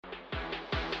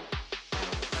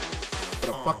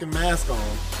a fucking mask on.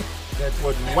 That's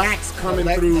with wax coming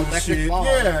through shit. Bomb.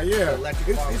 Yeah.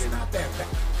 It's not that bad.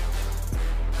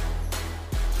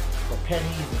 For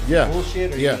pennies and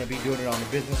bullshit, or you're gonna be doing it on the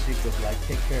business so you could like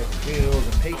take care of the bills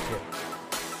and pay shit.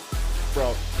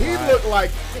 Bro, he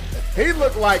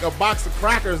looked like a box of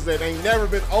crackers that ain't never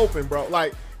been opened, bro.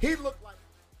 Like he looked like.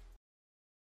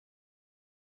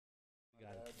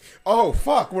 Oh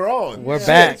fuck, we're on. We're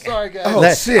back. Sorry guys.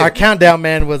 Oh shit. Our countdown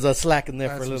man was slacking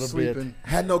there for a little bit.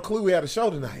 Had no clue we had a show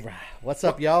tonight. What's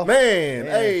up, y'all? Man,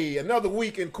 hey, another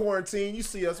week in quarantine. You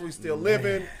see us, we still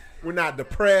living. We're not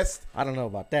depressed. I don't know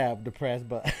about that. I'm depressed,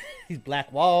 but these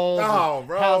black walls. Oh,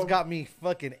 bro. House got me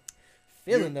fucking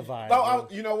feeling the vibe. No,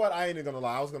 you know what? I ain't even gonna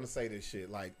lie. I was gonna say this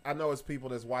shit. Like, I know it's people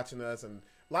that's watching us, and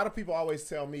a lot of people always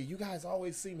tell me, you guys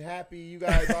always seem happy. You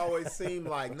guys always seem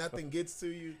like nothing gets to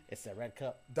you. It's the red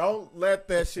cup. Don't let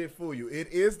that shit fool you. It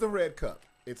is the red cup.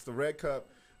 It's the red cup.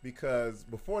 Because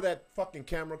before that fucking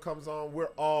camera comes on,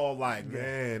 we're all like,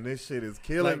 man, this shit is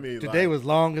killing me. Today was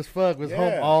long as fuck. Was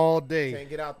home all day. Can't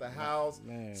get out the house.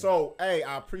 Man. So, hey,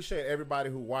 I appreciate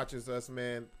everybody who watches us,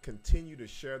 man. Continue to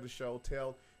share the show.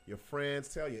 Tell your friends.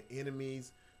 Tell your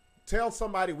enemies. Tell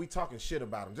somebody we talking shit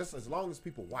about them. Just as long as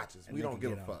people watch us. We don't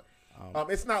give a fuck.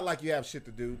 It's not like you have shit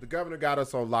to do. The governor got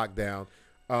us on lockdown.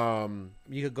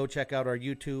 You could go check out our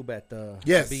YouTube at the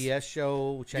BS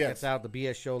Show. Check us out,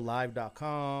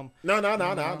 thebsshowlive.com. No. We got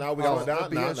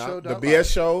the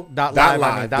BS Show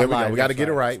live. There we go. We got to get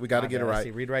it right. We got to get it right.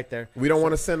 See, read right there. We don't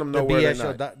want to send them nowhere. The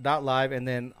BS Show live, and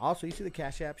then also you see the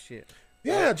Cash App shit.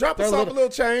 Yeah, drop us off a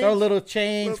little change. Throw a little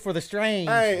change for the strange.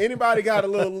 Hey, anybody got a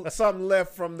little something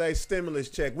left from their stimulus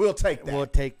check? We'll take that. We'll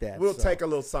take that. We'll take a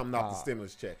little something off the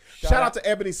stimulus check. Shout out to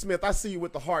Ebony Smith. I see you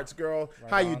with the hearts, girl. Right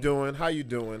How you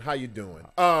doing?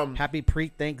 Happy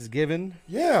pre-Thanksgiving.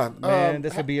 Yeah. Man,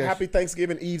 this will be happy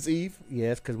Thanksgiving Eve's Eve.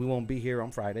 Yes, because we won't be here on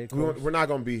Friday. We're not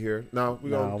going to be here. No, we're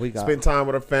going to spend time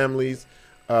with our families.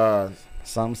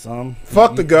 Some.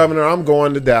 Fuck the governor. I'm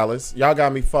going to Dallas. Y'all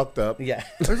got me fucked up. Yeah.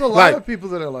 There's a lot of people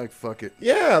that are like, fuck it.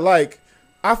 Yeah, like,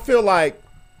 I feel like,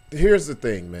 here's the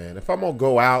thing, man. If I'm going to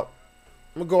go out,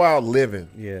 I'm going to go out living.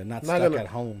 Yeah, not stuck at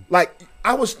home. Like,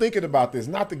 I was thinking about this,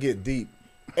 not to get deep.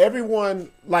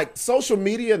 Everyone, like, social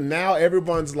media now,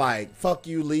 everyone's like, fuck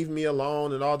you, leave me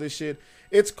alone and all this shit.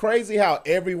 It's crazy how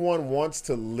everyone wants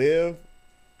to live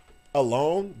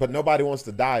alone, but nobody wants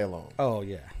to die alone. Oh,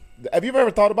 yeah. Have you ever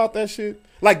thought about that shit?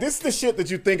 Like, this is the shit that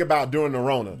you think about during the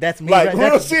Rona. That's me. Like,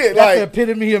 real shit. That's the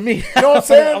epitome of me. You know what I'm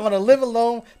saying? I want to live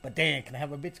alone, but damn, can I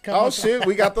have a bitch come? Oh, shit.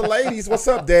 We got the ladies. What's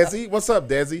up,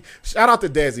 Desi? Shout out to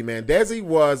Desi, man. Desi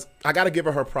was, I got to give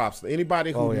her props.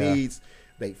 Anybody who needs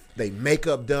they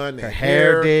makeup done, her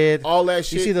hair did, all that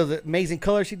shit. You see the amazing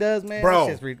color she does, man? Bro.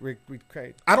 That's just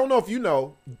crazy. I don't know if you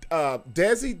know,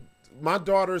 Desi, my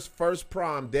daughter's first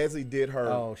prom, Desi did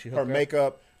her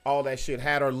makeup. All that shit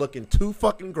had her looking too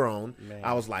fucking grown. Man.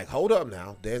 I was like, hold up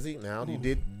now, Desi. Now you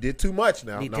did too much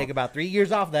now. Need to take about 3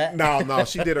 years off that. No,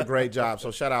 she did a great job.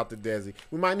 So shout out to Desi.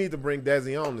 We might need to bring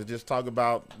Desi on to just talk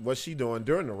about what she doing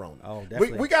during the Rona. Oh,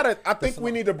 definitely. We gotta. I think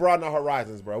we need to broaden our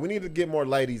horizons, bro. We need to get more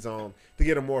ladies on to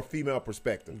get a more female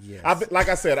perspective. Yes. Like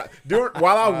I said,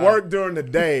 while I work during the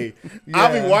day,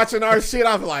 I'll be watching our shit.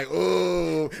 I'm like,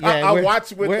 ooh. I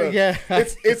watch with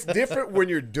it's different when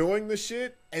you're doing the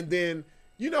shit and then.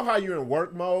 You know how you're in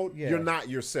work mode? Yeah. You're not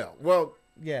yourself. Well,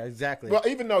 yeah, exactly. Well,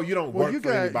 even though you don't work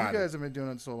for anybody. You guys have been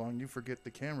doing it so long, you forget the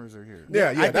cameras are here.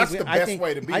 Yeah, that's the best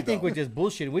way to be. I think we're just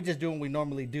bullshitting. We're just doing what we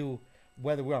normally do,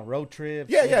 whether we're on road trips.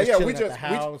 Yeah. We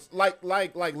just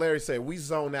like Larry said, we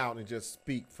zone out and just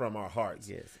speak from our hearts.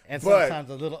 Yes, and sometimes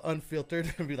a little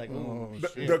unfiltered and be like,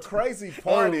 shit. The crazy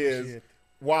part is,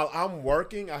 while I'm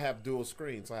working, I have dual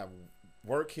screens. I have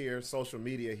work here, social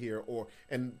media here,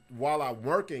 and while I'm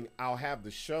working, I'll have the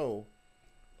show,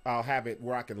 I'll have it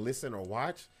where I can listen or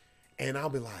watch, and I'll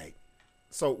be like,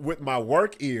 so with my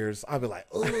work ears, I'll be like,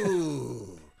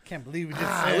 ooh. Can't believe we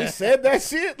just we said that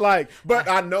shit. Like, but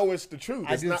I know it's the truth.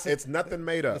 It's nothing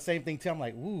made up. The same thing too. I'm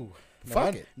like, ooh.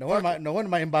 Fuck it. No wonder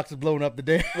my inbox is blowing up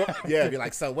today. Yeah, be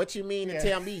like, so what you mean to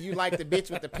tell me you like the bitch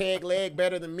with the peg leg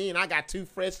better than me and I got 2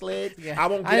 fresh legs? Yeah. I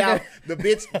won't get out the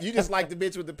bitch. You just like the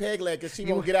bitch with the peg leg because she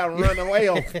won't get out and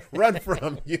run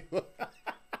from you.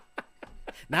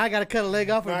 Now I got to cut a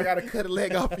leg off. Now I got to cut a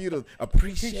leg off for you to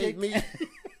appreciate me.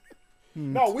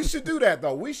 No, we should do that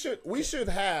though. We should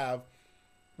have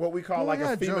what we call like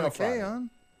a female Friday. On.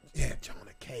 Yeah,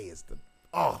 Jonah K is the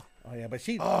Oh yeah, but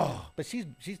she's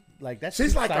like that.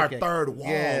 She's like psychic. our third wall.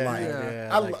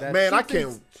 I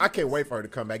can't wait for her to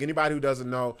come back. Anybody who doesn't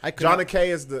know, Jonna Kay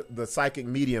is the psychic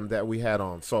medium that we had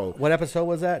on. So what episode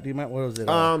was that? Do you remember what was it?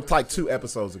 It's like 2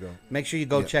 episodes ago. Make sure you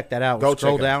go check that out.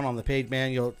 Scroll down on the page,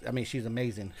 man. She's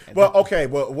amazing. Well, okay.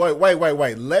 Well,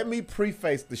 wait. Let me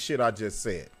preface the shit I just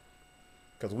said.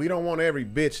 Because we don't want every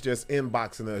bitch just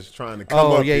inboxing us trying to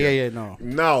come up here.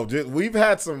 No, we've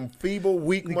had some feeble,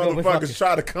 weak motherfuckers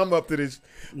try to come up to this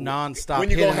nonstop. When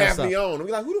you gonna have me on?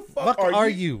 We're like, who the fuck are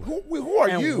you? Who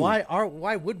are you?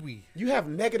 Why would we? You have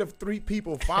 -3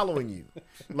 people following you.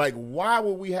 Like, why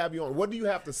would we have you on? What do you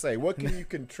have to say? What can you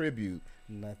contribute?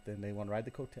 Nothing. They want to ride the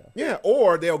coattail. Yeah,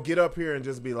 or they'll get up here and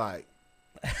just be like...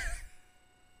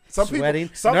 Sweating,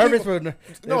 nervous.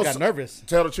 Got nervous.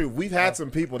 Tell the truth. We've had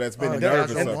some people that's been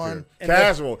nervous up here.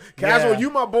 Casual. You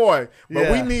my boy,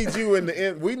 but we need you in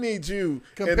the We need you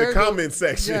in the comment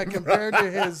section. Yeah, compared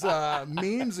to his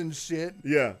memes and shit.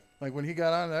 Yeah. Like when he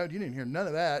got on that, you didn't hear none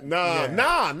of that.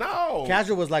 No.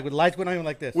 Casual was like with lights went on him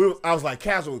like this. I was like,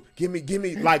 Casual, give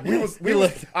me. Like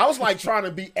I was like trying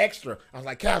to be extra. I was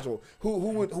like, Casual,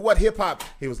 what hip hop?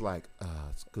 He was like,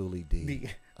 Schooly D.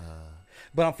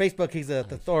 But on Facebook, he's a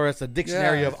thesaurus, a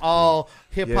dictionary of all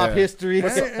hip-hop history.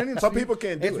 And some people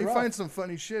can't do it. He finds some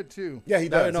funny shit, too. Yeah, he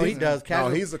does. He does.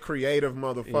 He's a creative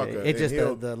motherfucker. Yeah, it's just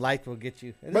the light will get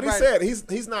you. But he said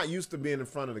he's not used to being in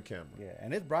front of the camera. Yeah,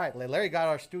 and it's bright. Like Larry got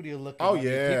our studio looking. Oh,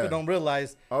 yeah. People don't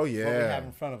realize what we have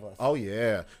in front of us. Oh,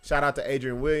 yeah. Shout out to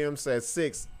Adrian Williams, says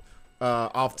 6.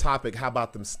 Off topic, how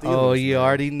about them Steelers? Oh, you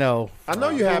already know. I know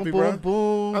you happy, bro.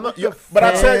 Boom, I know, but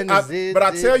I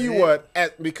tell you what,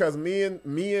 because me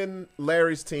and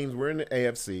Larry's teams, we're in the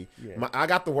AFC. Yeah. I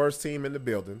got the worst team in the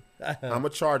building. I'm a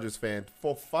Chargers fan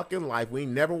for fucking life. We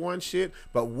ain't never won shit,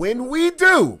 but when we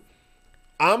do,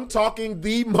 I'm talking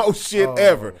the most shit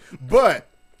ever. But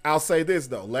I'll say this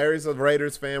though, Larry's a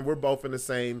Raiders fan. We're both in the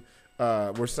same.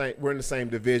 We're in the same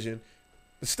division.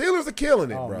 The Steelers are killing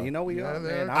it, bro. You know we are,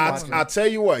 man. I tell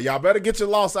you what, y'all better get your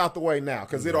loss out the way now,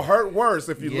 because it'll hurt worse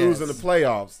if you lose in the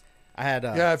playoffs.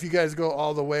 If you guys go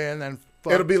all the way and then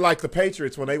it'll be like the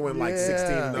Patriots when they went like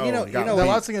 16-0. They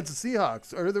lost against the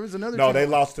Seahawks, or there was another. No, they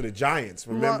lost to the Giants.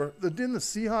 Remember? Didn't the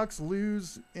Seahawks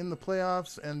lose in the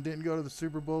playoffs and didn't go to the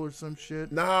Super Bowl or some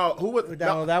shit? No, who was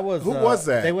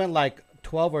that? They went like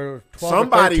 12 or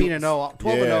 13 and 0,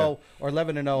 12 and 0 or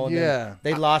 11 and 0. And then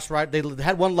they lost. They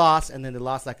had one loss and then they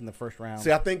lost like in the first round.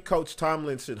 See, I think Coach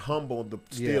Tomlin should humble the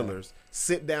Steelers.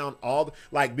 Sit down all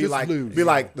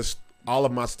all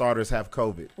of my starters have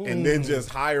COVID, and then just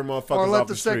hire motherfuckers or let off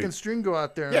the street. Second string go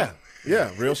out there. Yeah,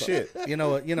 real shit. You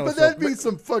know. But that'd be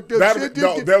some fucked up shit.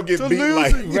 They'll get beat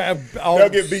they'll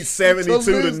get beat 72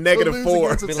 to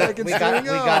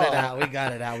 -4. We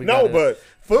got it out. But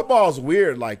football's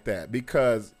weird like that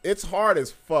because it's hard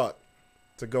as fuck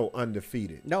to go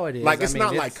undefeated. No, it is. Like it's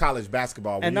not like college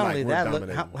basketball. And not only that, look,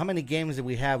 how many games did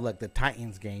we have? Like the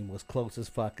Titans game was close as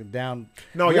fuck and down.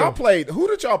 No, y'all played. Who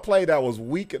did y'all play that was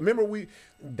weak? Remember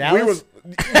Dallas?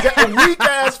 We was weak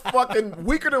ass fucking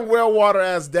weaker than Wellwater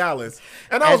ass Dallas.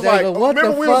 And I was like,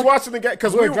 remember we was watching the game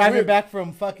because we were driving back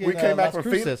from fucking. We came back from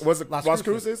Phoenix. Was it Las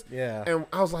Cruces? Yeah. And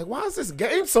I was like, why is this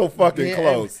game so fucking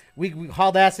close? We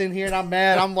hauled ass in here and I'm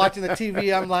mad. I'm watching the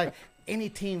TV. I'm like, any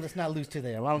team, let's not lose to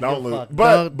them. I don't give a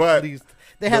fuck. But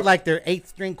they had like their 8th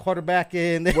string quarterback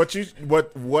in. What you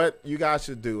guys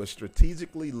should do is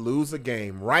strategically lose a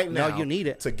game right now. No, you need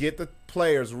it to get the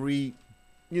players into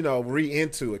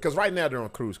it, because right now they're on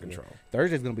cruise control.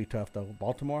 Thursday's gonna be tough though.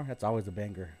 Baltimore, that's always a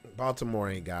banger. Baltimore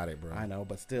ain't got it, bro. I know,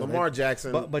 but still, Lamar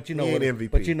Jackson. But you know he what?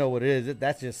 MVP. But you know what it is?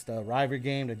 That's just a rivalry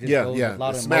game that just goes with a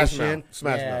lot of emotion.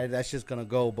 That's just gonna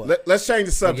go. But let's change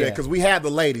the subject because we had the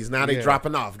ladies. Now they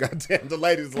dropping off. Goddamn, the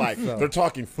ladies they're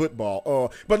talking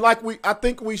football. But I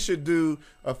think we should do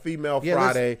a female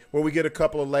Friday where we get a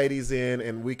couple of ladies in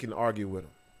and we can argue with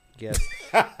them. Yes.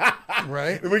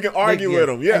 Right? We can argue with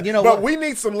them, yeah. But we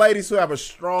need some ladies who have a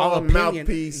strong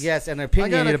mouthpiece. Yes, and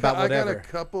opinionated about whatever. I got a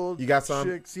couple You got some?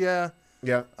 chicks, yeah.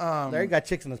 Yeah. Larry got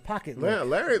chicks in his pocket. Yeah,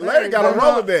 Larry got a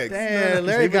Rolodex. Damn,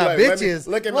 Larry got bitches.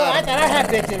 Look at I thought I had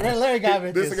bitches. Larry got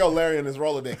bitches. This will go Larry in his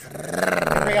Rolodex.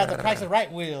 Bring out the Price of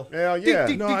Right wheel. Hell yeah.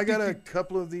 No, I got a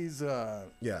couple of these,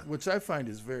 which I find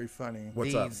is very funny.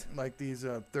 What's up? Like these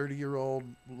 30-year-old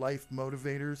life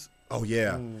motivators. Oh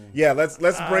yeah, yeah. Let's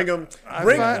bring them.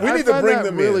 We need to bring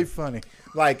them in. Really funny.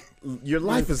 Like your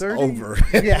life is 30? over.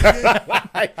 Yeah.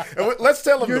 Let's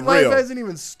tell them your the life real. hasn't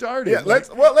even started. Yeah. Let's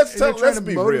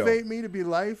be real. Motivate me to be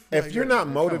life. If you're not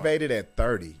motivated at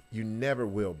 30, you never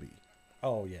will be.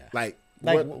 Oh yeah. Like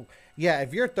Yeah,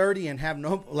 if you're 30 and have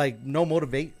no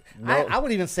motivation, I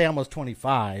would even say almost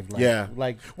 25.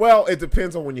 Like, well, it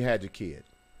depends on when you had your kid.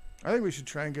 I think we should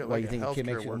try and get like a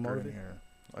healthcare worker in here.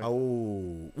 Like,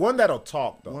 one that'll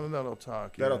talk though. One that'll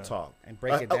talk. That'll talk and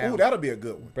break it down. That'll be a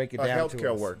good one. Break it down. A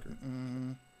healthcare worker.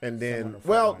 Mm-hmm. And then,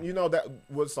 well, you know, that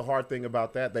what's the hard thing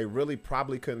about that? They really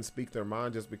probably couldn't speak their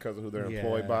mind just because of who they're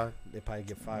employed by. They probably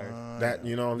get fired.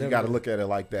 You got to look at it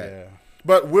like that. Yeah.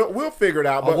 But we'll figure it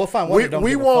out. But we'll find one.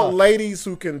 We want ladies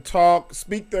who can talk,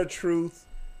 speak their truth,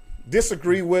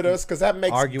 disagree with us, because that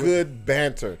makes good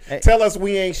banter. Tell us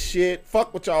we ain't shit.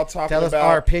 Fuck what y'all talking about. Tell us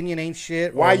our opinion ain't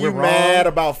shit. Why you mad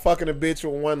about fucking a bitch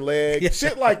with one leg?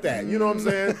 Shit like that. You know what I'm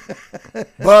saying?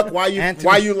 Buck, why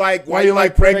you like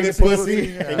pregnant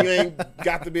pussy and you ain't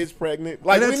got the bitch pregnant?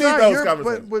 Like, we need those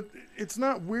conversations. But it's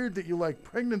not weird that you like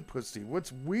pregnant pussy.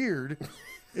 What's weird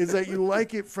is that you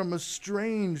like it from a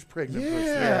strange pregnant pussy.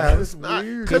 Yeah, it's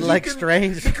weird. You like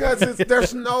strange because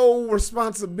there's no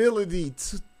responsibility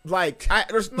to. Like,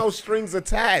 there's no strings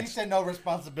attached. You said no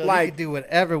responsibility. Like, you can do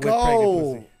whatever with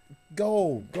pregnant pussy.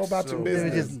 Go about your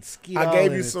business. I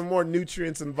gave you some more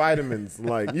nutrients and vitamins.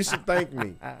 Like, you should thank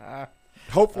me.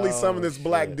 Hopefully, some of this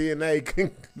black DNA can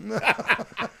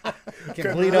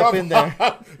bleed up in there.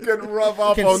 Can rub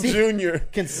off on Junior.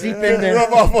 Can seep in there.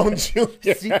 Rub off on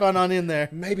Junior. Seep on in there.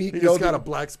 Maybe he just got a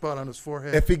black spot on his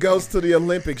forehead. If he goes to the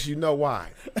Olympics, you know why.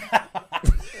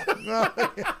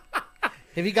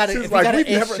 If you got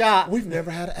a shot. We've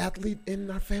never had an athlete in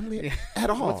our family at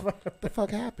all. What the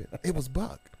fuck happened? It was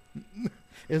Buck.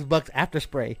 It was Buck's after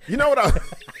spray. You know what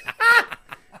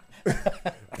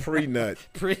pre-nut.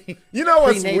 You know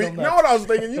what's weird? You know what I was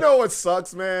thinking? You know what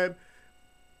sucks, man?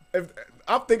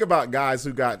 I think about guys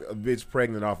who got a bitch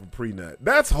pregnant off a pre-nut.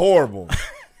 That's horrible.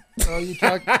 Oh, you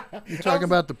talking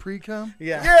about the pre-cum?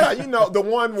 Yeah, you know, the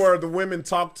one where the women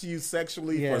talk to you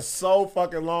sexually for so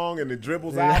fucking long and it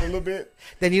dribbles out a little bit.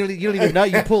 Then you don't even know,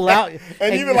 you pull out.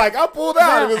 and you be like, I pulled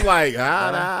out. It was like,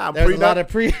 I'm pre-nut.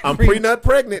 I'm pre-nut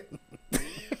pregnant.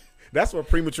 That's where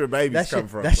premature babies come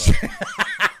from, bro.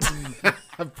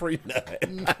 I'm pre-nut.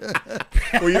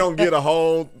 Well, you don't get the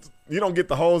whole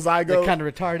zygote. They're kind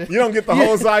of retarded. You don't get the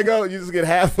whole zygote. You just get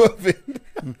half of it.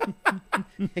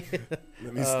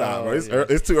 Let me stop, bro.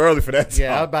 It's too early for that.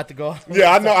 Yeah, I'm about to go.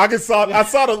 Yeah, I know. I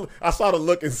saw the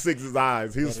look in Six's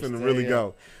eyes. He was finna really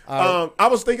go. I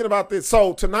was thinking about this.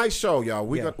 So tonight's show, y'all,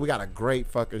 we got a great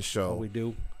fucking show. We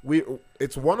do.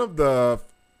 It's one of the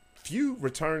few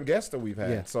return guests that we've had.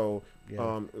 Yeah. So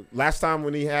last time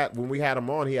when we had him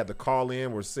on, he had to call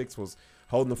in where Six was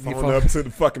holding the phone up to the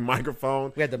fucking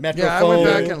microphone. We had the Metro phone. I went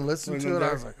back and listened to it.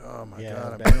 I was like, oh, my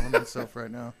God. I'm feeling myself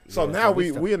right now. So now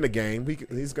we in the game.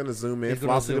 He's going to zoom in.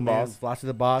 Flossy the boss. Flossy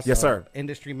the boss. Yes, sir.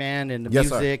 Industry man in the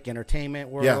music, entertainment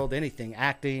world, anything,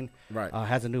 acting. Right.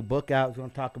 Has a new book out he's going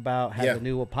to talk about. Has a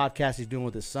new podcast he's doing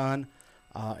with his son.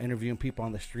 Interviewing people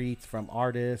on the streets, from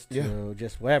artists to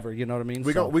just whatever. You know what I mean?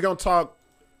 We're going to talk.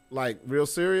 Like real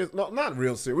serious? No, not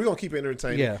real serious. We're going to keep it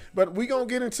entertaining. Yeah. But we're going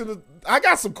to get into I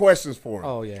got some questions for him.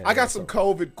 Oh, yeah. I got some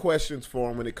COVID questions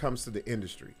for him when it comes to the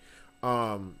industry.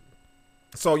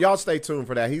 So y'all stay tuned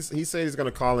for that. He said he's going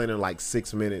to call in like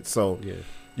 6 minutes. So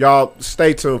y'all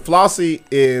stay tuned. Flossy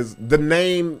is the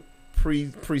name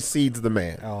precedes the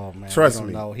man. Oh man, trust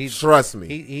me. Trust me.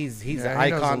 He's an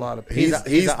icon. He's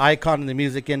an icon in the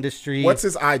music industry. What's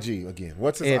his IG again?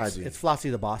 What's his IG? It's Flossy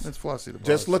the Boss. It's Flossy the Boss.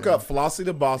 Just look up Flossy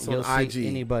the Boss You'll on IG.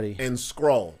 Anybody and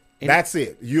scroll. That's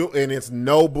it. And it's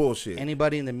no bullshit.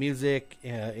 Anybody in the music,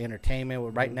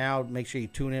 entertainment. Right now, make sure you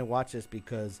tune in, watch this,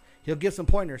 because he'll give some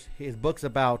pointers. His book's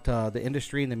about the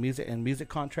industry and the music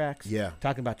contracts. Yeah,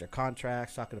 talking about your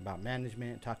contracts, talking about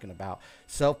management, talking about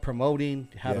self-promoting,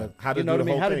 how to do the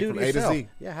whole thing from A to Z.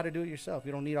 Yeah, how to do it yourself.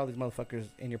 You don't need all these motherfuckers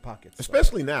in your pockets.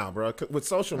 Especially now, bro. With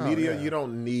social media, you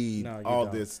don't need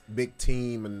this big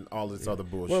team and all this other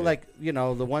bullshit. Well, like,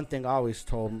 the one thing I always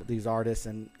told these artists,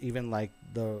 and even like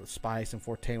the Spice and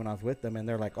Forte when I was with them, and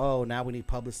they're like, oh, now we need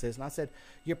publicists. And I said,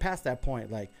 you're past that point.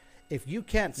 Like, if you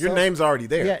can't, your name's already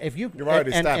there. Yeah, if you're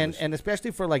already established, and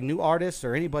especially for like new artists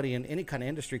or anybody in any kind of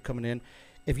industry coming in,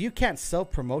 if you can't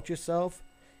self-promote yourself,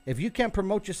 if you can't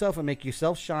promote yourself and make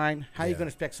yourself shine, how are you going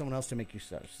to expect someone else to make you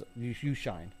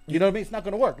shine? You know what I mean? It's not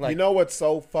going to work. Like, you know what's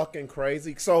so fucking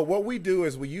crazy? So what we do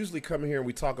is we usually come here and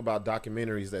we talk about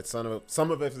documentaries that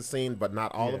some of us have seen, but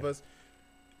not all of us.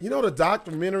 You know the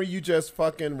documentary you just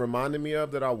fucking reminded me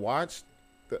of that I watched?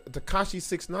 The Tekashi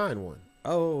 6ix9ine one.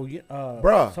 Oh, yeah.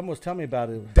 Bruh. Someone was telling me about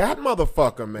it. That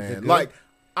motherfucker, man. Like,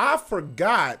 I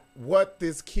forgot what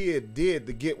this kid did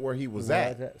to get where he was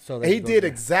at. So he did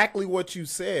exactly what you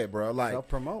said, bro. Like,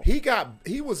 self-promote.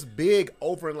 He was big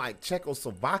over in like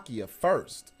Czechoslovakia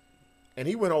first. And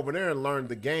he went over there and learned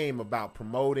the game about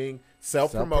promoting,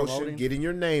 self-promotion, getting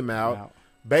your name out,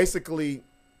 basically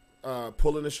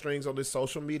pulling the strings on this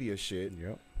social media shit.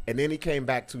 Yep. And then he came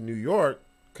back to New York,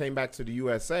 came back to the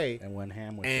USA, and went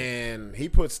ham with and he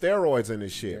put steroids in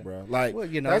his shit, bro. Like, well,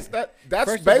 you know,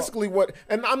 that's basically what.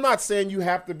 And I'm not saying you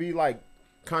have to be like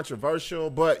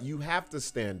controversial, but you have to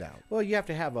stand out. Well, you have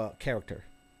to have a character.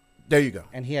 There you go.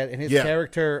 And his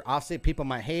character, obviously, people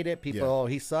might hate it. People, oh,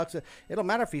 he sucks. It don't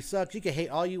matter if he sucks. You can hate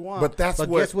all you want. But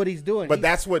guess what he's doing? But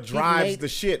that's what drives the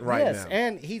shit right now.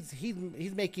 And he's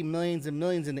making millions and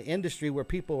millions in the industry where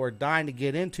people are dying to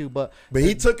get into. But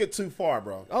he took it too far,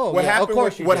 bro. Oh, what happened? Of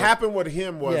course. What happened with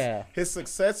him was his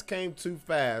success came too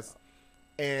fast,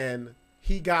 and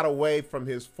he got away from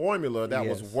his formula that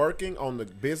was working on the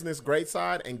business great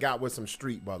side and got with some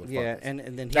street motherfuckers. Yeah, and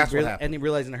then he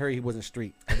realized in a hurry he wasn't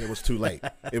street. And it was too late.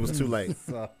 It was too late.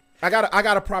 So. I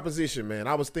got a proposition, man.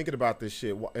 I was thinking about this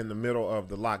shit in the middle of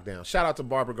the lockdown. Shout out to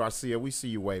Barbara Garcia. We see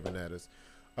you waving at us.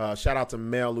 Shout out to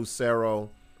Mel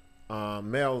Lucero.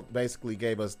 Mel basically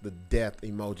gave us the death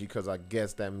emoji because I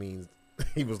guess that means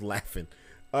he was laughing.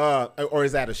 Or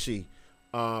is that a she?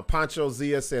 Pancho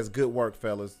Zia says, good work,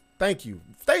 fellas. Thank you.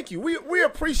 We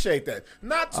appreciate that.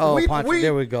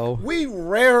 There we go. We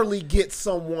rarely get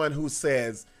someone who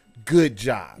says good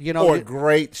job, or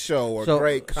great show, or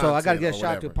great content. So I got to get a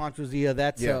shout out to Pancho Zia.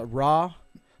 That's Raw.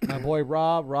 My boy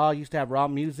Raw. Raw used to have Raw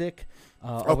Music.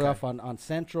 Over off on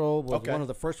Central, was one of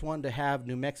the first one to have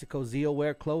New Mexico Zia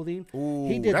wear clothing. Ooh,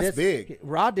 he did that's big.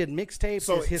 Raw did mixtapes.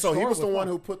 So he was the one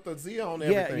who put the Zia on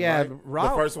everything. Yeah, right? Raw,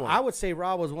 the first one. I would say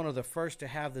Raw was one of the first to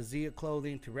have the Zia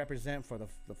clothing to represent for the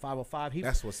 505.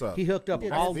 That's what's up. He hooked up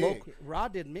all local. Raw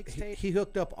did mixtapes. He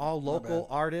hooked up all local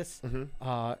artists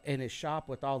in his shop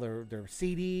with all their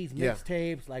CDs,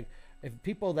 mixtapes, like. If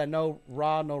people that know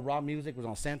Raw Music, was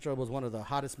on Central. It was one of the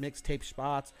hottest mixtape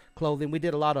spots, clothing. We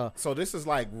did a lot of. So this is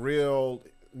like real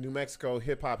New Mexico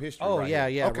hip hop history. Oh,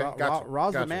 right yeah. Okay,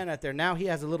 Raw's the man out there. Now he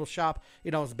has a little shop.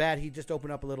 It's bad. He just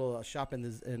opened up a little shop in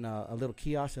a little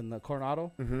kiosk in the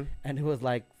Coronado, and it was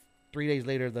like 3 days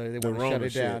later they want to shut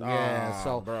it down. Yeah.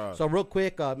 So real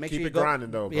quick, make sure you go. Keep it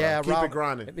grinding though, bro. Yeah, keep it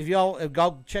grinding. If y'all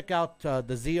go check out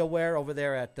the Zia wear over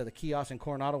there at the kiosk in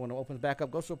Coronado when it opens back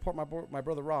up, go support my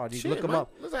brother Raw. You look him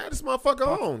up. Let's have this motherfucker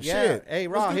on. Yeah. Shit. Hey,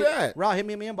 Raw, hit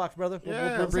me in the inbox, brother.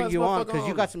 We'll bring you on because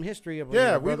you got some history of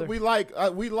we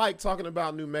like talking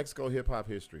about New Mexico hip hop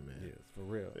history, man. Yes, for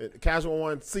real.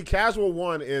 Casual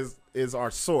One is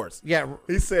our source. Yeah.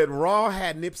 He said Raw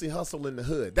had Nipsey Hussle in the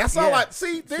hood. That's all I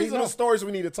see. These are the stories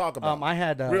we need to talk about. I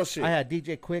had real shit. I had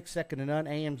DJ Quick, Second to None,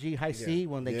 AMG, High C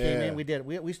when they came in.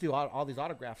 We used to do all these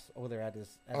autographs over there at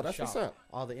his that's shop. What's up.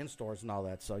 All the in-stores and all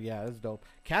that. So yeah, it's dope.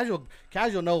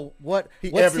 Casual know what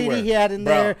everywhere. CD he had in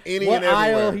there, what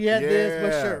aisle he had this,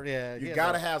 what shirt. Yeah, you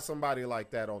gotta have somebody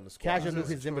like that on the squad. Casual knew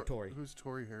his inventory. Who's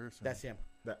Tori Harrison? That's him.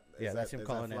 That's him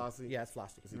calling in. Flossy? Yeah, it's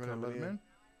Flossy. Is he coming in?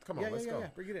 Come on, let's go. Yeah,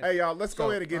 bring it in. Hey, y'all, let's go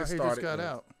ahead and get it started. He just got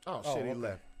out. Oh, shit, he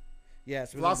left. Yeah,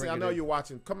 so Flossy, I know you're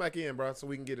watching. Come back in, bro, so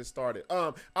we can get it started.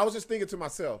 I was just thinking to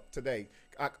myself today.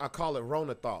 I call it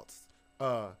Rona thoughts.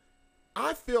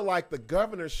 I feel like the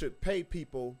governor should pay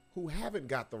people who haven't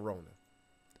got the Rona.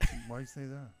 Why you say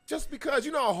that? Just because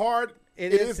you know how hard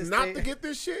it is not to get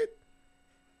this shit.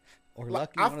 Or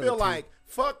lucky. I feel like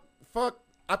fuck.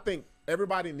 I think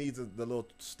everybody needs the little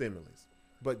stimulus,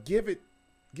 but give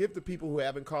the people who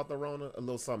haven't caught the Rona a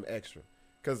little something extra.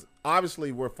 Because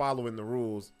obviously we're following the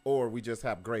rules, or we just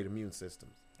have great immune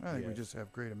systems. I think we just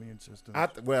have great immune systems.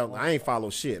 I ain't follow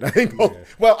shit.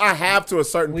 Well, I have to a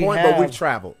certain point, but we've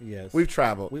traveled. Yes, we've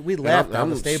traveled. We left on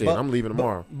the state, but I'm leaving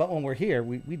tomorrow. But when we're here,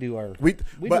 we do our.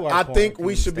 But I think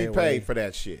we should be paid for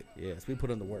that shit. Yes, we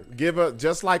put in the work.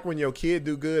 Just like when your kid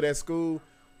do good at school,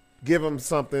 give them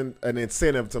something, an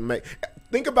incentive to make.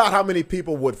 Think about how many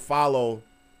people would follow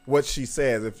what she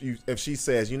says if she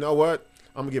says, you know what,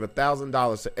 I'm gonna give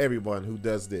 $1,000 to everyone who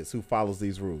does this, who follows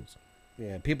these rules.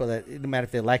 Yeah, people that no matter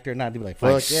if they liked it or not, they be like,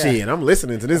 fuck shit, I'm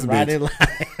listening to this bitch.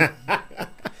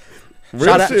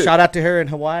 Shout out to her in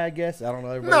Hawaii, I guess. I don't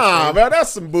know. Nah, man,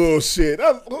 that's some bullshit.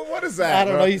 What is that? I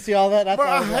don't know. You see all that? Bro,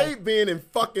 I hate being in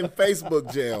fucking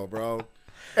Facebook jail, bro.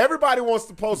 Everybody wants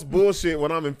to post bullshit when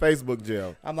I'm in Facebook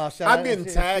jail. I'm getting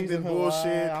tagged in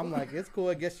bullshit. I'm like, it's cool.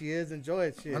 I guess she is. Enjoy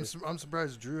it. Shit. I'm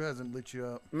surprised Drew hasn't lit you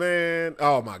up. Man,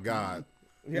 oh my God.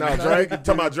 No, Dre.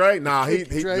 Talking about Dre? Nah,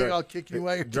 Dre, I'll kick you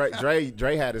away.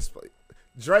 Dre had his.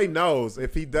 Dre knows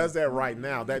if he does that right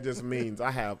now, that just means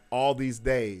I have all these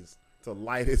days to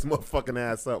light his motherfucking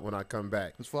ass up when I come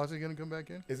back. Is Flossy gonna come back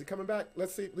in? Is he coming back?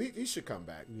 Let's see. He should come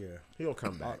back. Yeah, he'll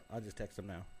come back. I'll just text him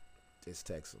now. Just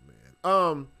text him,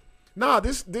 man. Nah,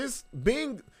 this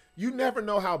being, you never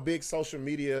know how big social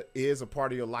media is a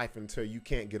part of your life until you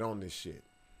can't get on this shit.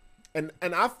 And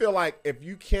I feel like if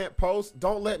you can't post,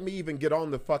 don't let me even get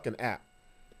on the fucking app.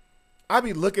 I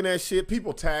be looking at shit,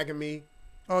 people tagging me.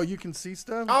 Oh, you can see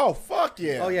stuff? Oh, fuck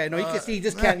yeah. Oh yeah, no, you can see. You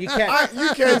just can't. You can't.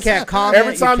 You can't comment.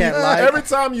 Every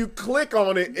time you click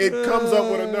on it, it comes up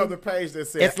with another page that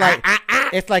says,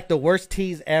 it's like the worst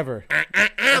tease ever.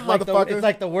 motherfucker. It's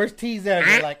like the worst tease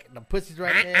ever. Like the pussy's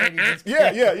right there. And you just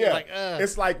yeah. Like,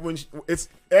 it's like when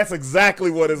that's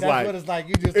exactly what it's like. That's what it's like.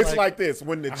 You just. It's like this: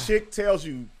 when the chick tells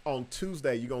you on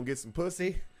Tuesday you're gonna get some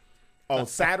pussy, on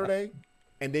Saturday.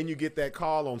 And then you get that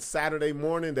call on Saturday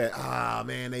morning that,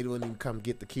 man, they didn't even come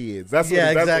get the kids. That's what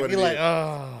exactly. What You're like,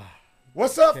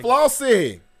 What's up,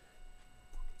 Flossy?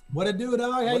 What it do,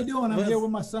 dog? How you doing? I'm here with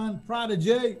my son,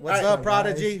 Prodigy. What's up,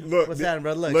 Prodigy? Look, what's happening,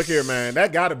 brother? Look here, man.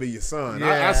 That got to be your son.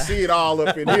 Yeah. I see it all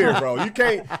up in here, bro. You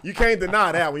can't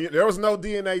deny that one. There was no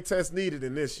DNA test needed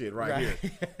in this shit right here.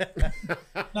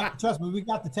 No, trust me, we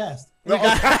got the test.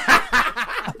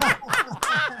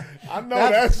 I know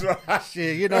that's right.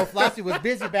 Shit, you know, Flossy was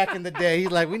busy back in the day. He's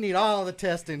like, we need all the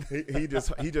testing. He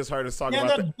just heard us talking Yeah,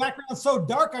 about the background's so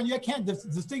dark on you, I can't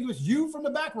distinguish you from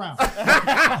the background.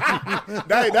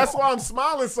 That's why I'm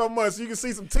smiling so much. You can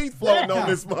see some teeth floating on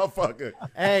this motherfucker.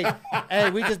 Hey,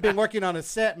 we just been working on a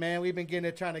set, man. We've been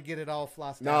trying to get it all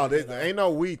flossed No, out. there ain't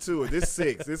no we to it. This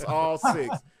 6. This all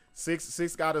 6.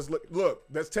 Six got us. Look,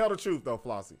 let's tell the truth though,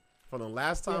 Flossy. From the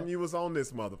last time you was on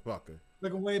this motherfucker.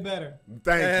 Looking way better.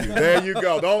 Thank you. There you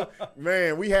go.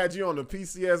 We had you on the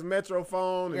PCS Metro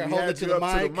phone, and we had you up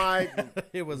to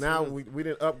the mic. We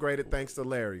didn't upgrade it thanks to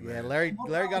Larry. Man. Yeah, Larry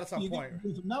got us on point.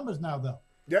 You do some numbers now, though.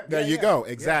 Yep, there you go.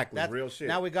 Exactly. Yeah, real shit.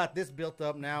 Now we got this built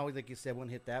up. Now, like you said, we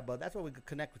wouldn't hit that, but that's where we could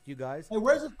connect with you guys. Hey,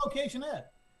 where's this location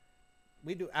at?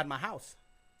 We do at my house.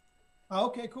 Oh,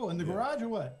 okay, cool. In the garage or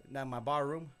what? Now my bar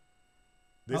room.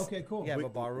 Okay, cool. Yeah, a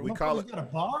bar room. We call it got a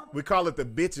bar? We call it the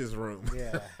bitches room.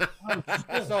 Yeah.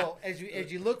 So as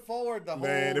you look forward, the whole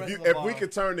Man, rest of the if bar, we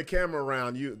could turn the camera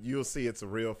around, you'll see it's a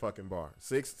real fucking bar.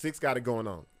 Six got it going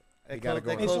on. Hey,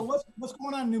 so what's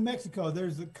going on in New Mexico?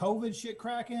 There's the COVID shit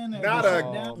cracking.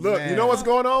 Look, you know what's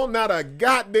going on? Not a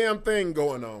goddamn thing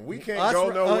going on. We can't go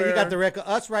nowhere. Oh, you got the record.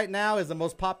 Us right now is the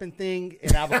most popping thing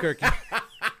in Albuquerque.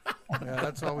 Yeah,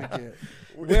 that's all we get.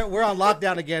 We're on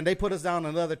lockdown again. They put us down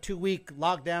another 2-week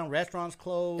lockdown. Restaurants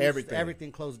closed.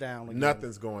 Everything closed down. Again.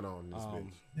 Nothing's going on in this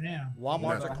bitch. Damn.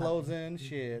 Walmarts are closing.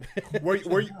 Shit.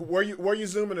 Where you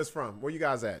zooming us from? Where you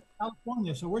guys at?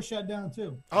 California, so we're shut down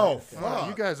too. Oh fuck!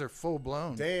 You guys are full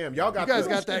blown. Damn, y'all got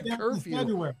that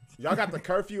curfew. Y'all got the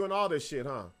curfew and all this shit,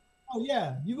 huh? Oh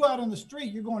yeah, you go out on the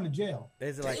street, you're going to jail.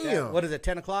 Is it like that? What is it?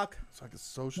 10 o'clock? It's like a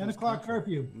social. 10 o'clock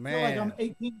curfew. Man, I feel like I'm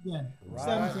 18 again,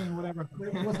 17, whatever.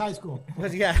 What's high school?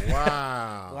 Yeah.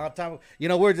 Wow. A lot of time. You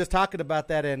know, we were just talking about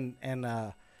that, and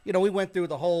you know, we went through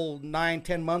the whole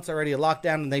 9-10 months already of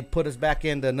lockdown, and they put us back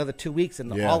into another 2 weeks,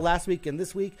 and all last week and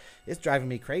this week, it's driving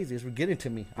me crazy. It's getting to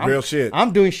me. Real shit.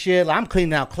 I'm doing shit. I'm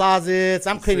cleaning out closets.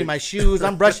 I'm cleaning my shoes.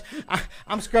 I'm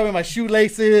I'm scrubbing my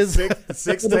shoelaces.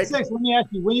 Six. Let me ask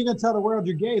you, when are you gonna tell the world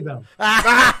you're gay though?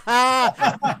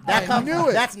 I knew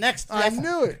it. That's next. I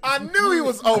knew it. I knew he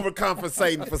was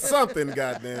overcompensating for something.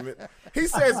 Goddamn it! He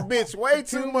says "bitch" way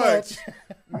too much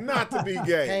not to be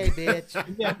gay. Hey,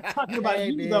 bitch. Yeah, I'm talking about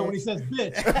you though when he says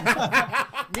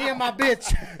bitch. Me and my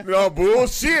bitch. No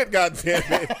bullshit.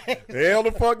 Goddamn it! Hell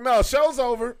the fuck no. Show's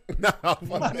over. No.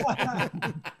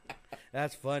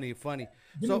 That's funny. Give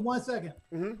me 1 second.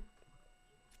 Mm-hmm.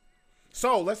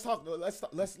 So let's talk.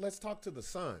 Let's talk to the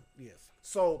son. Yes.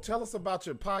 So tell us about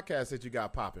your podcast that you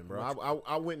got popping, bro.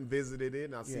 I went and visited it,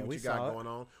 and I see what you got going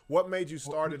on. What made you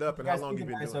start it up, and how long you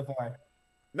been doing it? So far?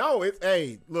 No,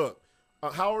 look.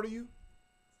 How old are you?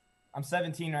 I'm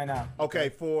 17 right now. Okay,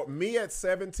 for me at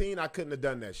 17, I couldn't have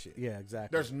done that shit. Yeah,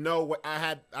 exactly. There's no way.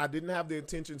 I didn't have the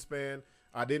attention span.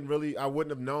 I wouldn't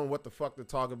have known what the fuck to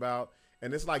talk about.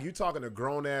 And it's like you talking to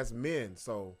grown ass men,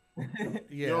 so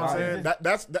you know what I'm saying.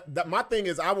 That's my thing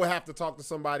is I would have to talk to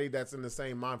somebody that's in the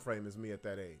same mind frame as me at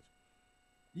that age.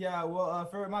 Yeah, well,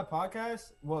 for my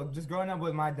podcast, just growing up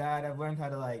with my dad, I've learned how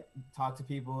to like talk to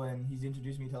people, and he's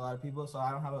introduced me to a lot of people, so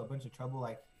I don't have a bunch of trouble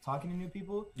like talking to new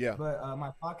people. Yeah. But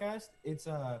my podcast, it's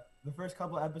the first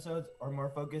couple of episodes are more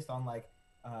focused on like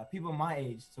people my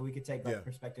age, so we could take like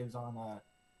perspectives on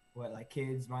what like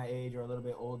kids my age or a little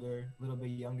bit older, a little bit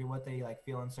younger, what they like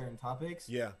feel on certain topics.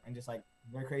 Yeah. And just like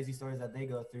very crazy stories that they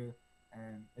go through.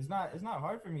 and it's not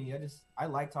hard for me. I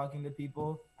like talking to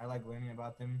people. I like learning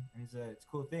about them, and it's a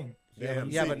cool thing. Damn,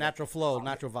 you have a natural flow,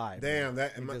 natural vibe. Damn,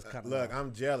 Look,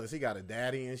 I'm jealous. He got a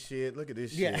daddy and shit. Look at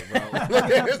this shit, bro.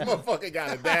 Look at this motherfucker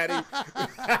got a daddy.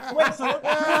 Wait, so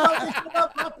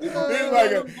He's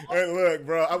like, hey, look,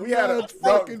 bro. We had a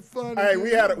fucking funny. Hey,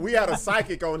 we had a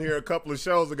psychic on here a couple of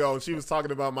shows ago, and she was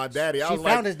talking about my daddy. She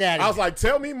found his daddy. I was like,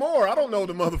 tell me more. I don't know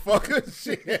the motherfucker.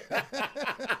 Shit.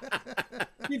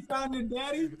 He found his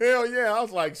daddy? Hell yeah. I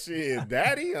was like, shit,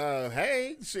 daddy?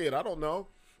 Hey, shit, I don't know.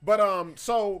 But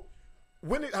so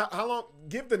how long?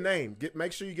 Give the name.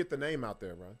 Make sure you get the name out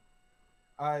there, bro.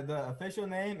 The official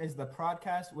name is the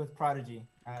Prodcast with Prodigy.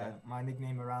 Okay. My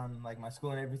nickname around like my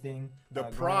school and everything. The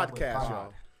Prodcast,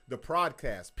 y'all. The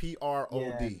Prodcast. Prod.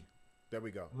 Yeah. There we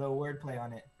go. A little wordplay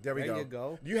on it. There we There you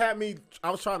go. You had me.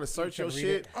 I was trying to search your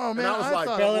shit. Oh man, and I was like,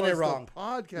 thought spelling it it was wrong. the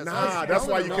podcast. Nah, that's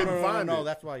why you No, couldn't no, find no, it.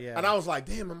 that's why, yeah. And I was like,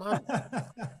 damn, am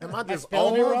I just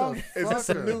spelled it old? wrong? Is this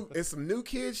some Fucker. some new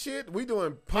kid shit? We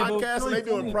doing Yeah, but podcasts and they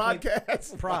doing really funny,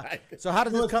 podcasts. So how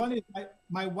does So this it's come? funny,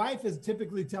 my wife is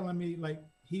typically telling me, like,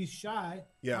 he's shy.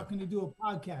 Yeah. How can you do a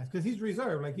podcast? Because he's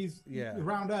reserved. Like, he's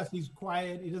around us. He's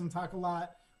quiet. He doesn't talk a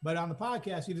lot. But on the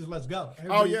podcast, he just lets go.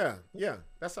 Oh yeah,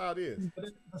 that's how it is. But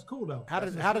that's cool though. How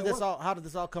did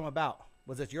this all come about?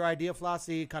 Was it your idea,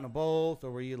 Flossy? Kind of both,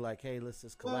 or were you like, hey, let's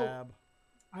just collab?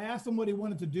 I asked him what he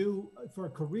wanted to do for a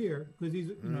career because he's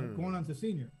going on to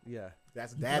senior. Yeah.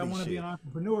 That's He said, daddy I want to shit. be an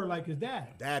entrepreneur like his dad.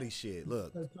 Daddy shit.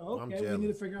 Look, So, I'm okay, we jealous. need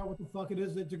to figure out what the fuck it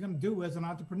is that you're going to do as an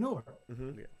entrepreneur.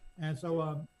 Mhm. Yeah. And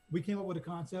so we came up with a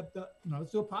concept that,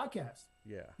 let's do a podcast.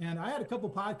 Yeah. And I had a couple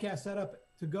podcasts set up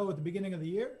to go at the beginning of the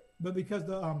year, but because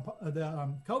the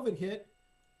COVID hit,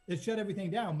 it shut everything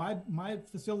down. My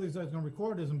facilities I was going to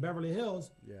record is in Beverly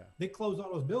Hills. Yeah. They closed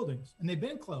all those buildings, and they've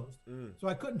been closed. So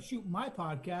I couldn't shoot my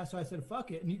podcast. So I said,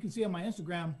 fuck it. And you can see on my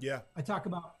Instagram, I talk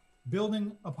about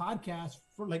building a podcast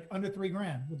for like under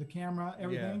 $3,000 with the camera,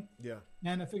 everything. Yeah.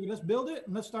 And I figured, let's build it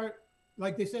and let's start.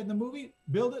 Like they said in the movie,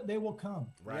 build it, they will come.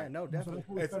 Right. Yeah, no, So definitely. that's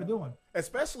what we started doing.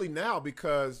 Especially now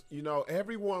because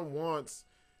everyone wants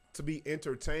to be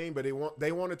entertained, but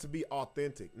they want it to be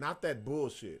authentic, not that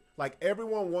bullshit. Like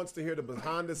everyone wants to hear the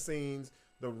behind the scenes,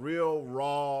 the real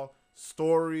raw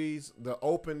stories, the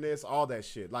openness, all that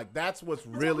shit. Like that's what's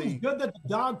really good that the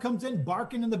dog comes in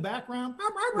barking in the background.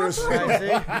 Right, see? Get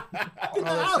the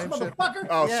house, same shit. motherfucker.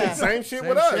 Oh Yeah. shit, same shit Same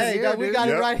with us. shit. Hey, Yeah, we dude. got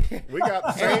it Yep. right here. We got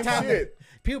the same shit.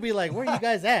 People be like, where you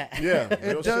guys at? Yeah,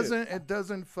 real It shit.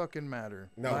 doesn't fucking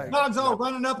matter. No. Like, Dogs all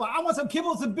running up. I want some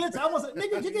kibbles and bits. I want some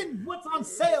nigga. You getting what's on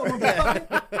sale,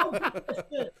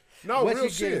 motherfucker. No, What real you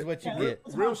shit. get is what you get.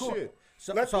 That's Real cool. shit.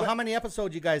 So how many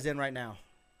episodes you guys in right now?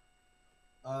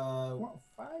 What,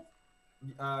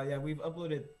 5? yeah, we've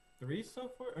uploaded 3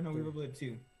 so far. Or no, we've uploaded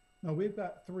 2. No, we've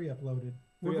got 3 uploaded.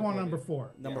 We're 3 going on uploaded. number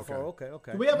 4. Number Okay. 4.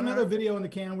 Okay. So we have another video in the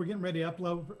can. We're getting ready to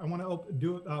upload. I want to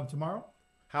do it tomorrow.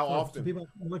 How So often? people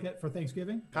can look at for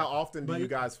Thanksgiving. How often do But- you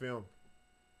guys film?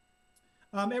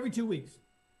 Every 2 weeks.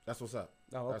 That's what's up.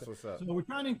 Oh, okay. That's what's up. So we're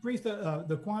trying to increase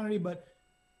the quantity, but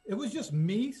it was just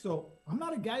me. So I'm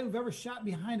not a guy who've ever shot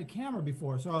behind a camera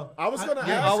before. So I was gonna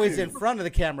You're ask always you. in front of the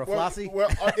camera, Flossy.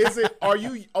 Are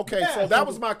you okay? Yeah, So that so-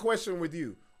 was my question with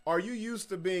you. Are you used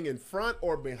to being in front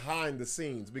or behind the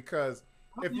scenes? Because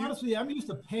I'll if be you honest with you, I'm used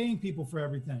to paying people for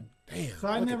everything. damn, So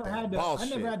I look never at that had to. ball I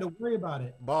never shit. had to worry about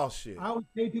it. Ball shit. I always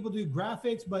pay people to do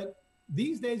graphics, but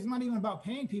these days it's not even about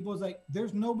paying people. It's like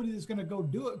there's nobody that's going to go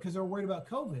do it because they're worried about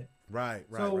COVID. Right.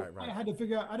 So I had to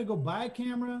figure out. I had to go buy a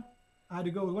camera. I had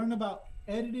to go learn about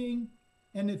editing.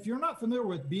 And if you're not familiar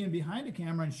with being behind a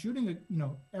camera and shooting,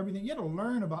 everything, you had to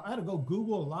learn about. I had to go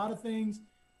Google a lot of things,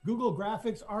 Google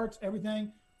graphics, arts,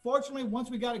 everything. Fortunately,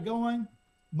 once we got it going,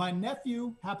 my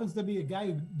nephew happens to be a guy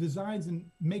who designs and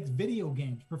makes video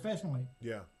games professionally.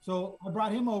 Yeah. So I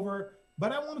brought him over,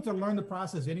 but I wanted to learn the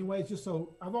process anyways, just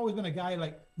so I've always been a guy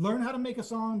like learn how to make a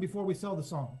song before we sell the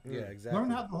song. Yeah, exactly.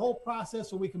 Learn how the whole process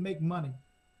so we can make money.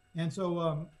 And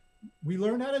so we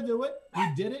learned how to do it.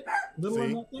 We did it. Little or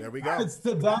See? nothing. There we go. It's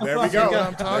the dog There we fucking go. guy.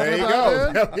 I'm talking There you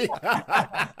about, go. There we go.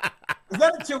 Is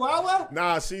that a Chihuahua?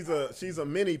 Nah, she's a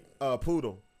mini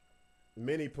poodle.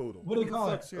 Mini poodle. What do you call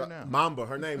it? Fuck's here now? Mamba.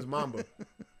 Her name's Mamba.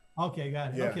 Okay,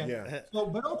 got it. Yeah, okay. yeah. So,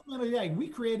 but ultimately, yeah, we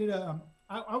created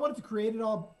I wanted to create it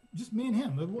all, just me and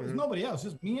him. There was nobody else,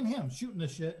 just me and him shooting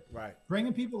this shit. Right.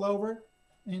 Bringing people over.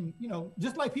 And,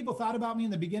 just like people thought about me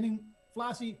in the beginning,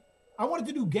 Flossy, I wanted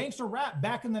to do gangster rap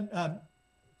back in the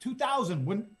 2000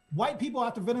 when white people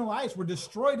after Vanilla Ice were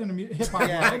destroyed in the hip hop.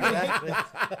 Yeah, Everybody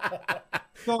exactly.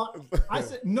 So I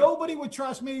said, nobody would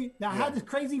trust me. I had this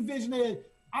crazy vision that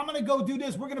I'm going to go do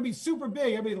this. We're going to be super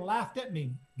big. Everybody laughed at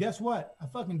me. Guess what? I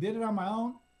fucking did it on my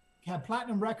own. had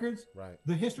platinum records. Right.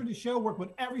 The history of the show, worked with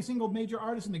every single major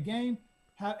artist in the game,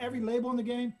 had every label in the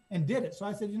game, and did it. So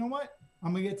I said, you know what?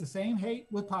 I'm gonna get the same hate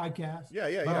with podcasts.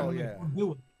 Yeah. But I'm gonna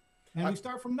do it. And we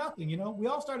start from nothing. You know, we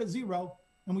all start at zero,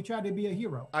 and we try to be a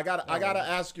hero. I gotta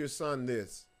ask your son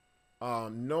this,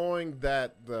 knowing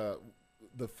that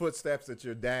the footsteps that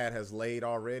your dad has laid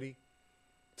already.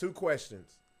 2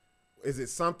 questions. Is it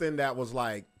something that was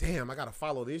like, damn, I gotta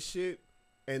follow this shit?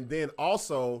 And then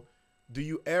also, do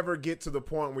you ever get to the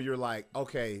point where you're like,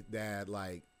 okay, Dad,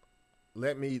 like,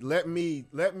 let me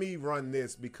run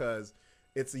this because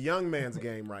it's a young man's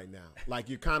game right now. Like,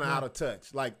 you're kind of out of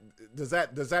touch. Like, does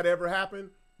that ever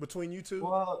happen between you two?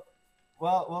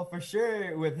 Well, for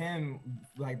sure with him,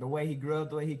 like the way he grew up,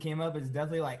 the way he came up, it's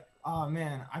definitely like, oh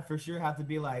man, I for sure have to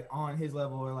be like on his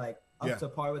level or like up to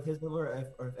par with his level, or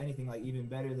if anything, like even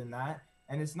better than that.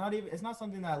 And it's not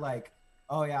something that like,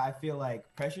 oh yeah, I feel like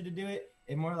pressure to do it.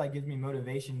 It more like gives me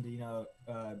motivation to, you know,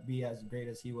 be as great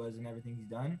as he was and everything he's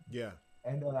done. Yeah.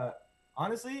 And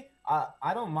honestly,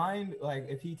 I don't mind like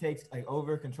if he takes like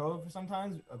over control for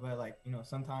sometimes, but like, you know,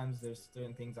 sometimes there's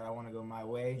certain things that I want to go my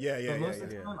way. But most of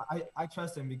the time, I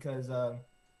trust him because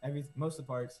most of the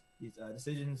parts, his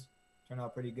decisions turn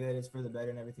out pretty good. It's for the better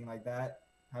and everything like that.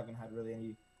 Haven't had really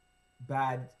any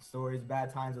bad stories,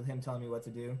 bad times with him telling me what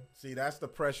to do. See, that's the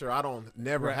pressure I don't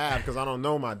never have because I don't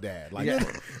know my dad. Like,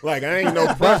 like I ain't no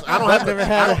pressure. I don't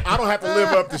have to live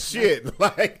up to shit.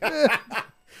 Like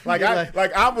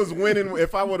I was winning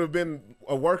if I would have been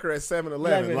a worker at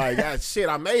 7-Eleven. Like, shit,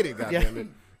 I made it. Goddamn it.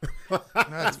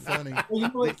 That's funny. Well, you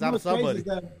know what's crazy is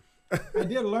that I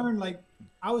did learn, like,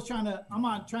 I'm trying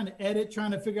to edit,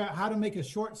 trying to figure out how to make a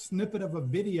short snippet of a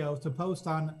video to post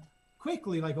on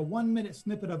quickly, like a 1-minute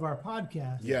snippet of our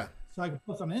podcast. Yeah. So I can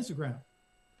post on Instagram.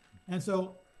 And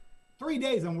so 3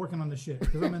 days I'm working on this shit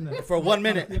because I'm in the for 1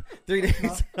 minute, 3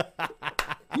 days.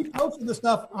 He posted the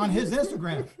stuff on his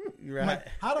Instagram. Right. I'm like,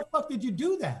 how the fuck did you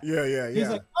do that? Yeah. He's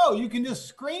like, oh, you can just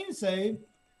screen save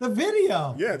the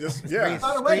video. Yeah,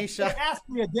 By the way, they asked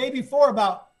me a day before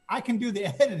about I can do the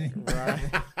editing. Right.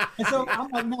 And so I'm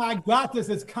like, no, I got this.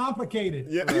 It's complicated.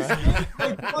 Yeah.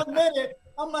 Like 1 minute.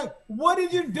 I'm like, what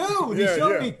did you do? He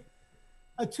showed me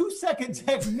a 2-second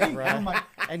technique. Right. I'm like,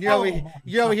 and you're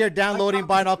over here downloading,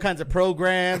 buying all kinds of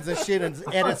programs and shit, and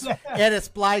edit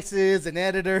splices and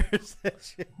editors. And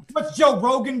shit. What's Joe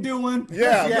Rogan doing?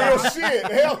 Yeah, real shit.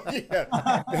 Hell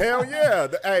yeah.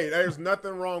 Hey, there's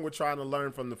nothing wrong with trying to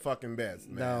learn from the fucking best,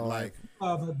 man. No, like,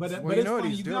 but you it's know what funny.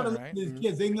 he's You doing, gotta right? listen to these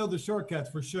kids. They know the shortcuts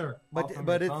for sure. But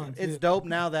it's dope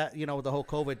now that, you know, with the whole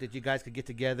COVID, that you guys could get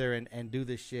together and do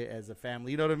this shit as a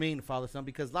family. You know what I mean? Follow some,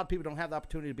 because a lot of people don't have the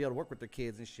opportunity to be able to work with their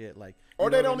kids and shit. Like, or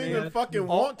they don't even fucking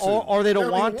want to, or they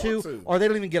don't want to, or they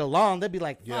don't even get along. They'd be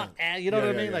like, fuck, you know what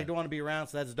I mean? Yeah. Like, don't want to be around.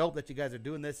 So that's dope that you guys are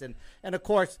doing this, and of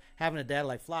course having a dad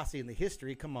like Flossy in the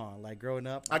history. Come on, like growing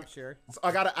up, I'm sure. So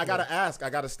I gotta ask. I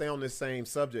gotta stay on this same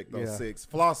subject though. Six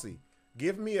Flossy,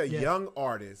 give me a young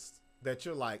artist that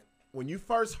you're like, when you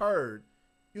first heard,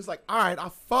 he was like, all right,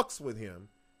 I fucks with him.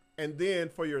 And then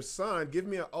for your son, give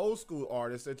me an old school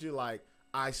artist that you're like,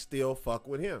 I still fuck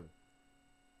with him.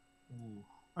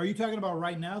 Are you talking about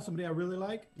right now? Somebody I really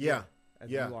like? Yeah. As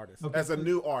a new artist. Okay. As a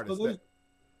new artist. So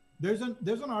there's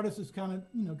an artist that's kind of,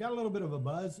 you know, got a little bit of a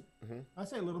buzz. I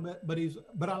say a little bit,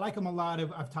 but I like him a lot.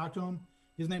 I've talked to him.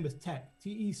 His name is Tech,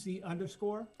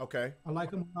 TEC_. Okay. I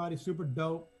like him a lot. He's super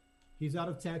dope. He's out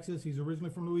of Texas. He's originally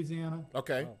from Louisiana.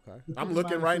 Okay. I'm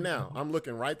looking right now. I'm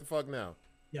looking right the fuck now.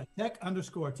 Yeah, Tech_,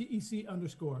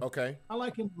 TEC_. Okay. I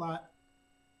like him a lot.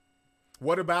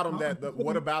 What about him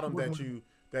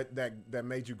that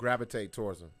made you gravitate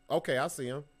towards him? Okay, I see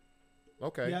him.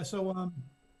 Okay. Yeah, so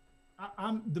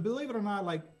I'm believe it or not,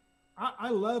 like I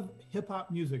love hip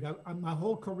hop music. My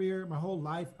whole career, my whole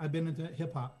life, I've been into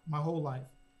hip hop my whole life.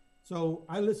 So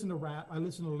I listen to rap. I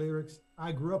listen to lyrics.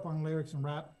 I grew up on lyrics and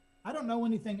rap. I don't know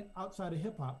anything outside of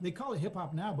hip hop. They call it hip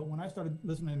hop now, but when I started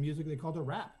listening to music, they called it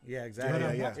rap. Yeah,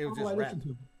 exactly. That's It was all just I rap. listened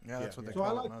to. Yeah, that's what they So I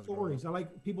call it. like stories. I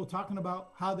like people talking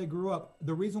about how they grew up.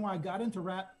 The reason why I got into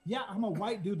rap, I'm a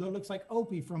white dude that looks like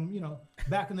Opie from, you know,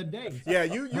 back in the day. Yeah,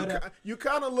 you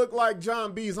kind of look like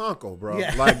John B's uncle, bro.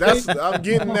 Yeah. Like I'm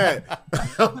getting that.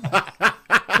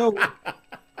 So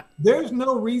there's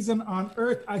no reason on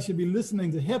earth I should be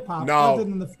listening to hip hop.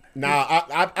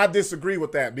 I disagree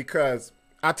with that, because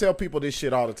I tell people this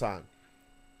shit all the time.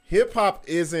 Hip hop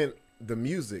isn't the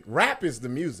music. Rap is the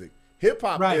music. Hip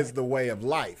hop is the way of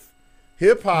life.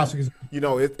 Hip hop, you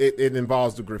know, it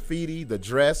involves the graffiti, the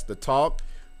dress, the talk,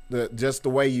 just the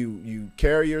way you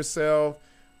carry yourself,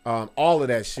 all of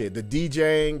that shit. The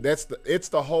DJing, it's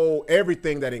the whole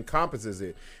everything that encompasses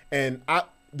it. And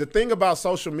the thing about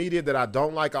social media that I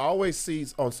don't like, I always see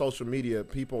on social media,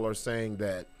 people are saying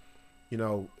that, you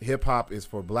know, hip hop is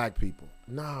for black people.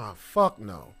 Nah, fuck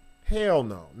no. Hell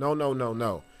no.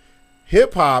 No.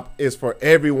 Hip hop is for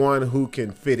everyone who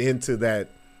can fit into that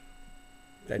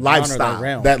lifestyle.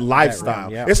 Genre, that lifestyle.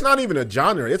 That realm, yeah. It's not even a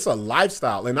genre, it's a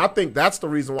lifestyle. And I think that's the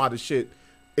reason why the shit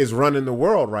is running the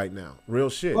world right now. Real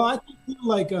shit. Well, I think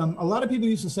like a lot of people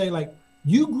used to say, like,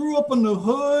 you grew up in the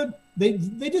hood. They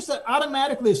just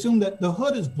automatically assume that the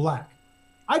hood is black.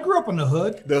 I grew up in the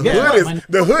hood. The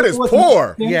hood is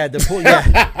poor. Yeah, the poor.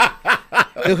 Yeah.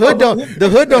 The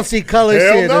hood don't see color.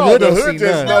 Hell shit. no, The hood don't see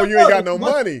just none. know you ain't got no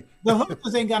money. The hood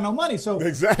just ain't got no money. So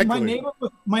exactly. My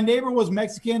neighbor was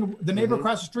Mexican. The neighbor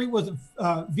across the street was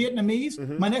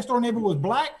Vietnamese. My next door neighbor was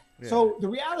black. Yeah. So the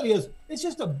reality is, it's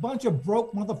just a bunch of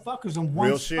broke motherfuckers in one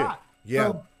real spot. Shit.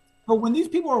 Yeah. So when these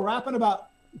people are rapping about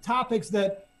topics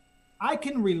that I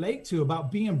can relate to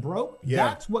about being broke,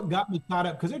 that's what got me caught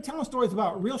up, because they're telling stories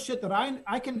about real shit that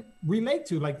I can relate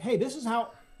to. Like, hey, this is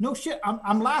how. No shit,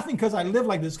 I'm laughing because I live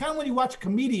like this. Kind of when you watch a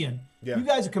comedian. Yeah. You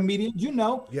guys are comedians, you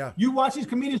know. Yeah. You watch these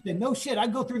comedians say, no shit, I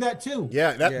go through that too.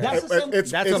 Yeah, that's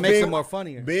what makes it more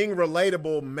funnier. Being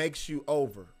relatable makes you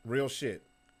over. Real shit.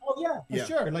 Oh yeah, for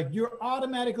sure. Like, you're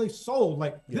automatically sold.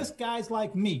 Like, this guy's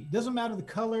like me. Doesn't matter the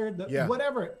color,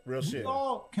 whatever. Real shit. We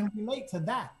all can relate to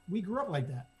that. We grew up like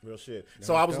that. Real shit.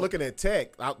 So I was looking at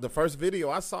Tech. The first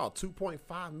video I saw,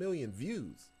 2.5 million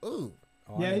views. Ooh.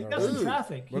 Yeah, he's got some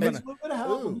traffic. He's a little bit of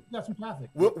help, but he's got some traffic.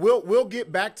 We'll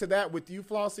get back to that with you,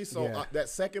 Flossy. So that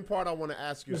second part, I want to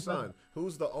ask your son,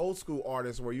 who's the old school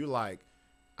artist where you like,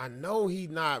 I know he's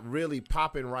not really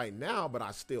popping right now, but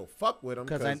I still fuck with him.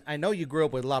 Because I know you grew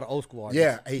up with a lot of old school artists.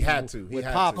 Yeah, he had to. With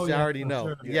Pops, I already know.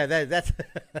 Sure. Yeah, that's.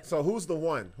 So who's the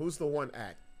one? Who's the one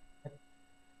act?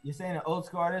 You're saying an old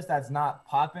school artist that's not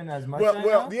popping as much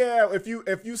well, yeah.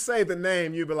 If you say the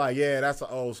name, you'd be like, yeah, that's an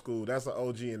old school. That's an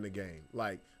OG in the game.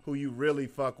 Like, who you really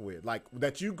fuck with. Like,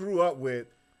 that you grew up with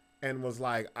and was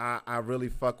like, I really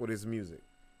fuck with his music.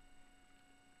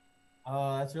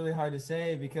 That's really hard to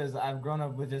say because I've grown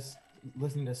up with just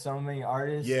listening to so many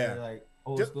artists. Yeah. Like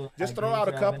old school. Just throw out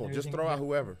a couple. Just throw out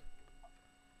whoever.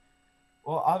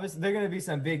 Well, obviously, they're going to be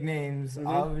some big names.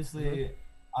 Obviously,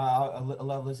 I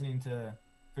love listening to,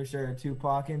 for sure,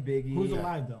 Tupac and Biggie. Who's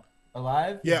alive, though?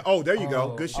 Alive? Yeah. Oh, there you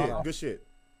go. Good shit. Good shit.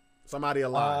 Somebody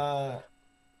alive.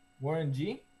 Warren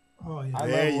G. Oh, yeah.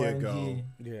 There you go. G.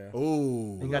 Yeah.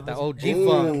 Ooh. You got the old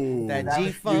G-Funk. That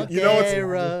G-Funk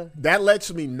era. That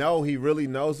lets me know he really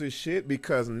knows his shit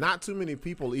because not too many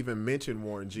people even mention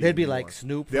Warren G. They'd be like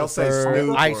Snoop. They'll say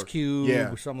Snoop. Ice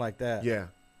Cube or something like that. Yeah.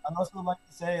 I'd also like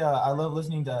to say I love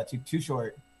listening to Too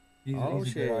Short. He's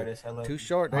a good artist. I love Too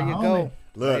Short. There you go.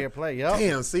 Look,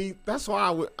 damn. See, that's why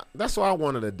I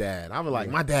wanted a dad. I was like,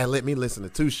 my dad let me listen to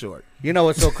Too Short. You know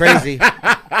what's so crazy?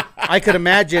 I could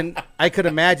imagine,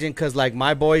 because like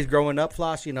my boys growing up,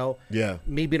 Floss, you know,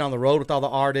 me being on the road with all the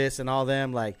artists and all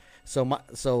them, like,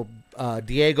 so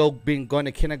Diego going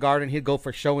to kindergarten, he'd go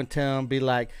for show and tell and be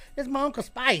like, "It's my Uncle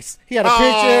Spice." He had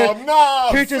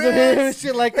a pictures of him and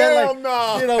shit like that. Hell like,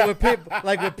 no. You know, with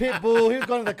Pitbull, he was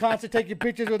going to the concert taking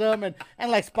pictures with them, and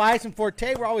like Spice and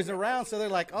Forte were always around, so they're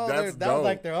like, oh, that was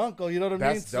like their uncle. You know what I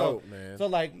mean? That's dope, man. So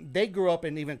like they grew up,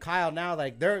 and even Kyle now,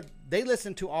 like they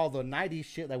listen to all the 90s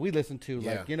shit that we listen to.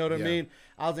 Like, you know what I mean?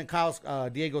 I was in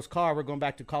Diego's car. We're going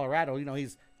back to Colorado. You know,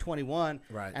 he's 21.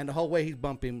 Right. And the whole way he's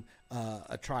bumping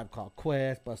A Tribe Called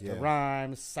Quest, Busta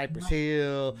Rhymes, Cypress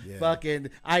Hill,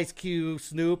 fucking Ice Cube,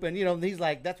 Snoop. And, you know, he's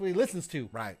like, that's what he listens to.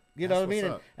 Right. You know what I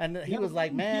mean? And he was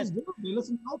like, man.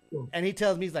 And he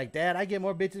tells me, he's like, Dad, I get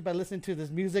more bitches by listening to this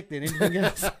music than anything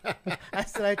else. I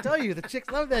said, I tell you, the chicks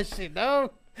love that shit,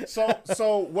 no?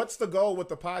 So what's the goal with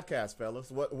the podcast,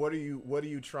 fellas? What are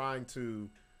you trying to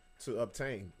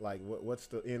obtain? Like, what's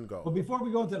the end goal? Well, before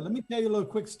we go into that, let me tell you a little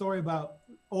quick story about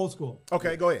old school.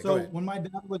 Okay, go ahead. So when my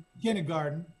dad was in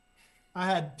kindergarten, I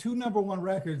had 2 #1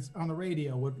 records on the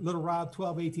radio with Little Rob,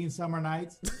 1218 Summer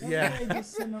Nights.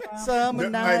 Summer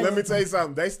Nights. Hey, let me tell you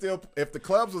something. They still, if the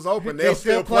clubs was open, they'll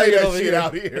still play that shit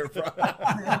out here, bro.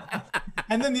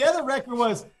 And then the other record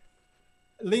was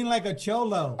Lean Like a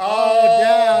Cholo.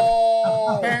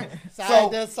 Oh, damn.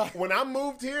 So when I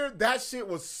moved here, that shit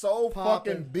was so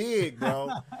fucking big, bro.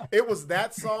 It was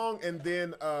that song, and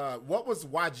then what was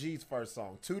YG's first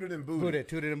song? Tooted and Booted.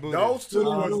 Tooted and Booted. Those two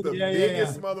was the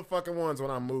biggest motherfucking ones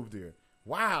when I moved here.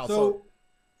 Wow.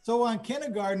 So on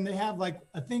kindergarten, they have like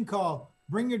a thing called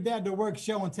Bring Your Dad to Work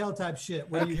show and tell type shit,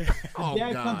 where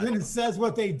dad comes in and says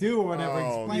what they do or whatever,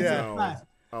 explains it in class.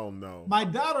 Oh no. My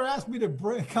daughter asked me to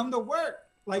come to work.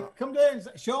 Like, come there and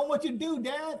show them what you do,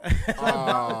 Dad.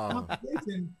 So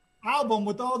album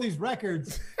with all these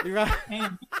records. You're right.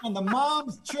 And the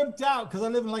moms tripped out because I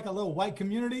live in like a little white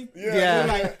community. Yeah. They're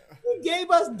like, he gave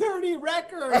us dirty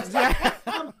records.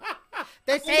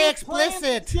 They say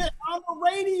explicit shit on the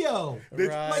radio.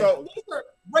 Right. Like, So these are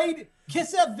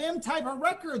Kiss FM type of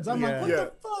records. I'm like, what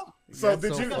the fuck? So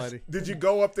That's did you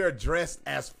go up there dressed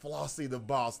as Flossy the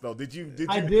Boss though? Did you?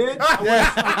 I did.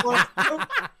 I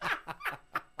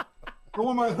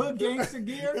wore my hood gangster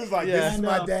gear. It was like, this is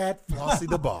my dad, Flossy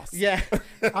the Boss. Yeah.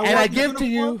 And I give to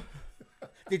you.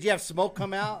 Did you have smoke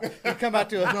come out? You come out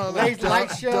to a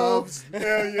light show.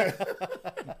 Hell yeah.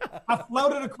 I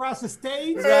floated across the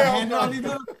stage and handed all these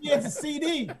little kids a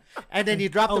CD. And then you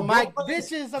drop the mic.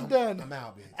 Bitches, I'm done. I'm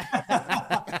out,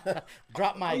 bitch.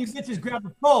 Drop mic. You bitches grab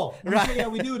the pole. Let me show you how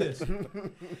we do this.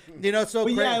 You know, so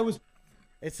crazy. Yeah,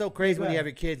 it's so crazy when you have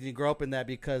your kids and you grow up in that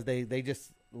because they just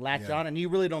latch on and you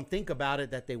really don't think about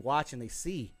it that they watch and they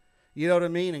see. You know what I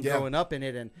mean? And growing up in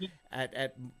it and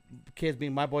at kids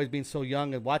my boys being so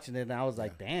young and watching it, and I was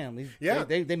like, damn,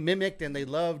 they mimicked and they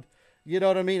loved, you know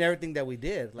what I mean? Everything that we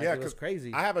did. Like, it was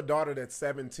crazy. I have a daughter that's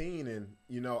 17 and,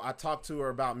 you know, I talked to her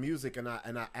about music and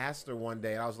I asked her one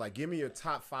day, I was like, give me your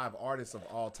top 5 artists of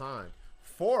all time.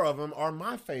 4 of them are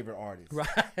my favorite artists. Right.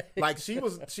 Like she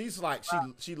loves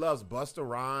Busta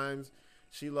Rhymes.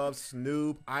 She loves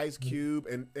Snoop, Ice Cube,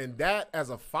 and that as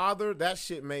a father, that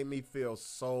shit made me feel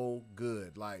so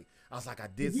good. Like I was like, I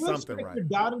did something right. Your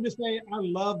daughter to say, "I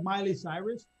love Miley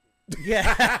Cyrus."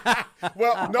 Yeah.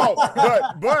 Well, no,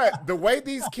 but the way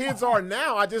these kids are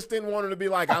now, I just didn't want her to be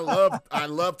like, I love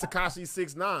Tekashi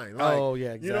 6ix9ine. Like, oh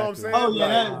yeah, exactly. You know what I'm saying? Oh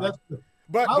yeah, like, that's.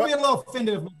 But I'll be a little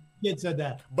offended if my kid said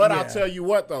that. But I'll tell you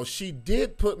what though, she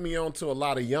did put me onto a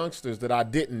lot of youngsters that I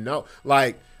didn't know.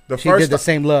 Like. She did the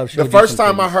same love. The first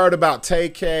time I heard about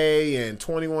TK and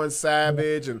 21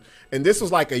 Savage, and this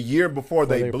was like a year before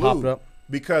they blew up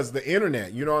because the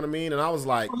internet, you know what I mean? And I was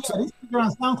like, these are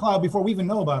on SoundCloud before we even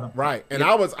know about them. Right. And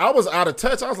I was out of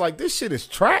touch. I was like, this shit is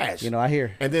trash. You know, I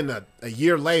hear. And then a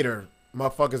year later,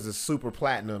 motherfuckers is super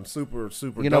platinum, super.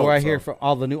 You know where I hear from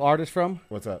all the new artists from?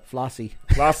 What's up? Flossy.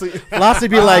 Flossy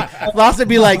be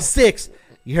like 6.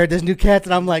 You heard this new Cats,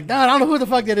 and I'm like, no, I don't know who the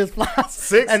fuck that is,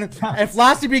 Flossy. And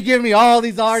Flossy be giving me all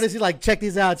these artists. He's like, check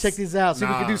these out, see if we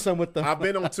can do something with them. I've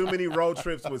been on too many road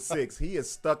trips with 6. He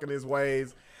is stuck in his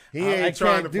ways. He ain't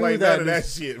trying to play none of that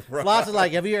shit, bro. Flossy's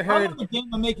like, have you ever heard? I'm in the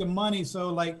game of making money,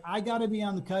 so like I got to be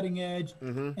on the cutting edge.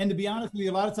 And to be honest with you,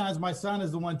 a lot of times my son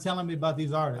is the one telling me about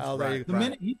these artists. Oh, right. The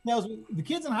minute he tells me, the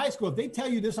kids in high school, if they tell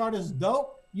you this artist is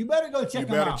dope, you better go check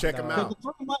them out. You better check them out. Because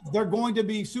in 3 months, they're going to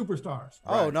be superstars.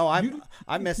 Oh, no,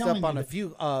 I messed up on a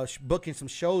few booking some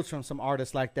shows from some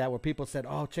artists like that where people said,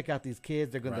 oh, check out these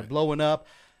kids. They're blowing up.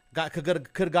 Could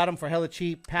have got them for hella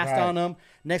cheap, passed on them.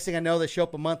 Next thing I know, they show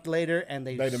up a month later and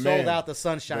they sold out the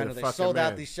Sunshine or they sold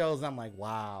out these shows. And I'm like,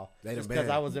 wow. Just because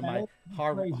I was in my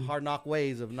hard knock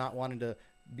ways of not wanting to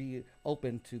be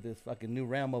open to this fucking new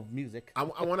realm of music. I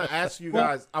want to ask you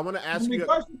guys. I want to ask you.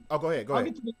 Oh, go ahead. I'll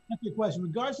get to your question. In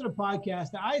regards to the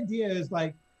podcast, the idea is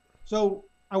like, so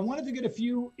I wanted to get a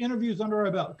few interviews under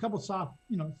our belt, a couple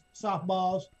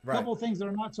softballs, a couple of things that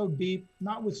are not so deep,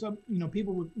 not with some,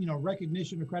 people with,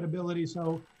 recognition or credibility.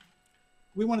 So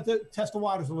we wanted to test the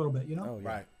waters a little bit, Oh, yeah.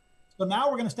 Right. So now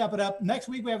we're going to step it up. Next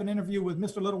week we have an interview with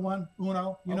Mr. Little One,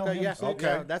 Uno. You know him?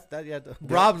 Okay. Yeah,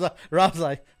 Rob's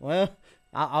like, well,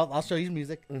 I'll show you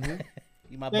music. You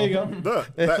there you go.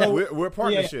 Look, we're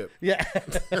partnership. Yeah.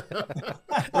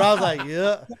 Rob's like,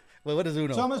 yeah. Well, what is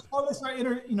Uno? So I'm going to slowly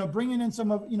start, bringing in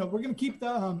some of, we're going to keep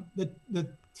the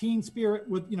teen spirit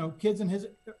with, kids in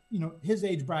his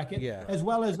age bracket, as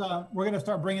well as we're going to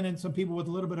start bringing in some people with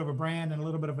a little bit of a brand and a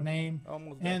little bit of a name.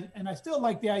 And I still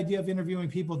like the idea of interviewing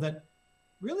people that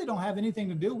really don't have anything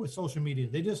to do with social media.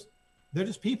 They're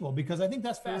just people, because I think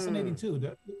that's fascinating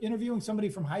too. Interviewing somebody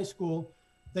from high school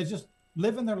that just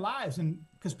living their lives, and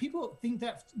because people think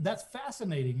that's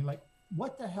fascinating. Like,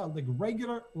 what the hell? Like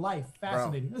regular life,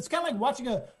 fascinating. Bro. It's kind of like watching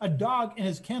a dog in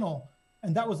his kennel,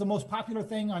 and that was the most popular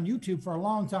thing on YouTube for a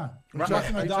long time.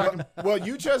 Watching a dog. Well,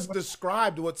 you just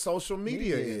described what social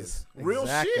media is. Real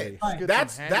shit. Right.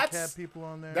 That's people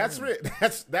on there.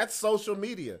 That's social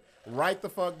media. Right the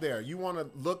fuck there. You want to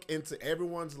look into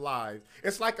everyone's lives.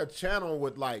 It's like a channel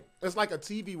with it's like a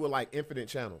TV with infinite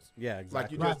channels. Yeah,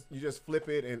 exactly. Like you just flip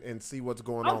it and see what's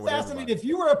going on. I'm fascinated. With if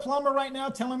you were a plumber right now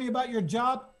telling me about your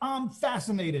job, I'm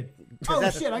fascinated. Oh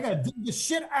shit, I gotta dig this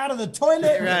shit out of the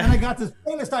toilet, and I got this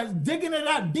thing that starts digging it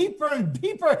out deeper and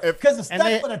deeper because it's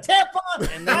stuck with a tampon.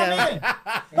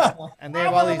 And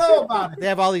they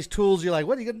have all these tools. You're like,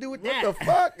 what are you gonna do with that? What the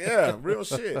fuck? Yeah, real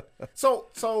shit. So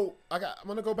I'm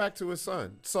gonna go back to his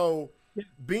son. So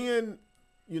being,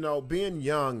 being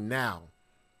young now,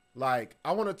 like,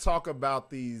 I want to talk about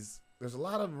these. There's a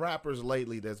lot of rappers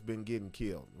lately that's been getting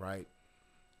killed, right?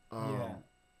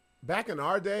 Back in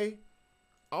our day,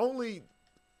 only,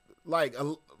 like,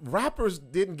 rappers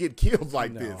didn't get killed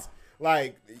like this.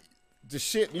 Like, the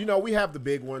shit, we have the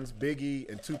big ones, Biggie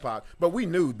and Tupac, but we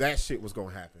knew that shit was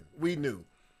going to happen. We knew.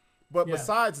 But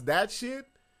besides that shit,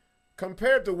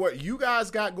 compared to what you guys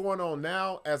got going on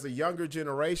now as a younger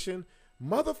generation,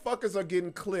 motherfuckers are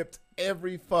getting clipped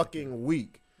every fucking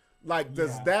week. Like,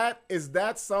 is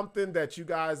that something that you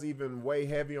guys even weigh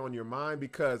heavy on your mind?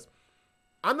 Because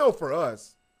I know for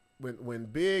us, when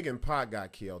Big and Pac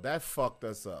got killed, that fucked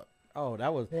us up. Oh,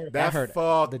 that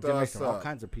fucked us up. All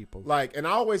kinds of people. Like, and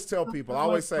I always tell people, I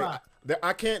always say that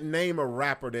I can't name a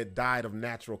rapper that died of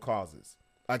natural causes.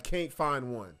 I can't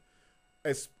find one.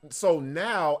 So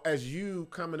now, as you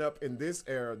coming up in this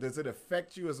era, does it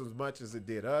affect you as much as it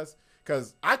did us?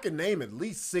 Because I can name at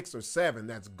least 6 or 7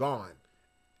 that's gone.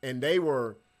 And they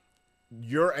were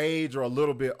your age or a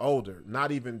little bit older.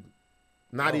 Not even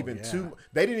too.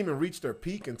 They didn't even reach their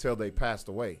peak until they passed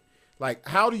away. Like,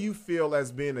 how do you feel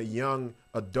as being a young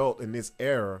adult in this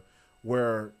era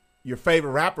where your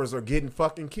favorite rappers are getting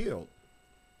fucking killed?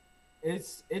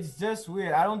 It's just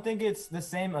weird. I don't think it's the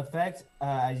same effect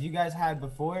as you guys had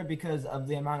before because of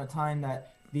the amount of time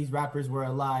that these rappers were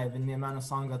alive and the amount of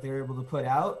songs that they were able to put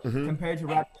out compared to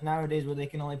rappers nowadays where they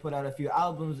can only put out a few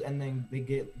albums and then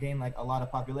they gain like a lot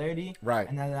of popularity. Right.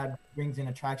 And then that brings in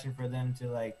attraction for them to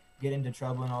like get into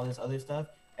trouble and all this other stuff.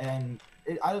 And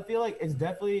I feel like it's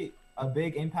definitely a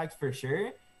big impact for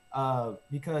sure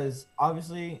because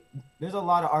obviously there's a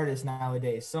lot of artists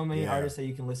nowadays, so many artists that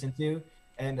you can listen to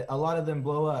and a lot of them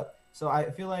blow up. So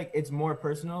I feel like it's more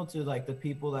personal to like the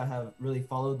people that have really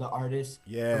followed the artist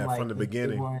from the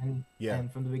beginning.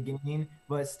 And from the beginning.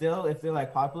 But still, if they're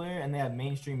like popular and they have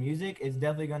mainstream music, it's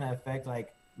definitely gonna affect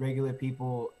like regular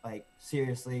people like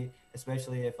seriously,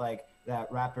 especially if like that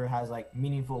rapper has like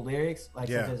meaningful lyrics, like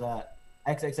such as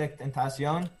XXX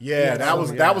Tentacion. Yeah, that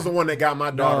was the one that got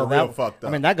my daughter real fucked up.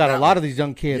 I mean, that got a lot of these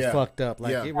young kids fucked up.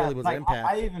 Like, it really was an impact.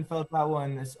 I even felt that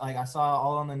one. It's, like, I saw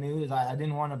all on the news. I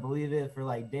didn't want to believe it for,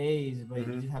 like, days, but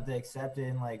you just have to accept it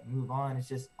and, like, move on. It's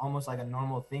just almost like a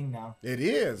normal thing now. It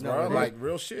is, bro. Like,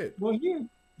 real shit. Well,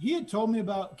 he had told me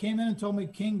came in and told me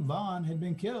King Von had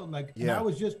been killed. Like, and I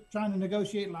was just trying to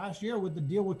negotiate last year with the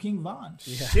deal with King Von.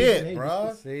 Shit,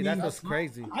 bro. See, that was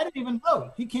crazy. I didn't even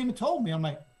know. He came and told me. I'm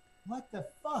like, what the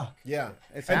fuck? Yeah.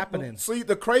 It's happening. See,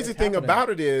 the crazy thing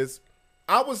about it is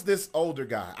I was this older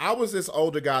guy.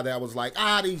 That was like,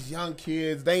 these young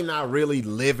kids, they not really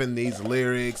living these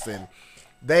lyrics and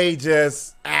they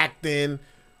just acting.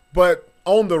 But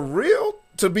on the real,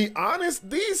 to be honest,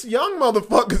 these young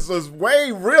motherfuckers was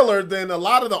way realer than a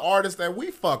lot of the artists that we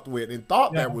fucked with and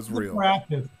thought that was real.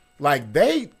 Like,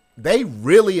 they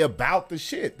really about the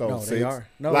shit though. No, they are.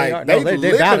 No, like, they are.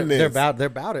 They're about it. this. They're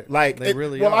about it. Like, they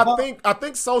really are. I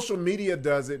think social media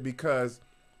does it because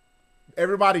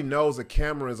everybody knows a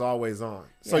camera is always on.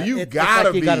 So you gotta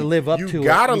live up to it. You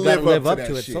gotta live up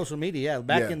to it. Shit. Social media.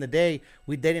 Back in the day,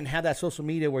 they didn't have that social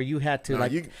media where you had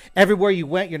to everywhere you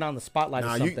went, you're on the spotlight.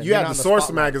 Or something. You had the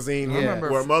Source magazine where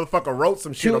a motherfucker wrote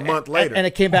some shit a month later, and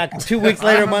it came back 2 weeks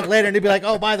later, a month later, and they'd be like,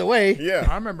 "Oh, by the way." Yeah,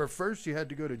 I remember first you had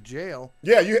to go to jail.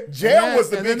 Yeah, jail was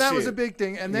the big shit. And then that was a big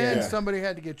thing, and then somebody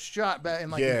had to get shot back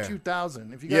in in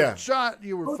 2000. If you got shot,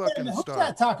 you were fucking a star. Who's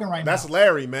that talking right now? That's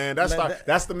Larry, man.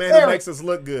 That's the man who makes us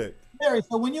look good. Larry,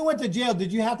 so when you went to jail,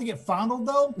 did you have to get fondled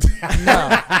though?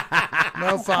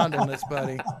 No fondleness,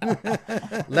 buddy.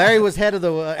 Larry was head of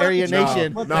the Aryan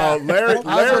Nation. No, Larry.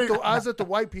 I was at the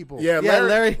white people. Yeah,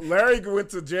 Larry went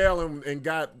to jail and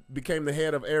became the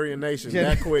head of Aryan Nation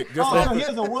that quick. Just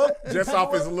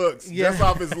off his looks. Yeah. Just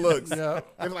off his looks. Yeah.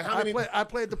 They was like, how many? I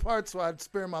played the part so I'd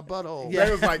spare my butthole. Yeah.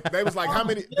 They was like, how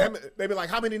many? They be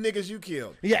like, how many niggas you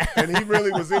killed? Yeah. And he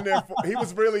really was in there. He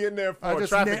was really in there for a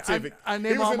traffic ticket. I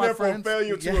he was in there for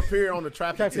failure to appear on the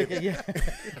traffic ticket. Yeah.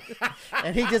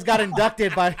 And he just got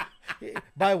inducted by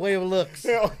way of looks.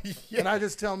 Hell, and I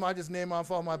just tell him I just name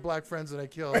off all my black friends that I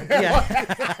killed.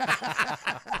 Yeah.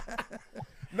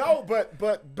 No,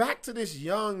 but back to this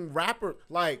young rapper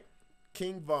like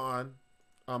King Von.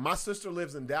 My sister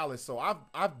lives in Dallas, so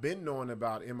I've been knowing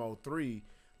about MO3.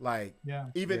 Like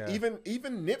even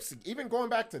Nipsey, even going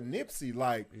back to Nipsey.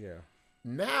 Like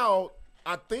now,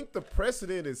 I think the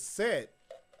precedent is set.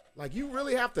 Like, you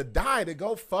really have to die to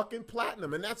go fucking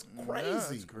platinum, and that's crazy. Yeah,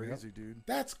 that's crazy, dude.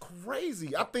 That's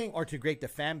crazy. I think, or to create the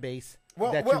fan base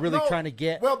that you're really trying to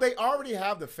get. Well, they already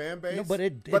have the fan base, no, but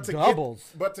it doubles.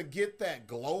 But to get that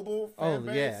global fan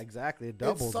base, yeah, exactly, it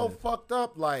doubles. It's so fucked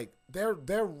up. Like they're.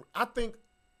 I think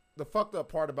the fucked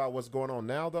up part about what's going on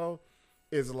now though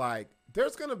is like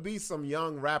there's gonna be some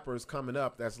young rappers coming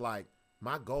up that's like,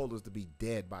 my goal is to be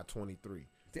dead by 23,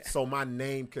 so my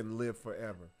name can live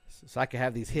forever. So I can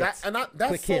have these hits.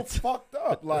 That's so fucked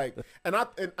up. Like, and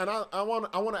I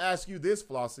want to ask you this,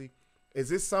 Flossy. Is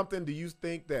this something, do you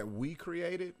think, that we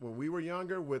created when we were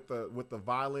younger with the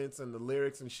violence and the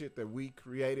lyrics and shit that we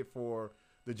created for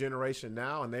the generation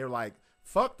now? And they're like,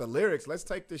 fuck the lyrics, let's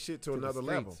take this shit to another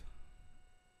level.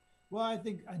 Well, I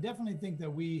definitely think that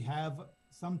we have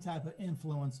some type of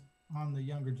influence on the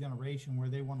younger generation where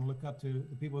they want to look up to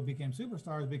the people who became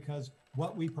superstars because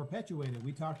what we perpetuated.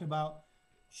 We talked about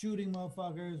shooting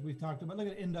motherfuckers. We talked about, look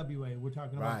at NWA. We're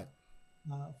talking about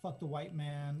fuck the white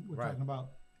man. We're talking about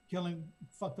killing,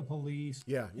 fuck the police.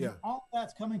 Yeah. And all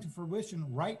that's coming to fruition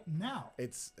right now.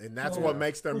 That's what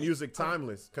makes their music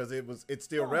timeless, because it's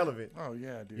still relevant. Oh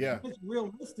yeah, dude. Yeah. It's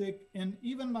realistic, and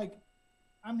even like,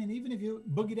 I mean, even if you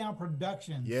Boogie Down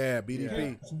Productions. Yeah,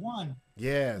 BDP. It's one.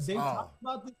 Yes. They talked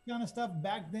about this kind of stuff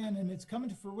back then, and it's coming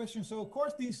to fruition. So of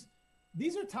course these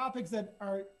are topics that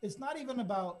are. It's not even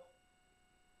about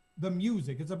the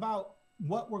music. It's about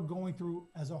what we're going through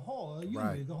as a whole,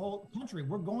 the whole country.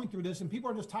 We're going through this, and people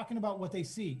are just talking about what they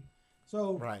see.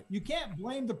 So you can't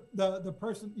blame the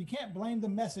person. You can't blame the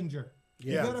messenger.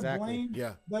 You gotta blame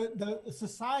the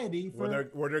society for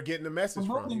where they're getting the message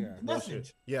from. The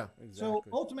message. Yeah, exactly. So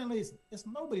ultimately, it's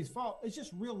nobody's fault. It's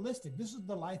just realistic. This is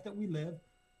the life that we live.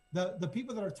 The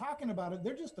people that are talking about it,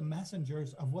 they're just the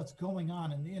messengers of what's going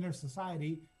on in the inner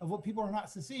society of what people are not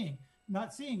seeing.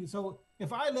 So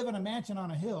if I live in a mansion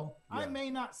on a hill, I may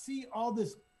not see all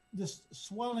this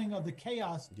swelling of the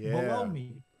chaos below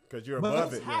me. Because you're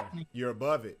above it. You're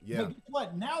above it. Yeah. But guess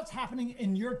what? Now it's happening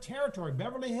in your territory.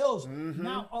 Beverly Hills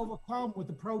now overcome with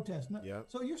the protest.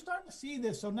 So you're starting to see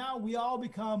this. So now we all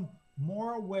become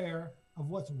more aware of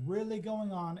what's really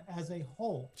going on as a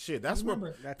whole. Shit,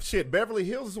 Beverly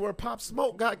Hills is where Pop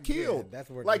Smoke got killed. Yeah,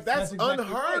 that's exactly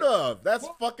unheard of. That's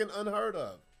fucking unheard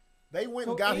of. They went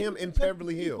and got him in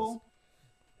Beverly Hills.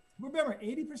 Remember,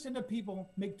 80% of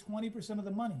people make 20% of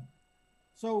the money.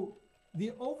 So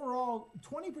the overall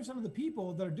 20% of the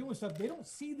people that are doing stuff, they don't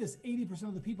see this 80%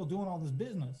 of the people doing all this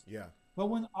business. Yeah. But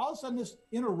when all of a sudden this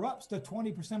interrupts the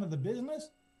 20% of the business,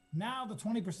 now the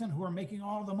 20% who are making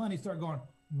all the money start going,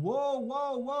 whoa,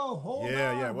 hold on.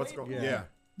 Yeah, what's going on? Yeah.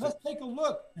 Let's take a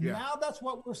look. And now that's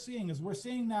what we're seeing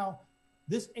now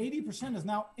this 80% is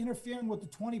now interfering with the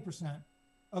 20%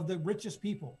 of the richest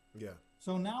people. Yeah.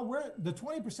 So now we're the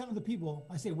 20% of the people.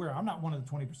 I say I'm not one of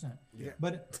the 20%. Yeah.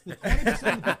 But the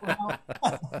 20% of the people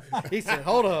now. He said,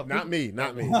 "Hold up, not me. I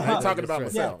ain't talking about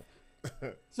myself."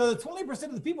 So the 20%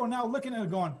 of the people are now looking at it,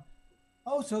 going,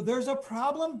 "Oh, so there's a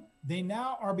problem." They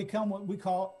now are become what we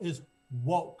call is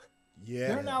woke. Yeah.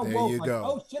 They're now woke. Like,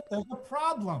 oh shit, there's a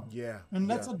problem. Yeah. And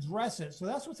let's address it. So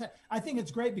that's what's. I think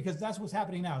it's great because that's what's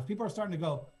happening now. Is people are starting to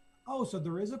go, oh, so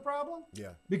there is a problem? Yeah.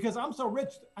 Because I'm so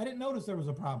rich, I didn't notice there was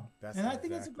a problem. I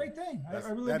think it's a great thing. I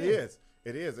really do.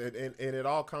 It is. And it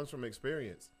all comes from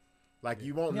experience. Like,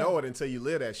 you won't know it until you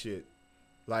live that shit.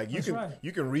 Like, you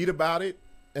can read about it.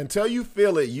 Until you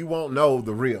feel it, you won't know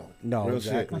the real. No, real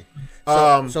exactly.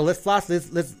 Shit. So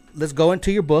let's go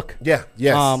into your book. Yeah.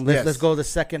 Yes. Let's go to the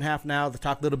second half now to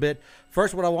talk a little bit.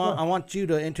 First, I want you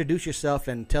to introduce yourself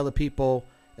and tell the people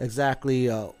exactly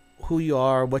who you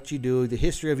are, what you do, the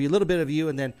history of you, a little bit of you,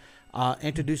 and then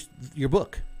introduce your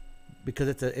book, because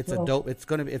it's a dope. It's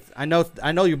gonna be. I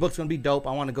know your book's gonna be dope.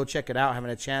 I want to go check it out. I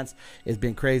haven't had a chance. It's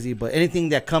been crazy, but anything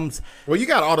that comes. Well, you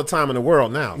got all the time in the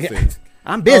world now. Yeah. See?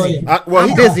 I'm busy.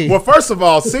 I'm busy. Well, first of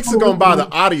all, Six is gonna buy the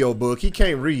audio book. He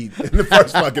can't read in the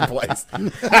first fucking place.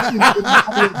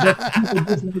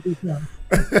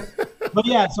 But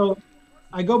yeah, so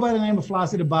I go by the name of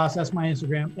Flossy the Boss. That's my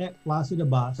Instagram, @Flossy the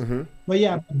Boss. Mm-hmm. But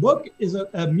yeah, the book is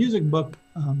a music book.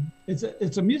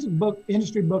 It's a music book,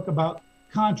 industry book about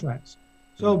contracts.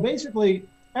 So basically,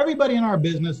 everybody in our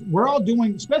business, we're all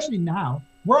doing, especially now,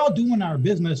 we're all doing our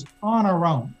business on our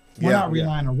own. We're not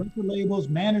relying on record labels,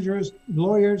 managers,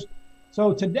 lawyers.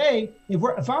 So today,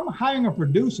 if I'm hiring a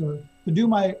producer to do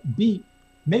my beat,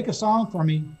 make a song for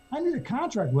me, I need a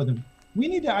contract with him. We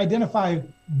need to identify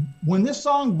when this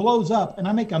song blows up and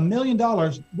I make $1 million,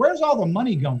 where's all the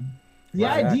money going? The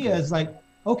idea is like,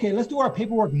 okay, let's do our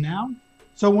paperwork now.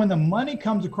 So when the money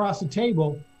comes across the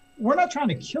table, we're not trying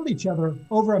to kill each other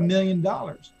over $1 million.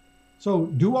 So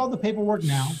do all the paperwork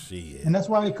now. Shit. And that's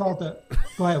why we call it the,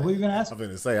 go ahead, what are you going to ask? I'm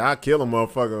going to say, I kill a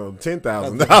motherfucker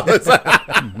 $10,000.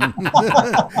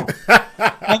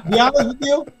 To be honest with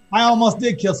you, I almost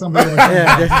did kill somebody.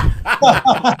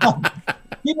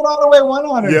 Keep it all the way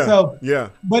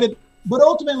 100. But But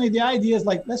ultimately, the idea is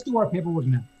like, let's do our paperwork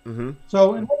now. Mm-hmm.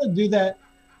 So in order to do that,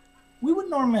 we would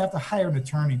normally have to hire an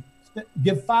attorney,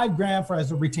 give $5,000 for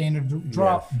as a retainer to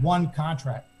draw one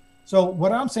contract. So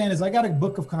what I'm saying is I got a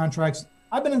book of contracts.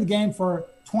 I've been in the game for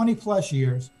 20 plus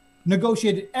years,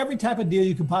 negotiated every type of deal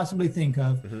you could possibly think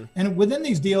of. Mm-hmm. And within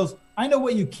these deals, I know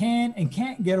what you can and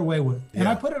can't get away with. And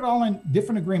I put it all in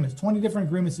different agreements, 20 different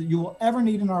agreements that you will ever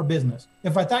need in our business.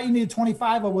 If I thought you needed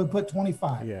 25, I would put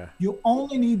 25. Yeah. You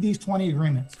only need these 20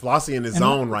 agreements. Flossy in his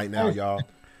zone right now, y'all.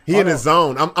 He in his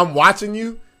zone. I'm watching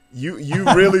you. You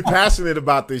really passionate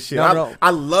about this shit. No.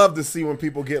 I love to see when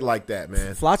people get like that,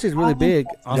 man. Flossy's really big.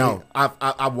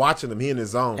 I'm watching him. He in his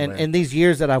zone, and man. in these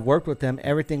years that I've worked with him,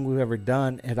 everything we've ever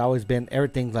done had always been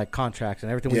everything like contracts, and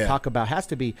everything we talk about has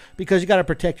to be, because you got to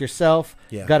protect yourself.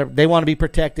 Yeah. They want to be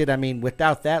protected. I mean,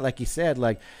 without that, like you said,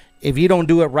 like if you don't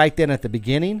do it right then at the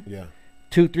beginning,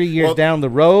 2-3 years down the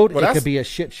road, it could be a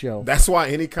shit show. That's why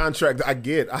any contract I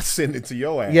get, I send it to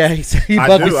your ass. Yeah,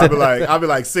 I do. I'll be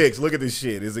like, Six, look at this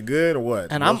shit. Is it good or what?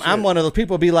 And I'm one of those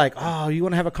people be like, oh, you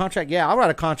want to have a contract? Yeah, I'll write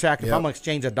a contract if I'm going to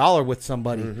exchange $1 with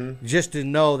somebody, just to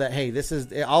know that, hey, this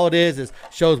is all it is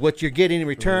shows what you're getting in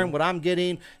return, what I'm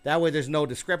getting. That way there's no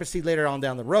discrepancy later on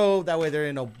down the road. That way there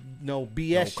ain't no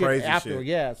BS shit after. Shit.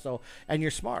 Yeah, so, and you're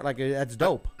smart. Like, that's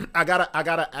dope. I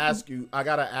gotta ask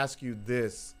you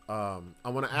this. I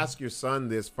want to ask your son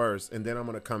this first, and then I'm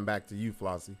going to come back to you,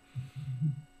 Flossy.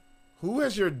 Who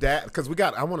is your dad? Because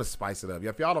I want to spice it up.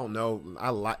 If y'all don't know,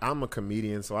 I'm a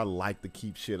comedian, so I like to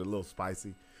keep shit a little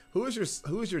spicy. Who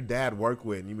is your dad work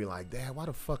with? And you be like, Dad, why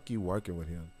the fuck you working with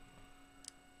him?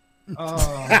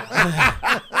 Oh,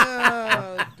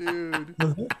 dude.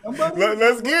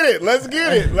 Let's get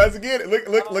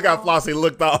it. Look how Flossy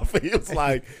looked off. He was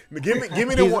like, give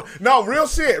me the one. No, real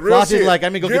shit. Flossy's like,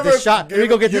 let me go get this shot. Let me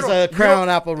go get this crown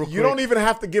apple real quick. You don't even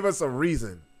have to give us a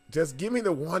reason. Just give me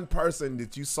the one person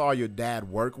that you saw your dad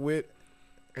work with,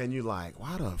 and you're like,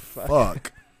 why the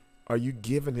fuck are you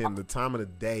giving him the time of the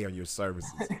day on your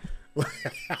services?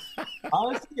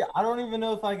 Honestly, I don't even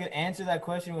know if I could answer that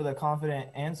question with a confident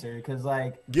answer, because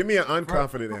like, give me an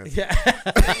unconfident answer.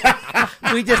 Yeah.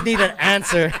 We just need an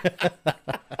answer.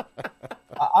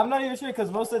 I'm not even sure,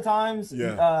 because most of the times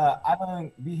I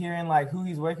don't be hearing like who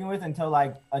he's working with until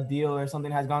like a deal or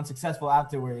something has gone successful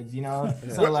afterwards, you know.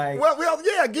 So well,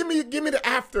 give me the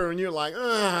after, and you're like,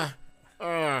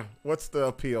 what's the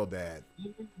appeal, Dad?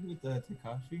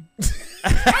 Tekashi.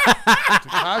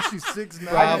 Tekashi 6'9".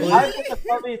 I think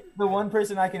probably the one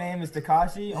person I can name is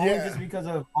Tekashi, only just because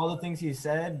of all the things he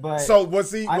said. But so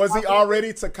was he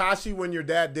already Tekashi when your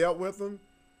dad dealt with him?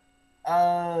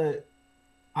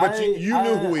 But you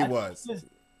knew who he was.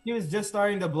 He was just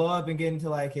starting to blow up and get into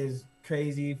like his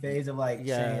crazy phase of like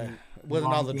saying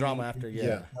wasn't all the drama after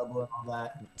all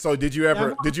that. So did you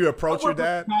approach your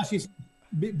dad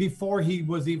before he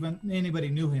was even anybody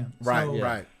knew him? Right,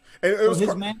 right. And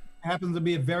his man happens to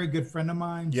be a very good friend of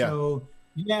mine. Yeah. So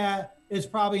it's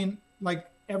probably like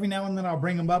every now and then I'll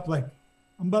bring him up like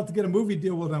I'm about to get a movie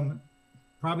deal with him.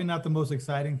 Probably not the most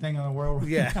exciting thing in the world.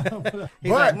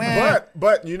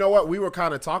 But you know what? We were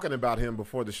kind of talking about him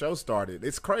before the show started.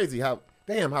 It's crazy how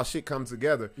shit comes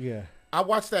together. Yeah. I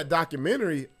watched that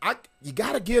documentary. You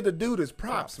got to give the dude his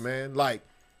props, man. Like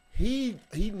he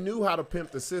knew how to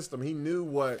pimp the system. He knew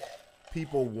what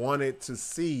people wanted to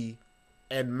see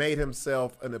and made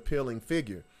himself an appealing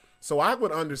figure. So I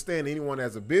would understand anyone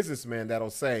as a businessman that'll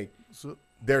say,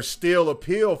 there's still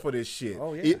appeal for this shit.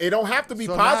 Oh, yeah. It don't have to be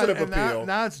positive appeal.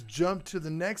 Now it's jumped to the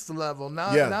next level.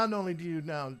 Now, not only do you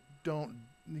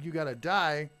you gotta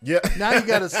die. Yeah. Now you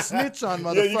gotta snitch on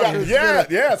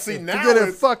motherfuckers. See, now to get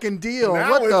a fucking deal.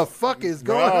 What the fuck is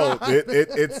going on?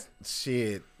 It's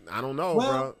shit. I don't know,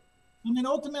 bro. I mean,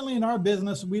 ultimately in our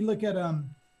business, we look at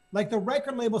like the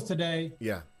record labels today.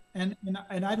 Yeah. And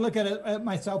I look at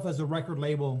myself as a record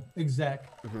label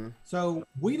exec. Mm-hmm. So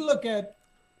we look at.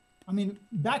 I mean,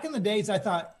 back in the days, I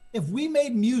thought if we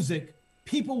made music,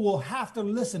 people will have to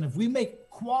listen. If we make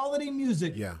quality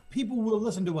music, people will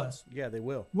listen to us. Yeah, they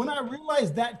will. When I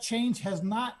realized that change has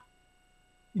not,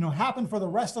 happened for the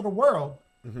rest of the world,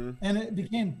 and it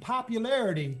became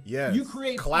popularity. Yeah, you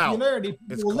create popularity,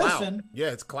 people will listen. Yeah,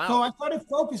 it's clout. So I started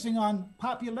focusing on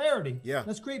popularity. Yeah,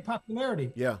 let's create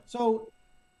popularity. Yeah. So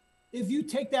if you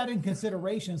take that in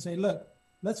consideration, say, look.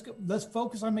 Let's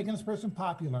focus on making this person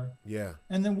popular. Yeah.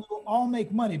 And then we will all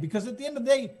make money, because at the end of the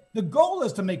day, the goal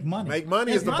is to make money. Make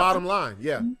money is the bottom line.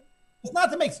 Yeah. It's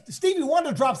not to make Stevie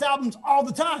Wonder drops albums all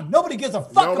the time. Nobody gives a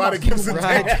fuck. Nobody gives a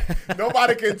damn.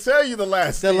 Nobody can tell you the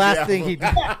last thing he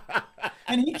did.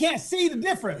 And he can't see the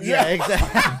difference. Yeah,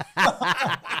 exactly.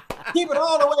 Keep it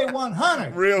all the way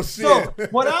 100. Real shit. So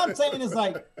what I'm saying is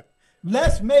like,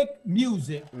 let's make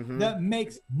music that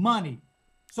makes money.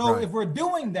 So if we're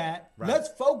doing that, let's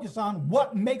focus on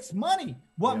what makes money.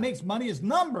 What makes money is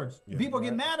numbers. People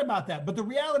get mad about that. But the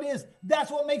reality is that's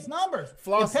what makes numbers.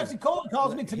 Flossy. If Pepsi-Cola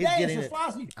calls me today and says,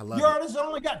 Flossy, your artist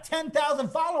only got 10,000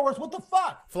 followers, what the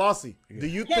fuck? Flossy, do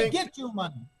you can't get your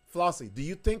money. Flossy, do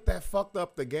you think that fucked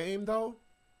up the game, though?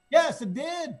 Yes, it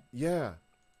did. Yeah.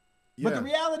 But the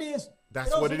reality is,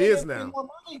 that's what it is now. More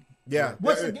money. Yeah.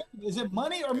 What's the game? Is it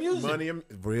money or music? Money and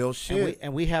real shit.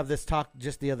 And we have this talk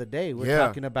just the other day. We're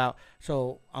talking about,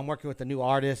 so I'm working with a new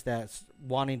artist that's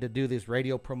wanting to do this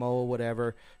radio promo or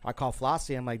whatever. I call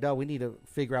Flossy. I'm like, no, we need to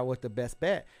figure out what the best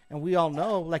bet. And we all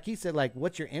know, like he said, like,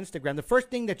 what's your Instagram? The first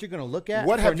thing that you're going to look at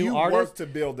what for have a new you artist, worked to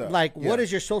build up? Like, what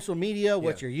is your social media?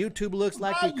 What your YouTube looks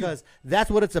like? Because that's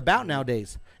what it's about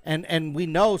nowadays. And we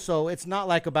know, so it's not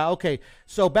like about, okay,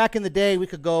 so back in the day, we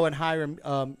could go and hire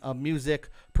a music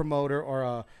promoter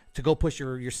or to go push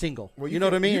your single. Well, you know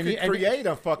what I mean? You could create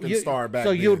a fucking star back then.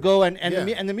 So you would go and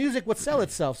the music would sell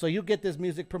itself. So you get this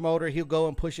music promoter, he'll go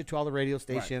and push it to all the radio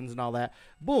stations and all that.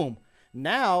 Boom.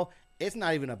 Now it's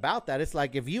not even about that. It's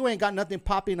like if you ain't got nothing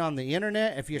popping on the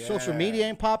internet, if your social media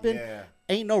ain't popping,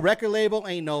 ain't no record label,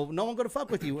 ain't no one gonna fuck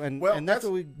with you. And that's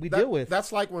what we deal with.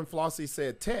 That's like when Flossy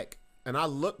said tech. And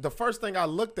the first thing I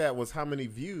looked at was how many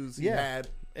views he had.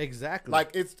 Exactly.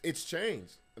 Like it's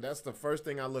changed. That's the first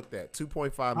thing I looked at.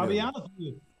 2.5 million. I'll be honest with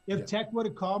you. If Tech would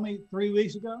have called me 3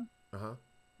 weeks ago,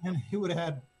 and he would have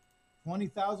had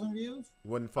 20,000 views,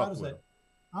 wouldn't fuck with him.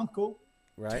 I'm cool.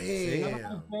 Right.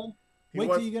 Damn. Wait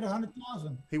till you get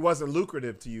 100,000. He wasn't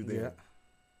lucrative to you then. Yeah.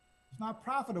 It's not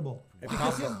profitable.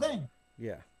 Because here's the thing.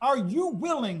 Yeah. Are you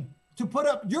willing to put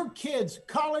up your kid's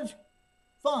college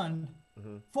fund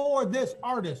for this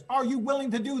artist? Are you willing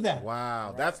to do that?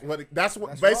 Wow, that's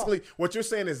basically what you're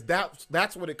saying is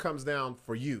that's what it comes down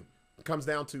for you. It comes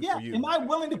down to for you. Am I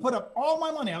willing to put up all my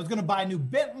money? I was going to buy a new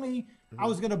Bentley. I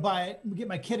was going to get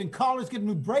my kid in college, get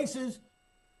new braces.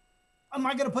 Am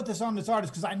I going to put this on this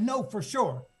artist because I know for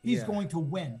sure he's going to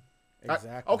win?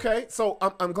 Exactly. Okay, so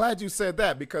I'm glad you said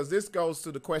that because this goes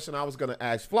to the question I was going to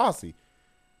ask Flossy.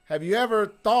 Have you ever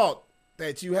thought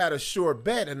that you had a sure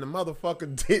bet and the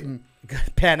motherfucker didn't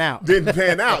pan out?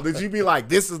 Did you be like,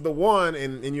 this is the one,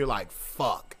 and you're like,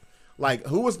 fuck? Like,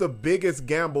 who was the biggest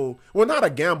gamble? Well, not a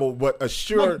gamble, but a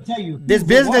sure. This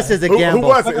business is a gamble. Who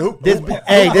was it? Who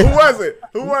was it?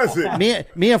 Who was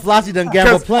it? Me and Flossy done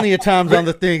gambled plenty of times on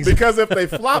the things. Because if they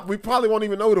flop, we probably won't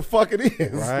even know who the fuck it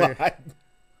is. Right. Like,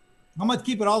 I'm going to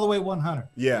keep it all the way 100.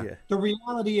 Yeah. The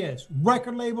reality is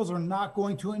record labels are not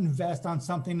going to invest on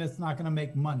something that's not going to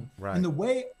make money. Right. And the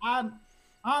way I'm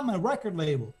a record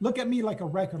label. Look at me like a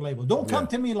record label. Don't come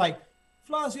to me like,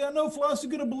 Flossy, I know Flossy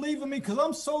going to believe in me because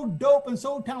I'm so dope and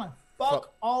so talented.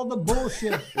 Fuck all the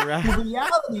bullshit. Right. The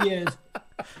reality is,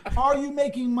 are you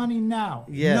making money now?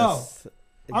 Yes.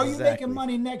 No. Are you making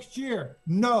money next year?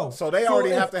 No. So they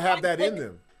already have to have that in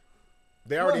them.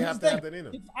 They already have to have that in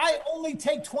them. If I only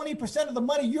take 20% of the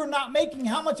money you're not making,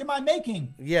 how much am I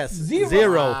making? Yes.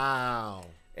 Zero. Wow.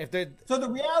 So the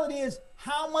reality is,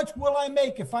 how much will I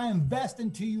make if I invest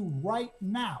into you right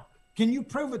now? Can you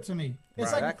prove it to me?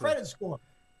 It's like a credit score.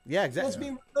 Yeah, exactly. Let's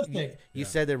be realistic. You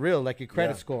said they're real, like your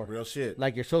credit score. Real shit.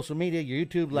 Like your social media, your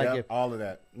YouTube, like all of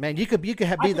that. Man, you could be the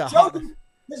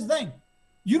Here's the thing.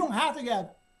 You don't have to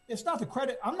get. It's not the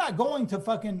credit. I'm not going to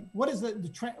fucking. What is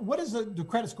the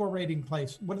credit score rating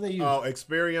place? What do they use? Oh,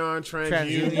 Experian,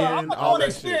 TransUnion, I'm not all going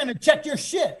that to Experian shit. and check your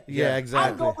shit. Yeah,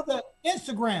 exactly. I'm going to the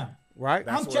Instagram. Right.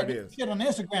 I'm checking shit on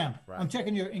Instagram. Right. I'm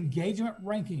checking your engagement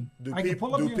ranking. Do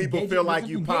people feel like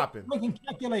you popping? Ranking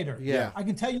calculator. Yeah. I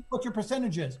can tell you what your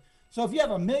percentage is. So if you have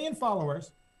 1 million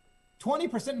followers,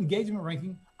 20% engagement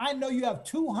ranking, I know you have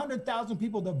 200,000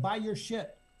 people that buy your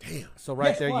shit. Damn. So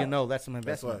right there, you know that's some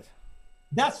investment.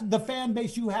 That's the fan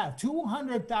base you have.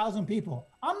 200,000 people.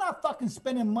 I'm not fucking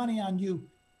spending money on you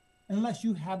unless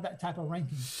you have that type of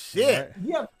ranking. Shit.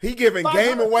 He giving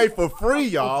game away for free,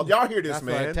 y'all. Y'all hear this,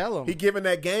 man. I tell him. He giving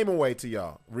that game away to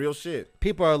y'all. Real shit.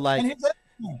 People are like, rankings.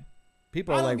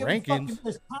 rankings.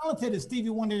 As talented as Stevie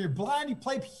Wonder, you're blind, you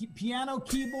play piano,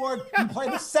 keyboard, you play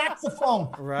the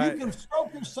saxophone. Right. You can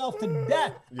stroke yourself to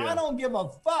death. I don't give a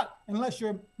fuck unless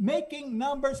you're making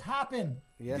numbers happen.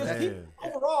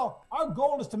 Overall, our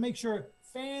goal is to make sure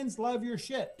fans love your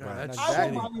shit.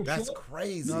 That's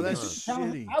crazy. No, that's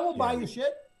shitty. I will buy your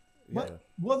shit. But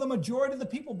will the majority of the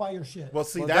people buy your shit? Well,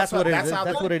 see, that's what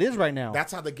it is right now.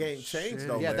 That's how the game changed,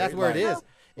 though. Yeah, that's where it is.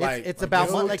 It's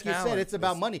about money, like you said. It's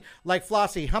about money. Like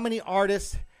Flossy, how many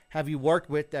artists have you worked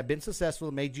with that have been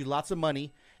successful, made you lots of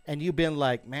money, and you've been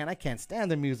like, man, I can't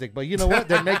stand the music, but you know what?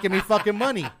 They're making me fucking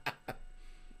money.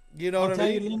 You know what I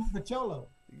mean? I'll tell you, Lino Piccolo.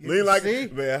 Lean like,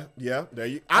 yeah. There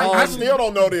you. I still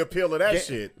don't know the appeal of that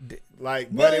shit.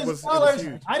 Like, but it was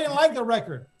huge. I didn't like the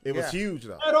record. It was huge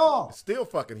though. At all. It's still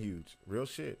fucking huge. Real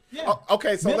shit. Yeah. Oh,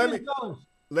 okay, so let me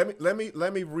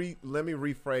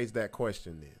rephrase that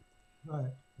question then.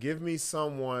 Right. Give me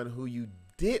someone who you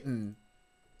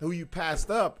passed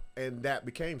up and that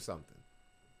became something.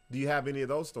 Do you have any of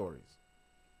those stories?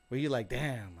 Where you like,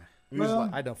 damn, well,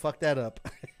 I done fucked that up.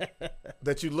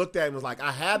 That you looked at and was like,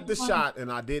 I had the shot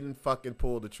and I didn't fucking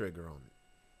pull the trigger on it.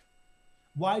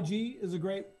 YG is a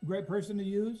great person to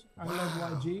use. I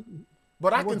love YG.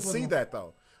 But I can see that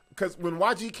though. Because when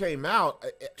YG came out,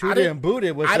 I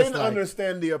didn't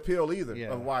understand the appeal either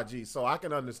of YG. So I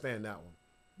can understand that one.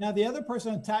 Now, the other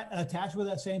person attached with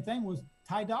that same thing was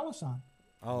Ty Dolla $ign.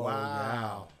 Oh,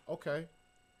 wow. Yeah. Okay.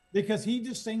 Because he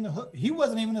just sang the hook. He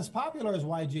wasn't even as popular as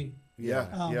YG. Yeah.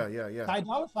 Ty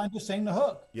Dolla $ign just sang the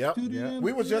hook. Yep.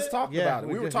 We were just talking about it.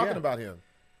 We were talking about him.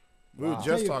 We were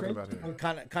just talking about him.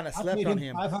 Kind of slept on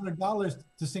him. $500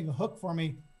 to sing a hook for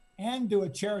me and do a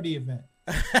charity event.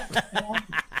 By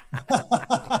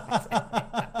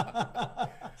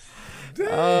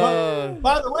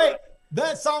the way,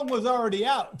 that song was already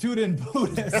out. Tootin' and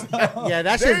Buddha. So. Yeah,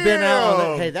 that shit's been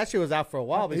out. Hey, that shit was out for a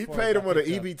while. He paid him with an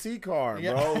EBT card,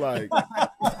 bro. Like,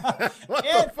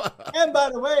 and by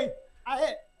the way,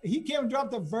 he came and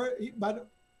dropped a verse.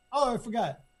 I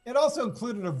forgot. It also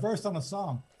included a verse on a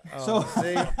song. Oh, so,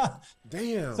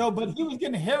 damn. So, but he was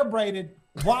getting hair braided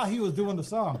while he was doing the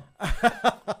song.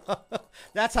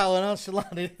 That's how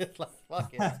nonchalant it is. Like,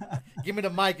 fuck it. Give me the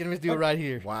mic and let's do it right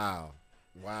here. Wow.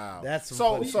 That's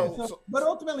so. But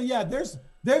ultimately, there's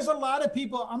a lot of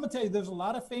people. I'm gonna tell you, there's a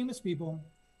lot of famous people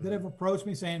that have approached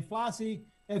me saying, Flossy,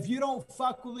 if you don't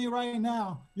fuck with me right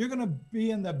now, you're gonna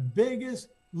be in the biggest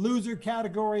loser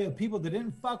category of people that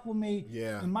didn't fuck with me.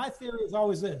 Yeah. And my theory is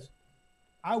always this: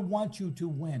 I want you to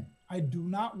win. I do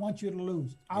not want you to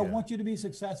lose. I want you to be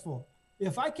successful.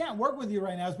 If I can't work with you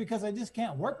right now, it's because I just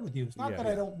can't work with you. It's not that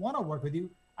I don't want to work with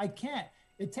you. I can't.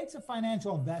 It takes a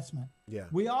financial investment. Yeah.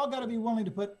 We all got to be willing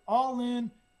to put all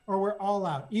in or we're all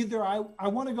out. Either I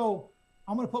want to go,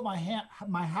 I'm going to put my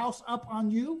house up on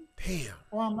you. Damn.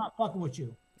 Or I'm not fucking with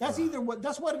you. That's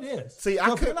that's what it is. See,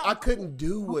 I couldn't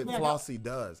do what Flossy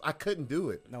does. I couldn't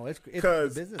do it. No, it's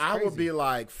because I would be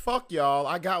like, fuck y'all.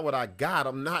 I got what I got.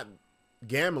 I'm not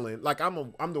gambling. Like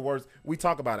I'm the worst. We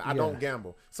talk about it. I don't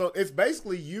gamble. So it's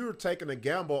basically you're taking a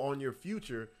gamble on your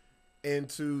future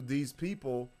into these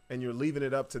people and you're leaving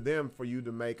it up to them for you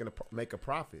to make a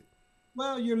profit.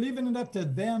 Well, you're leaving it up to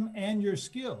them and your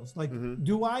skills. Like,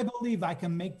 do I believe I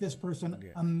can make this person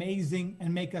amazing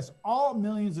and make us all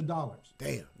millions of dollars?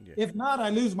 Damn. Yeah. If not, I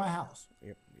lose my house.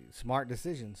 Yep. Smart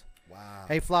decisions. Wow.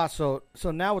 Hey, Floss, so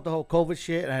now with the whole COVID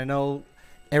shit, and I know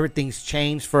everything's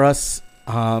changed for us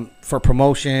for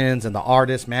promotions and the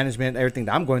artist management, everything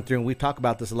that I'm going through, and we talk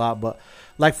about this a lot, but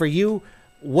like for you,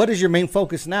 what is your main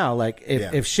focus now? Like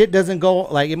if shit doesn't go,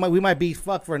 like we might be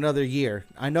fucked for another year.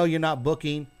 I know you're not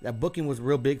booking. That booking was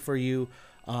real big for you.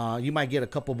 You might get a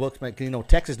couple books, but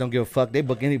Texas don't give a fuck. They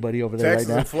book anybody over there Texas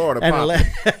right now. And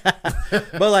Florida.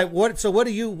 But like what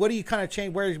do you kind of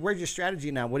change? Where's your strategy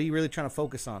now? What are you really trying to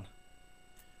focus on?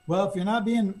 Well, if you're not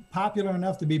being popular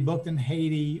enough to be booked in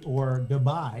Haiti or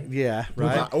Dubai. Yeah,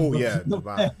 right.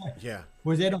 Dubai. Yeah.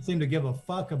 Where they don't seem to give a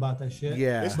fuck about that shit.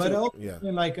 Yeah. But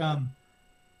like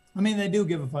I mean, they do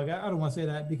give a fuck. I don't want to say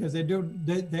that because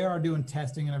they are doing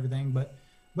testing and everything. But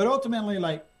ultimately,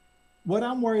 like what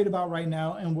I'm worried about right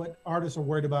now and what artists are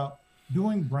worried about,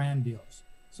 doing brand deals.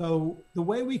 So the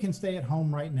way we can stay at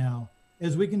home right now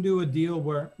is we can do a deal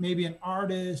where maybe an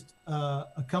artist,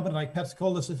 a company like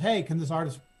Pepsi-Cola says, hey, can this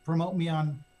artist promote me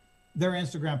on their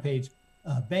Instagram page?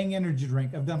 Bang Energy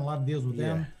Drink. I've done a lot of deals with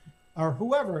them or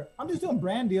whoever. I'm just doing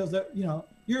brand deals that,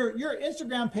 your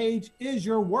Instagram page is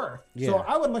your worth. Yeah. So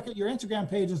I would look at your Instagram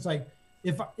page. It's like,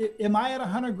 am I at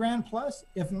 100 grand plus?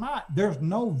 If not, there's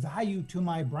no value to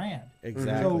my brand.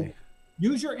 Exactly. So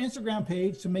use your Instagram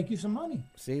page to make you some money.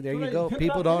 See, there you go.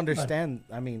 People don't understand.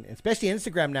 I mean, especially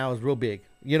Instagram now is real big.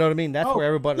 You know what I mean? That's where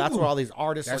everybody. That's where all these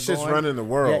artists are going. That's just running the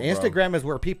world. Yeah, Instagram is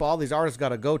where all these artists got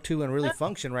to go to and really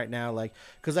function right now. Like,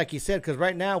 because like you said, because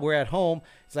right now we're at home.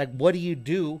 It's like, what do you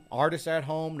do? Artists are at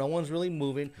home. No one's really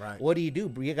moving. Right. What do?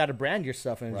 You got to brand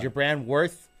yourself, and is your brand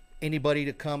worth anybody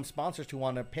to come sponsors to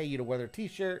want to pay you to wear their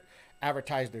T-shirt,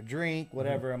 advertise their drink,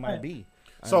 whatever it might be.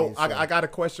 So I got a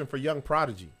question for Young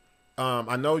Prodigy.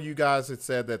 I know you guys had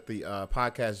said that the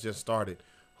podcast just started.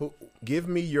 Give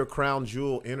me your crown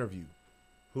jewel interview.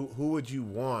 Who would you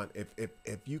want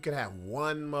if you could have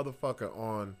one motherfucker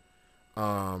on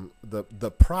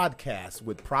the Prodcast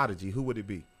with Prodigy? Who would it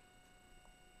be?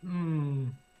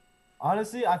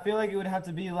 Honestly, I feel like it would have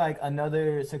to be like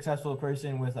another successful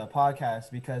person with a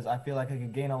podcast because I feel like I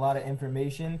could gain a lot of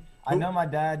information. I know my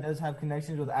dad does have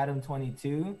connections with Adam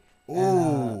 22.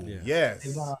 Ooh, yes.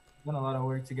 They've done a lot of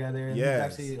work together. And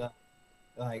yes. He's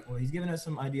actually he's giving us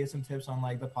some ideas, some tips on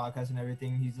like the podcast and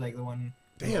everything. He's like the one.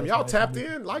 Damn, y'all tapped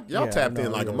in like a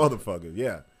motherfucker.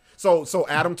 Yeah. So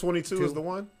Adam 22 is the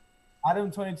one.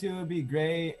 Adam 22 would be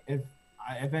great if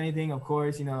anything, of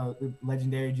course, you know,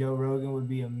 legendary Joe Rogan would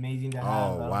be amazing to have.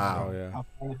 Oh, wow. How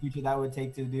far in the future that would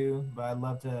take to do, but I'd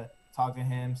love to talk to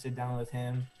him, sit down with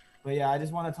him. But yeah, I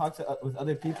just want to talk with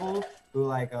other people who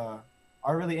like are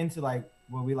really into like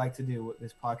what we like to do with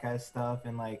this podcast stuff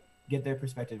and like get their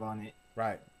perspective on it.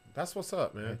 Right. That's what's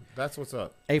up, man. That's what's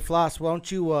up. Hey, Floss, why don't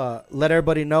you let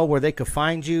everybody know where they could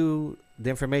find you, the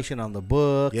information on the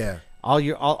book, all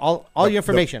your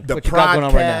information, the what you got going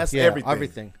on right now,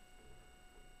 everything.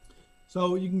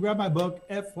 So you can grab my book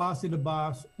at Flossy the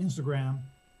Boss Instagram.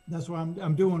 That's what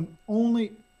I'm doing.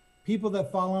 Only people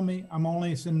that follow me, I'm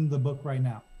only sending the book right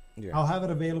now. Yeah. I'll have it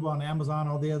available on Amazon,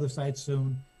 all the other sites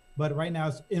soon, but right now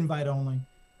it's invite only.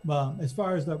 As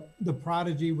far as the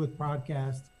Prodigy with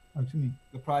Prodcast,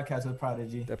 the Prodigy with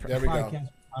Prodigy. There we go. With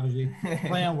Prodigy.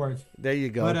 Play on words. There you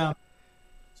go. But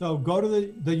so go to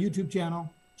the YouTube channel,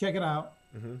 check it out,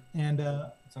 and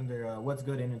it's under What's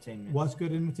Good Entertainment. What's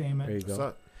Good Entertainment. There you go. What's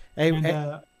up?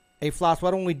 Hey, Floss,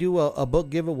 why don't we do a book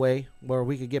giveaway where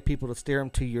we could get people to steer them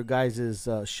to your guys'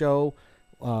 show,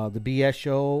 the BS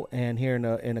show, and here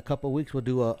in a couple of weeks we'll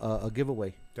do a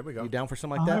giveaway. There we go. You down for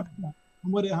something like that?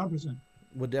 I'm with it 100%.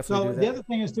 We'll definitely do that. The other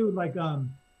thing is too, like,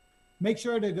 make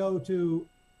sure to go to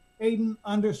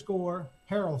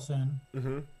Aiden_Harrelson.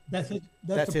 Mm-hmm. That's the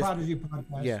Prodigy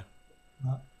podcast. Yeah.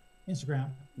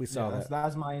 Instagram. We saw that.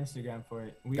 That's my Instagram for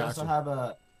it. We also have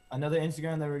another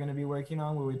Instagram that we're going to be working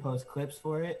on where we post clips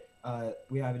for it.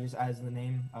 We have it just as the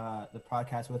name, the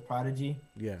Prodcast with Prodigy.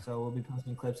 Yeah. So we'll be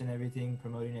posting clips and everything,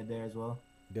 promoting it there as well.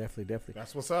 Definitely.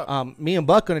 That's what's up. Me and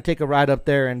Buck gonna take a ride up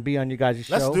there and be on you guys'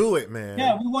 show. Let's do it, man.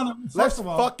 Yeah, we want to. Let's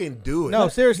fucking do it. No,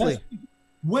 seriously.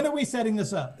 When are we setting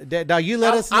this up? Now you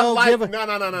let us know. No.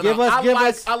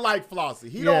 I like Flossy.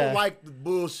 He don't like the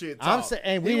bullshit talk. I'm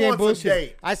saying we ain't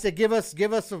bullshit. I said give us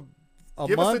a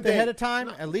month ahead of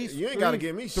time, at least. You ain't got to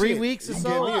give me 3 shit. weeks or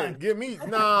so. Give me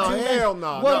hell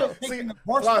no. See,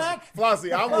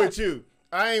 Flossy, I'm with you.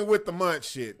 I ain't with the month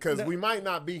shit because we might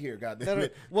not be here. Goddamn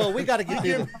it. Well, we got to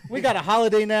get. We got a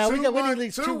holiday now. We need at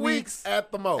least 2 weeks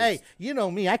at the most. Hey, you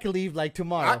know me. I can leave like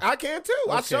tomorrow. I can too.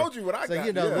 Okay. I showed you what I got.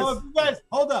 You know, well, if you guys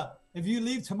hold up. If you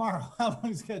leave tomorrow, how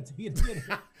long is it gonna take you to get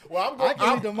here? Well, I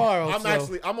can leave tomorrow. I'm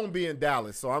gonna be in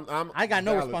Dallas, so I got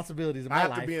no responsibilities in my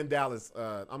life. I have to be in Dallas.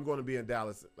 I'm going to be in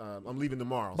Dallas. I'm leaving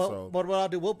tomorrow. But what I'll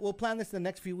do, we'll plan this in the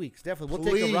next few weeks. Definitely,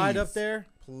 we'll take a ride up there.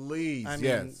 Please,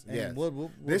 yes.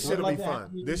 This shit'll be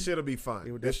fun. This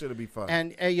shit'll be fun.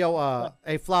 And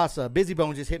hey Floss, Busy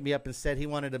Bone just hit me up and said he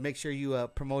wanted to make sure you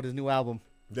promote his new album.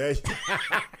 They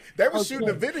were shooting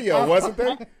a video, wasn't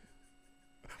they?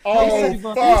 Oh,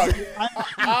 fuck.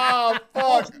 Oh,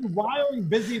 fuck. Wiring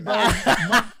Busy Bone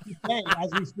as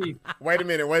we speak. Wait a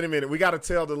minute. We got to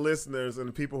tell the listeners and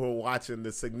the people who are watching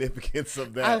the significance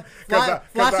of that.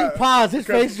 Flossy paused his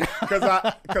face.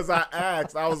 Because I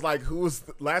asked, I was like,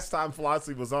 last time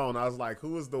Flossy was on, I was like,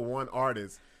 who is the one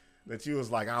artist that you was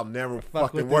like, I'll never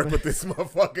fucking work with this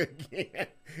motherfucker again?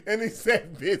 And he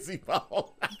said Busy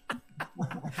Bone.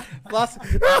 Flossy.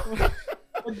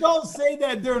 But don't say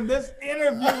that during this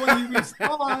interview when you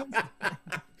respond.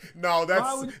 No,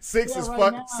 that's Six is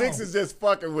fuck. Six is just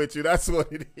fucking with you. That's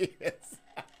what it is.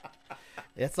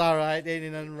 It's all right. There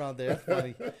ain't nothing wrong there.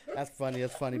 That's funny.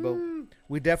 But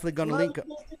we definitely gonna link up.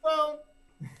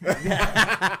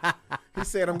 He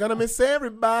said, "I'm gonna miss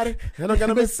everybody, and I'm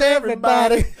gonna miss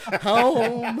everybody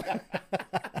home."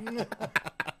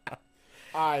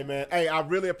 All right, man. Hey, I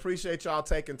really appreciate y'all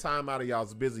taking time out of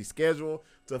y'all's busy schedule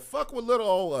to fuck with little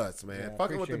old us, man. Yeah,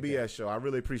 fucking with the BS show. I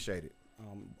really appreciate it.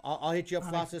 I'll hit you up,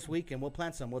 Floss, this week, and we'll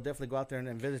plan some. We'll definitely go out there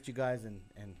and visit you guys and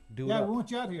do it. Yeah, we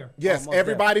want you out here. Yes,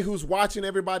 everybody who's watching,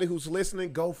 everybody who's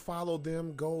listening, go follow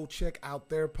them. Go check out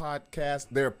their podcast,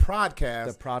 their Prodcast.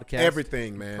 The Prodcast.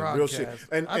 Everything, man. Prodcast. Real shit.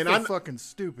 And I'm fucking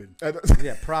stupid.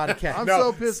 Yeah, Prodcast. I'm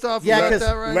so pissed off about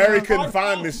that right Larry now. couldn't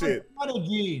find the shit.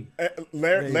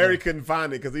 Larry go. couldn't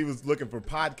find it because he was looking for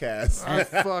podcasts. I'm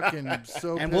fucking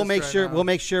so and pissed we'll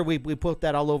make sure we put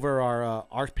that all over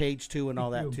our page too and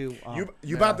all that too.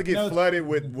 You about to get flooded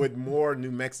with more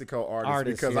New Mexico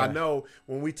artists because I know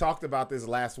when we talked about this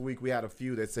last week, we had a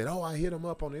few that said, "Oh, I hit them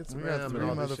up on Instagram." We got 3 and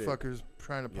all motherfuckers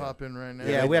trying to pop in right now.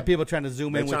 Yeah, we have people trying to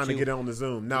zoom in. They're trying to get on the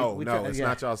Zoom. No, it's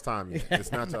not y'all's time yet.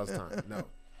 It's not y'all's time. No.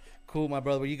 Cool, my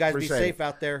brother. Well, you guys be safe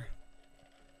out there.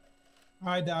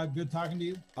 All right, Dog. Good talking to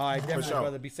you. All right, definitely, sure.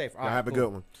 brother. Be safe. All right, right, have cool. a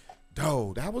good one.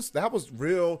 Dude, that was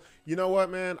real. You know what,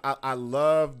 man? I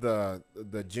love the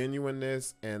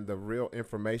genuineness and the real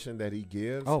information that he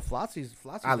gives. Oh, Flossy's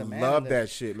I the man. love that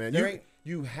shit, man. There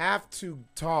You have to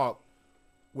talk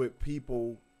with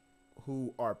people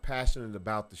who are passionate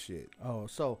about the shit. Oh,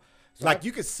 so like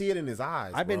you can see it in his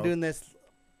eyes. I've been doing this,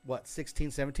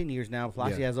 16, 17 years now.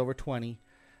 Flossy has over 20.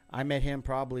 I met him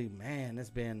probably, it's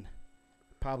been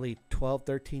probably 12,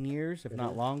 13 years, if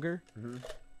not longer. Mm-hmm.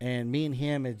 And me and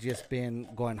him have just been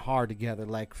going hard together.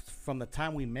 Like from the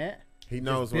time we met, he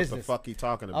knows what the fuck he's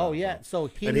talking about. Oh yeah, bro. so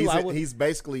he knew he's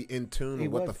basically in tune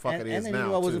with what the fuck it is and now. he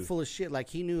knew I wasn't full of shit.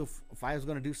 Like he knew if I was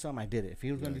going to do something, I did it. If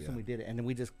he was going to do something, we did it. And then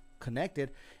we just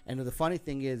connected. And the funny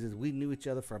thing is we knew each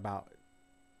other for about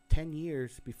 10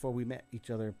 years before we met each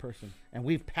other in person, and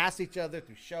we've passed each other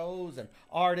through shows and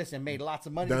artists and made lots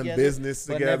of money done together, business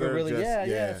but together. Never really,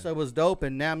 so it was dope.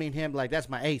 And now me and him, like, that's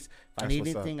my ace. If I need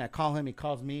anything, I call him, he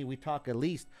calls me. We talk at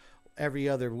least every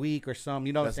other week or some,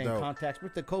 that's same dope. Contacts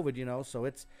with the COVID, so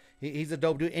he's a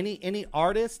dope dude. Any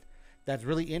artist that's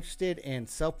really interested in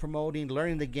self-promoting,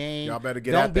 learning the game, y'all better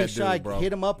get don't be that shy. dude, bro.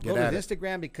 Hit him up. Get go to his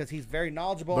Instagram because he's very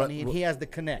knowledgeable and he has the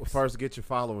connects. First, get your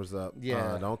followers up.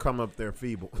 Yeah, don't come up there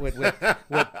feeble with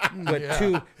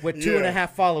 2.5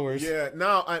 followers. Yeah,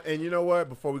 no, and you know what?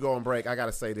 Before we go on break, I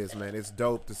gotta say this, man. It's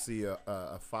dope to see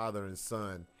a father and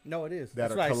son. No, it is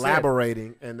that are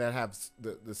collaborating and that have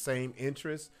the same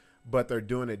interests, but they're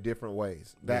doing it different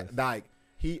ways. I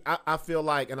feel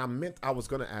like, and I was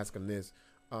gonna ask him this.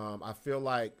 I feel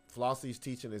like Flossy's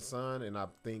teaching his son, and I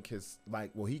think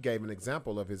he gave an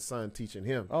example of his son teaching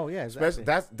him. Oh yeah, exactly.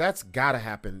 That's gotta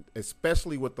happen,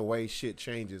 especially with the way shit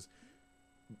changes.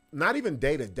 Not even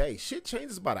day to day, shit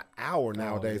changes about an hour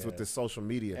nowadays with this social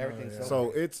media. Everything's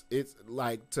so it's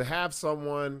like to have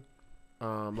someone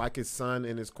like his son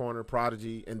in his corner,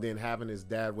 Prodigy, and then having his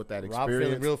dad with that experience. Rob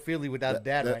feeling real feely without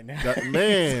dad right now.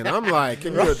 Man, I'm like,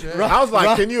 can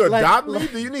you adopt me?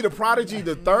 Do you need a Prodigy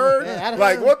the third?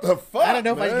 What the fuck? I don't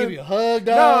know if I can give you a hug,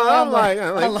 dog. No,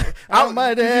 I'm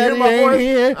my daddy ain't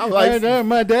here. I'm like,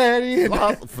 my daddy.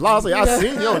 Flossie, I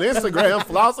seen you on Instagram,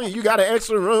 Flossie. You got an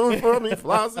extra room for me,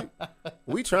 Flossie?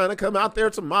 We trying to come out there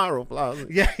tomorrow, Flossie.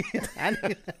 Yeah.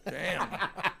 Damn.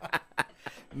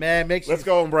 Man, let's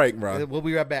go on break, bro. We'll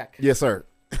be right back. Yes, sir.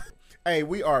 Hey,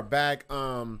 we are back.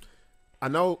 I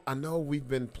know we've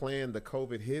been playing the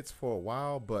COVID hits for a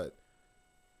while, but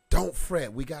don't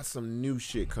fret. We got some new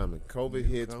shit coming. COVID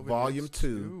hits volume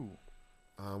 2.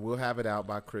 We'll have it out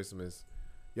by Christmas.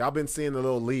 Y'all been seeing the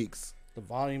little leaks. The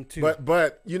volume 2. But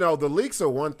the leaks are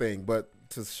one thing, but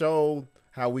to show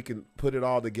how we can put it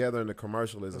all together in the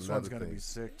commercial is another thing. This one's gonna be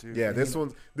sick too. Yeah, this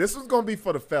one's gonna be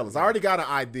for the fellas. I already got an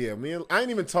idea. I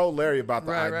ain't even told Larry about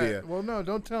the idea. Right. Well, no,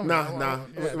 don't tell me. Nah.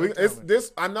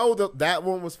 I know that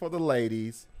one was for the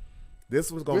ladies.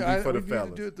 This was gonna be for the fellas. We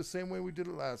need to do it the same way we did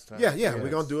it last time. Yeah. We're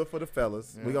gonna do it for the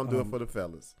fellas. Yeah. We're gonna do it for the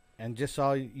fellas. And just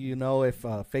so you know, if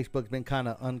Facebook's been kind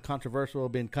of uncontroversial,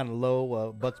 been kind of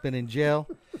low, Buck's been in jail.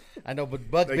 I know, but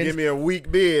Buck give me a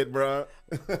weak bid, bro.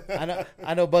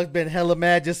 I know, Buck's been hella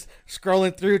mad, just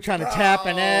scrolling through, trying to tap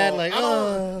and add,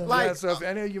 so if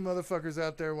any of you motherfuckers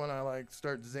out there want to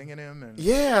start zinging him, and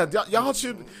y'all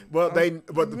should. But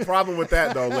the problem with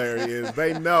that though, Larry, is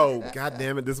they know, God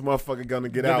damn it, this motherfucker gonna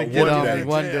get out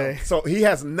one day. So he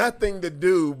has nothing to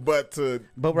do but to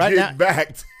get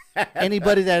back.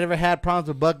 Anybody that ever had problems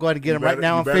with Buck, go ahead and get him right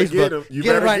now on Facebook.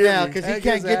 Get him right now because he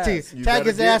can't get to you. Tag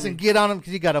his ass and get on him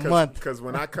because you got a month. Because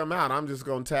when I come out, I'm just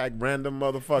going to tag random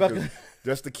motherfuckers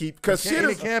just to keep. Because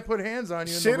shit can't put hands on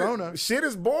you in the Rona. Shit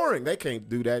is boring. They can't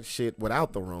do that shit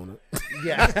without the Rona.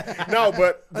 Yeah. No,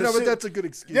 but. But that's a good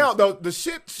excuse. Yeah,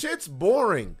 the shit's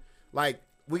boring. Like,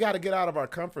 we got to get out of our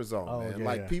comfort zone, man.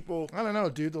 Yeah, people. I don't know,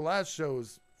 dude. The last show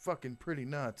was fucking pretty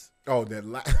nuts. Oh,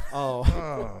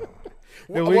 Oh.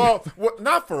 Well,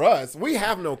 not for us. We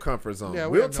have no comfort zone. Yeah,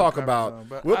 we'll talk about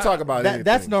anything.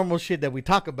 That's normal shit that we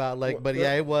talk about.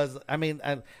 It was. I mean,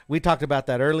 we talked about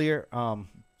that earlier.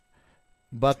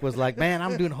 Buck was like, "Man,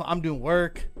 I'm doing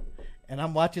work, and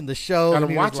I'm watching the show, and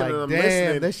I'm watching it. I'm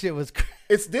listening. That shit was."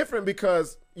 It's different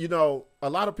because a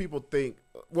lot of people think.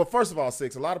 Well, first of all,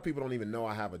 Six. A lot of people don't even know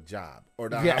I have a job or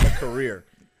that I have a career.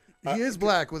 He is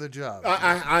black with a job.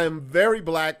 I am very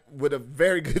black with a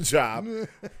very good job,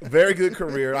 very good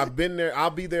career. I've been there. I'll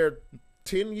be there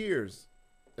 10 years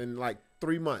in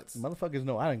 3 months. Motherfuckers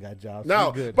know I ain't got jobs.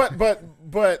 No, good.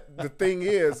 but the thing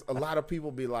is, a lot of people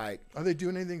be like, "Are they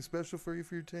doing anything special for you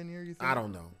for your 10 year? You think?" I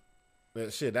don't know.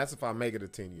 Shit, that's if I make it to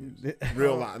 10 years.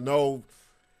 Real life. No,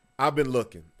 I've been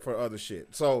looking for other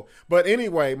shit. So, but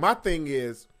anyway, my thing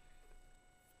is,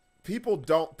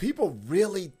 people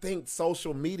really think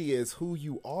social media is who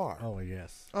you are. Oh,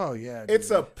 yes. Oh, yeah.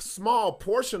 It's a small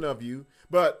portion of you,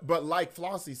 but like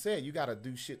Flossy said, you got to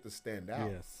do shit to stand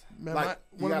out. Yes. Man, like,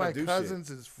 one of my cousins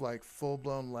is like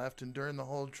full-blown left, and during the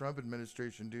whole Trump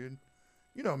administration, dude,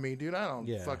 you know me, dude, I don't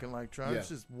fucking like Trump. It's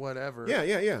just whatever.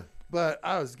 Yeah. But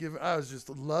I was just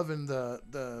loving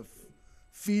the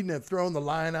feeding and throwing the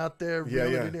line out there,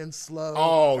 reeling it in slow.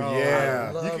 Oh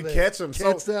yeah, you can catch them.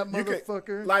 Catch that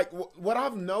motherfucker. What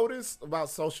I've noticed about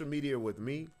social media with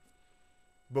me,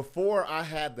 before I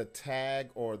had the tag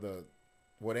or the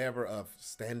whatever of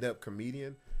stand-up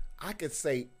comedian, I could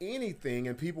say anything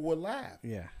and people would laugh.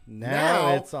 Yeah.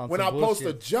 Now it's on when I post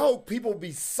a joke, people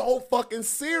be so fucking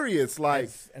serious, like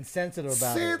and sensitive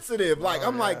about it. Sensitive, like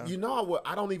I'm like, you know what?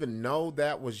 I don't even know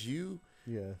that was you.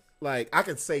 Yeah. Like I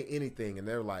can say anything, and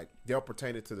they'll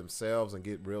pertain it to themselves and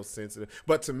get real sensitive.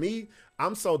 But to me,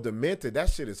 I'm so demented. That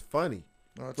shit is funny.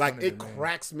 Oh, like it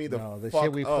cracks me the fuck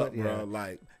shit we up, put, bro.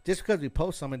 Like just because we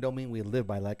post something don't mean we live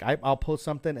by. Like I'll post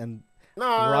something and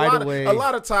away. A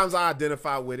lot of times I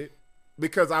identify with it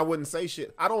because I wouldn't say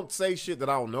shit. I don't say shit that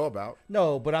I don't know about.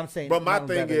 No, but I'm saying. But my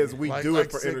thing is, we do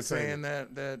it for entertainment. Saying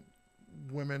that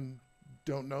women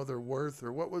don't know their worth,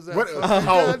 or what was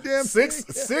that?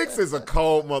 Six is a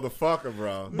cold motherfucker,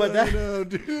 bro. But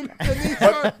dude, and these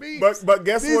aren't memes. But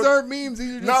guess these what? aren't memes.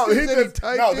 These are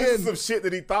this is some shit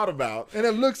that he thought about, and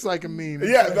it looks like a meme.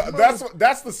 Yeah,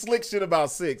 that's the slick shit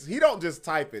about Six. He don't just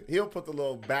type it. He'll put the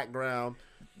little background,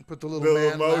 put the little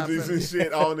man emojis laughing. and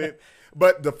shit on it.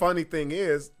 But the funny thing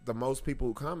is, the most people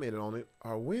who commented on it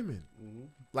are women. Mm-hmm.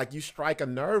 Like you strike a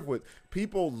nerve with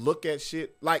people. Look at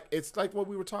shit like it's like what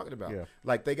we were talking about. Yeah.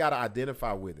 Like they got to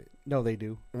identify with it. No, they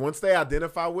do. Once they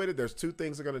identify with it, there's two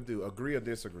things they're gonna do: agree or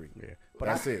disagree. Yeah, but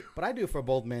that's it. But I do it for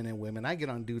both men and women. I get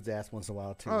on dudes' ass once in a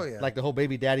while too. Oh yeah, like the whole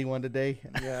baby daddy one today.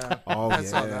 Yeah. I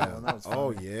saw that one. That was funny.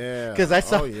 Oh yeah. Because I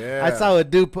saw a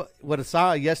dude.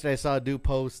 Yesterday I saw a dude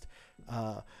post.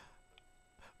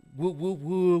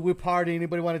 We're partying.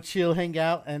 Anybody want to chill, hang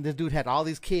out? And this dude had all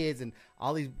these kids and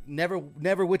all these never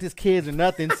with his kids or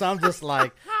nothing. So I'm just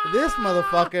like, this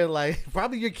motherfucker, like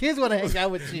probably your kids want to hang out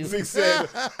with you. He said,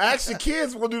 ask your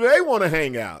kids, well, do they want to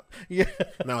hang out? Yeah.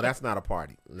 No, that's not a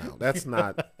party. No, that's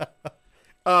not.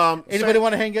 Anybody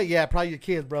want to hang out? Yeah, probably your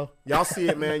kids, bro. Y'all see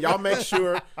it, man. Y'all make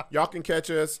sure y'all can catch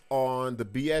us on the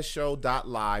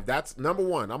bsshow.live. That's number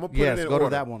one. I'm going to put it in go order.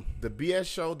 To that one. The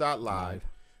bsshow.live.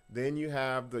 Then you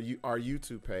have our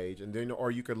YouTube page, and then or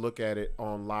you could look at it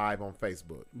on live on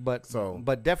Facebook. But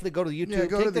definitely go to the YouTube.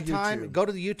 Yeah, Take the time. Go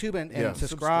to the YouTube and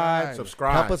subscribe.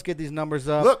 Help us get these numbers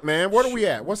up. Look, man, where are we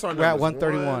at? What's our numbers? We're at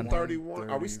 131. 131.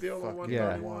 Are we still on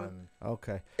 131? Yeah.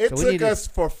 Okay. It took us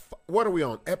for what are we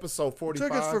on? Episode 45. It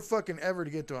took us for fucking ever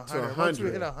to get to 100. Once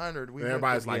we hit 100,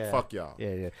 everybody's like, "Fuck y'all."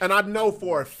 Yeah. And I know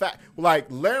for a fact, like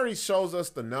Larry shows us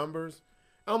the numbers.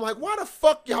 I'm like, why the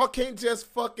fuck y'all can't just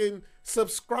fucking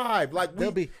subscribe? Like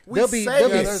there'll be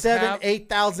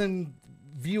 7,000-8,000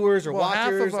 viewers or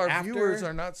watchers. Half of our viewers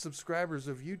are not subscribers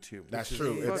of YouTube. That's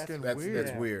true. That's weird.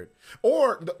 That's weird.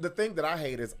 Or the thing that I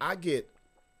hate is I get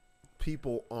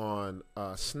people on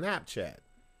Snapchat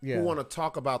who want to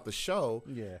talk about the show.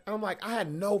 Yeah. And I'm like, I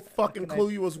had no fucking clue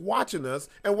you was watching us.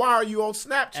 And why are you on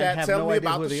Snapchat telling me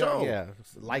about the show? Yeah,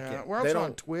 it. We're also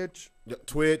on Twitch.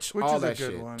 Twitch, all that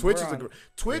shit.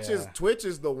 Twitch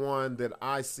is the one that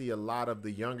I see a lot of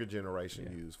the younger generation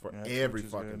use for every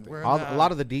fucking thing. A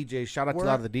lot of the DJs, shout out to a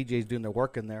lot of the DJs doing their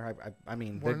work in there. I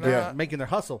mean, they're making their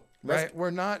hustle. Right.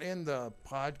 We're not in the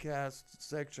podcast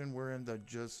section. We're in the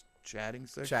just chatting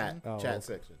section. Chat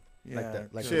section. Yeah,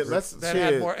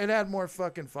 it had more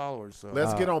fucking followers. So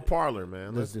let's get on Parler,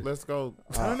 man. Let's go.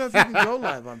 I don't know if you can go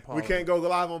live on Parler. We can't go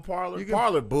live on Parler.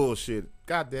 Parler bullshit.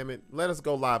 God damn it. Let us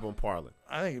go live on Parler.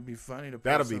 I think it'd be funny to.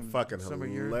 That'll be fucking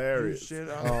hilarious. Your shit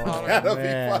on that'll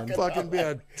be fucking be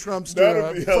a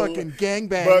Trumpster, a fucking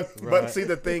gangbang. But see,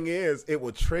 the thing is, it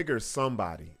will trigger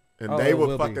somebody. And they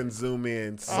will fucking zoom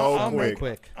in so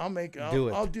quick.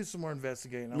 I'll do some more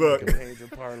investigating. I'll make a page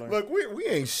of Parler. Look, we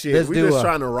ain't shit. We're just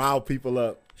trying to rile people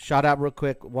up. Shout out real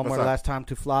quick, last time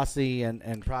to Flossy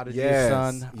and Prodigy's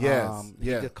son. Yes.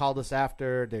 He just called us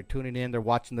after. They're tuning in. They're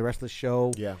watching the rest of the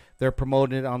show. Yeah. They're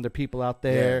promoting it on their people out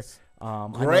there. Yes.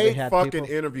 Great fucking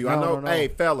interview. I know. Hey,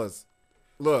 fellas,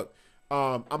 look,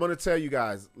 I'm going to tell you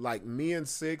guys, like me and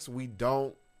Six, we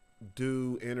don't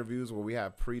do interviews where we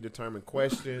have predetermined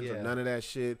questions or none of that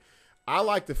shit. I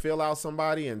like to fill out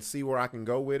somebody and see where I can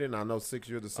go with it. And I know Six,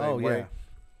 you're the same way.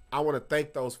 I want to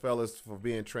thank those fellas for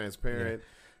being transparent.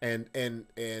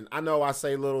 And I know I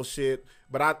say little shit,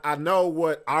 but I know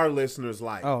what our listeners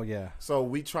like. Oh yeah. So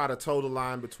we try to toe the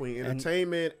line between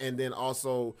entertainment and then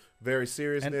also very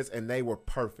seriousness, and they were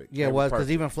perfect. Yeah, it was, because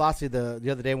even Flossy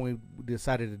the other day when we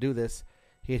decided to do this,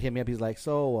 he had hit me up. He's like,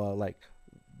 so like,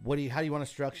 how do you want to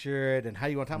structure it, and how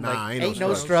do you want to? I'm like, ain't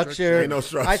no structure. Ain't no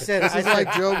structure. I said,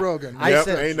 like Joe Rogan. I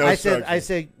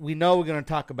said, we know we're going to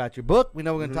talk about your book. We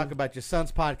know we're going to talk about your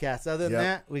son's podcast. Other than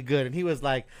that, we good. And he was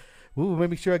like, ooh,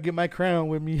 make sure I get my crown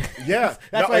with me. Yeah.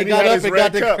 That's why he got up and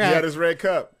got the crown. He had his red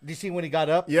cup. Did you see when he got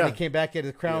up? Yeah. And he came back at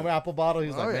his crown apple bottle. He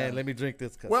was like, man, let me drink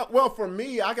this. Well, for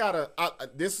me,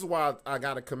 this is why I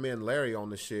got to commend Larry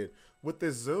on the shit. With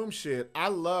this Zoom shit, I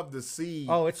love to see.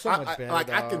 Oh, it's so much better.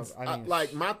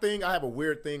 Like my thing, I have a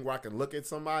weird thing where I can look at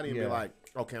somebody and be like,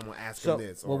 okay, I'm going to ask him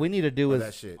this. What we need to do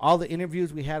is all the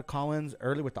interviews we had Collins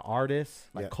early with the artists,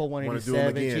 like Cole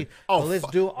 187. Let's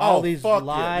do all these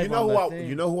live.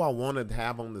 You know who I wanted to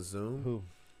have on the Zoom? Who?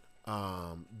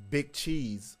 Big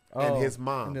Cheese and his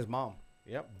mom. And his mom.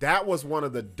 Yep. That was one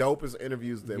of the dopest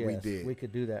interviews that we did. We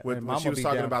could do that. When she was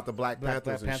talking about the Black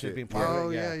Panthers and shit. Being part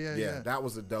of it. Yeah. That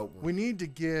was a dope one. We need to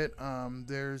get, I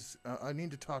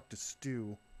need to talk to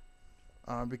Stu.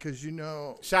 Because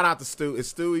shout out to Stu. Is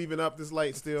Stu even up this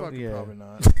late still? Probably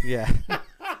not. Yeah.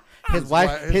 His wife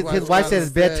said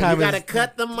his bedtime. You gotta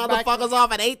cut them motherfuckers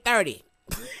off at 8:30.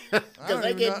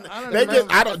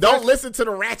 Because don't listen to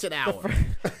the ratchet hour.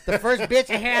 The first bitch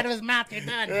you had in his mouth, you're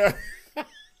done. Yeah.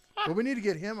 But we need to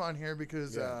get him on here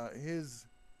because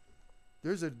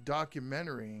there's a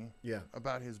documentary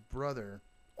about his brother.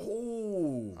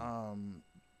 Oh.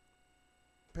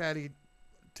 Patty,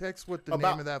 text what the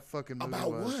name of that fucking movie was.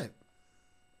 About what?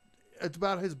 It's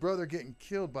about his brother getting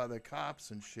killed by the cops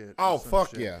and shit. Oh,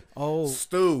 fuck yeah. Oh.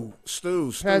 Stu.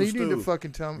 Patty, you need to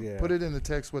fucking tell me. Put it in the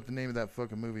text what the name of that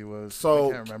fucking movie was. So,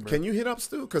 I can't remember. Can you hit up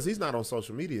Stu? Because he's not on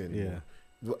social media anymore. Yeah.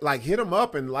 Like, hit him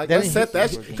up and, like, let's set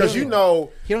that shit. Because he don't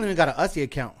even got an Ussie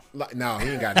account. Like, no, he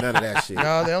ain't got none of that shit.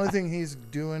 No, the only thing he's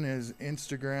doing is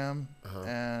Instagram.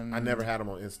 And I never had him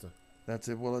on Insta. That's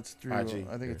it. Well, it's through IG.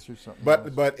 I think it's through something else.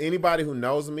 But anybody who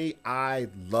knows me, I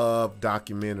love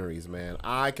documentaries, man.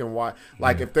 I can watch.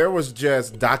 Like, if there was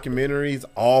just documentaries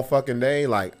all fucking day,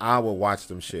 like, I would watch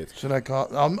them shits. Should I call?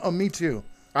 Me too.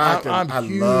 I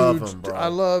huge. Love them, bro. I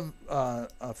love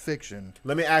fiction.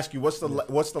 Let me ask you, what's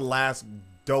the last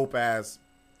dope ass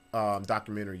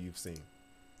documentary you've seen?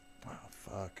 Oh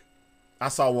fuck! I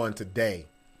saw one today.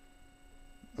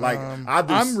 Like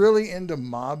I'm really into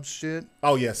mob shit.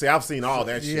 Oh yeah, see, I've seen all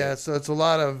that shit. Yeah, so it's a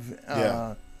lot of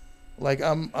like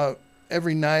I'm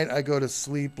every night I go to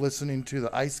sleep listening to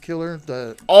the Ice Killer.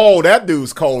 That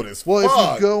dude's cold as fuck.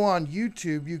 Well, if you go on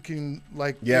YouTube, you can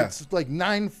it's like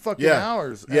 9 fucking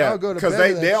hours. Yeah, I'll go to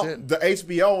bed shit. The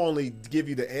HBO only give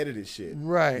you the edited shit.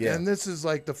 Right, and this is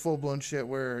like the full blown shit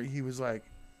where he was like,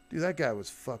 dude, that guy was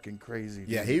fucking crazy. Dude.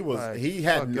 Yeah, he was. Like, he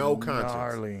had no conscience.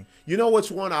 Gnarly. You know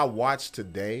which one I watched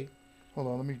today? Hold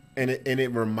on, let me. And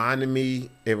it reminded me.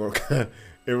 It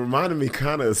reminded me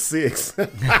kind of 6.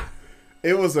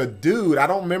 It was a dude. I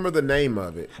don't remember the name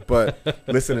of it, but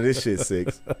listen to this shit,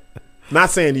 6.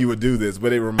 Not saying you would do this,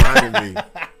 but it reminded me.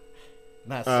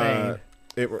 Not saying.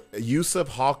 Yusuf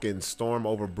Hawkins Storm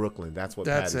Over Brooklyn. That's what.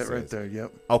 That's Patty it says. right there.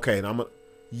 Yep. Okay, and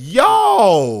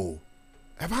Yo,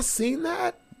 have I seen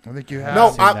that? I think you have.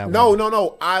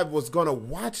 No. I was gonna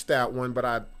watch that one, but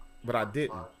I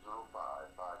didn't.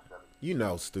 You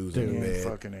know, Stu's in the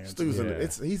bed. Stu's in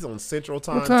the. He's on Central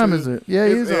Time. What time is it? Yeah,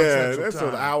 he's on Central Time. That's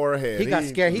an hour ahead. He got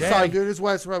scared. He saw. Dude, his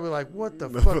wife's probably like, "What the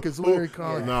fuck is Larry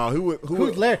calling?" No,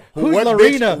 who's Larry? Who's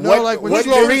Lorena? What's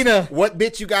Lorena? What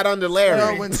bitch you got under Larry?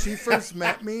 No, when she first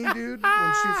met me, dude.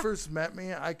 When she first met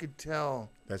me, I could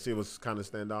tell that she was kind of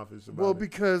standoffish about Well, it.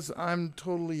 because I'm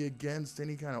totally against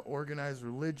any kind of organized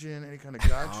religion, any kind of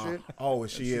God shit. Oh,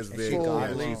 she is big.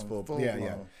 She's full.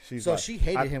 So she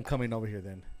hated him coming over here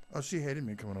then. Oh, she hated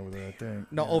me coming over there, I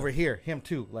think. No, over here. Him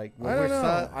too. Like, I don't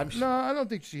know. No, I don't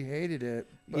think she hated it.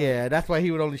 Yeah, that's why he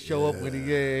would only show up when he,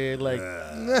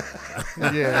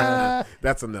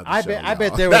 That's another I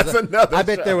bet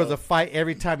there was a fight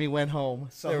every time he went home.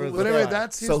 But anyway,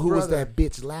 that's his brother. Was that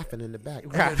bitch laughing in the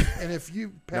background? And if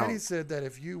you, Patty said that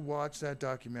if you watch that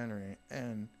documentary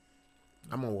and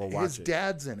I'm going to go watch his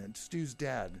dad's in it, Stu's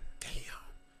dad. Damn.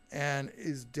 And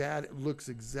his dad looks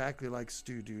exactly like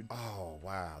Stu, dude. Oh,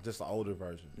 wow. Just an older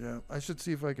version. Yeah. I should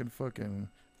see if I can fucking...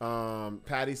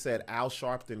 Patty said Al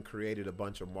Sharpton created a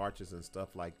bunch of marches and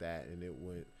stuff like that, and it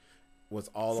went... was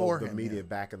all over the media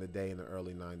back in the day in the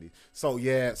early 90s. So,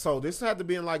 yeah. So, this had to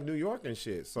be in, like, New York and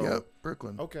shit. So, yep,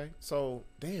 Brooklyn. Okay. So,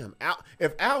 damn.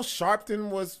 If Al Sharpton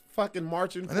was fucking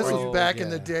marching for you. And this was back in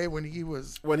the day when he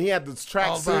was... When he had the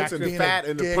track suits and the fat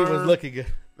and the perm. He was looking good.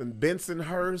 And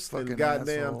Bensonhurst and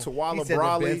goddamn Tawala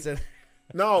Brawley.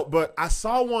 No, but I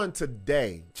saw one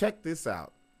today. Check this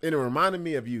out. And it reminded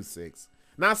me of you, Six.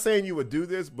 Not saying you would do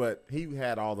this, but he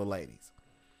had all the ladies.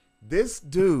 This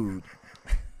dude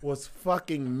was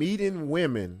fucking meeting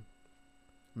women,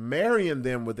 marrying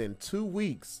them within 2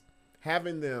 weeks,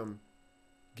 having them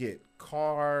get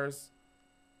cars,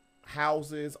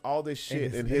 houses, all this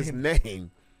shit in his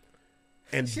name.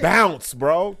 And bounce,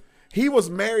 bro. He was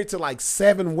married to like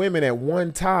 7 women at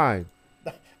one time.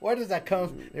 Where does that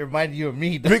come? It reminded you of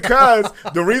me. Because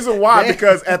the reason why,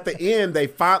 because at the end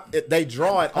they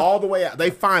draw it all the way out.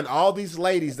 They find all these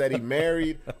ladies that he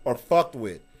married or fucked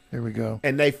with. Here we go.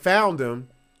 And they found him,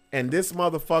 and this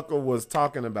motherfucker was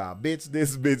talking about bitch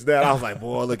this, bitch that. I was like,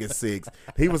 boy, look at Six.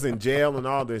 He was in jail and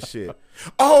all this shit.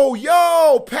 Oh,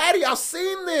 yo, Patty, I've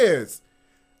seen this.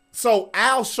 So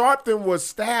Al Sharpton was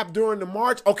stabbed during the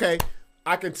march. Okay,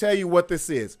 I can tell you what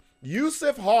this is.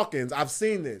 Yusuf Hawkins, I've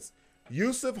seen this.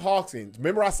 Yusuf Hawkins,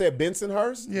 remember I said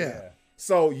Bensonhurst? Yeah.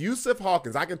 So Yusuf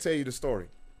Hawkins, I can tell you the story.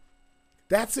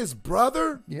 That's his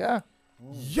brother? Yeah.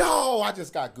 Yo, I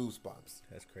just got goosebumps.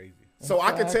 That's crazy. So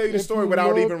I can tell you the story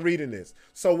without even reading this.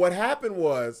 So what happened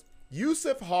was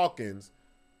Yusuf Hawkins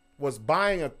was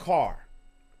buying a car,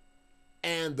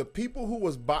 and the people who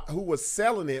was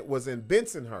selling it was in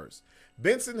Bensonhurst.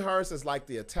 Bensonhurst is like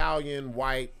the Italian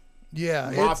white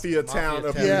mafia town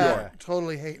of New York.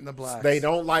 Totally hating the blacks. They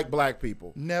don't like black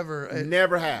people. Never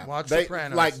have. Watch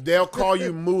Sopranos. Like they'll call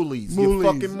you moolies. You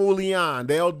fucking moolion.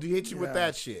 They'll hit you with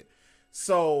that shit.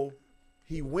 So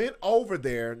he went over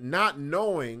there not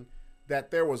knowing that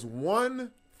there was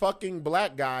one fucking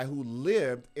black guy who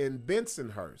lived in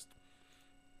Bensonhurst.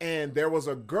 And there was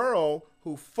a girl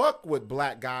who fucked with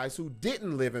black guys who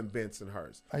didn't live in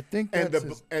Bensonhurst. I think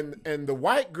that's and the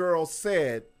white girl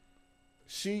said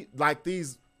she, like,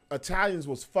 these Italians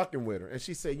was fucking with her. And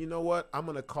she said, you know what? I'm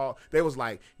going to call. They was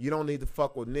like, you don't need to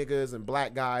fuck with niggas and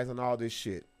black guys and all this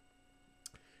shit.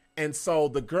 And so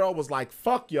the girl was like,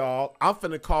 fuck y'all. I'm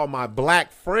finna call my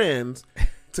black friends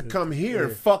to come here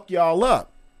and fuck y'all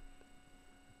up.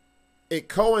 It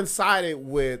coincided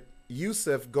with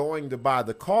Yusuf going to buy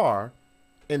the car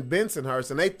in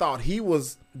Bensonhurst, and they thought he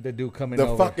was the dude coming the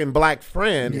over. fucking black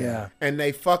friend. Yeah. And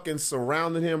they fucking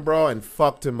surrounded him, bro, and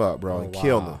fucked him up, bro, and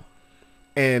killed him.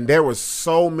 And there was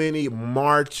so many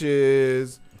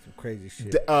marches. Some crazy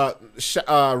shit.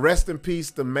 Rest in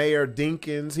peace, the mayor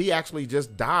Dinkins. He actually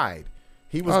just died.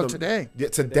 He was today. Yeah,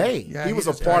 today. Yeah, he was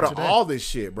a part of all this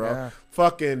shit, bro. Yeah.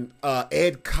 Fucking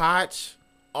Ed Koch,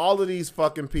 all of these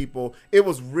fucking people. It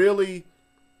was really.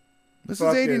 This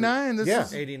is 89. This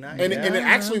is 89. And it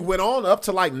actually went on up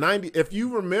to like 90. If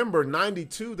you remember,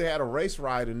 92, they had a race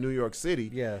ride in New York City.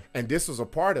 Yeah. And this was a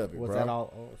part of it, was bro. That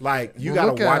all, like, you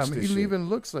got to watch this shit. He even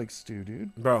looks like Stu,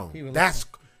 dude. Bro, that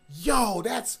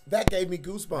gave me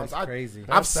goosebumps. That's crazy.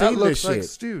 I've seen this shit. Like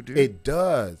Stu, dude. It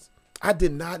does. I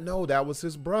did not know that was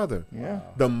his brother. Yeah.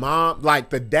 Wow. The mom, like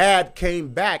the dad came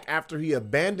back after he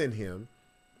abandoned him.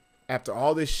 After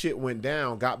all this shit went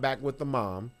down, got back with the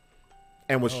mom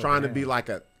and was trying to be like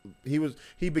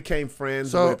he became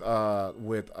friends with Al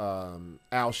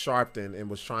Sharpton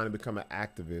and was trying to become an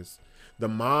activist. The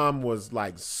mom was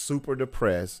like super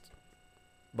depressed.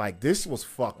 Like, this was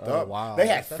fucked up. Wow. They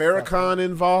had Farrakhan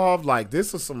involved. Like,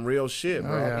 this is some real shit,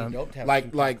 bro.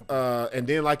 Yeah. And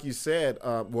then like you said,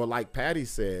 like Patty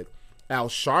said, Al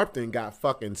Sharpton got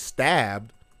fucking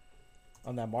stabbed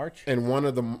on that march. And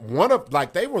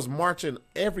they was marching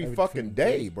every fucking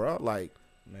day, bro. Like,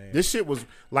 man. This shit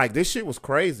was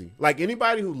crazy. Like,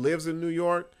 anybody who lives in New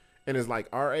York and is like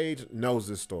our age knows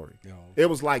this story. Yo. It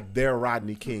was like their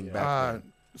Rodney King back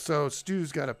then. So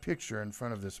Stu's got a picture in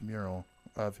front of this mural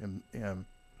of him. Damn,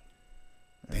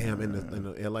 in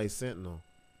the LA Sentinel.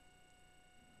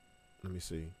 Let me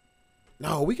see.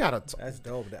 No, we got to. That's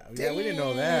dope. We didn't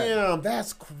know that. Damn,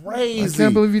 that's crazy. I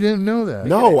can't believe you didn't know that.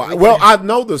 No, I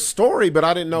know the story, but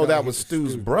I didn't know that was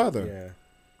Stu's brother. Yeah.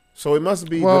 So it must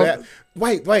be.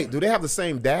 Wait. Do they have the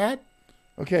same dad?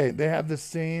 Okay, they have the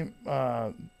same.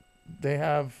 They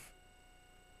have.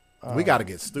 We got to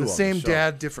get Stu. The on same the show.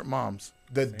 dad, different moms.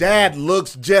 The dad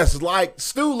looks just like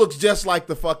Stu. Looks just like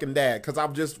the fucking dad. Because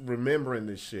I'm just remembering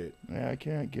this shit. Yeah, I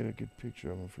can't get a good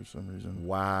picture of him for some reason.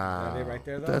 Wow. Are they right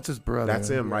there, though? That's his brother. That's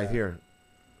him right here.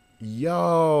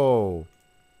 Yo.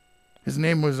 His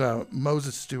name was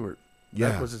Moses Stewart. Yeah,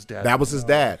 that was his dad. That was his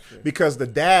dad because the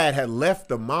dad had left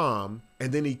the mom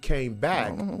and then he came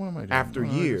back after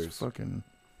years. Fucking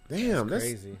damn, that's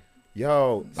crazy.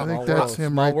 Yo, I think that's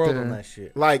him right world there. On that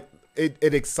shit. Like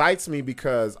it excites me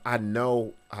because I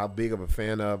know how big of a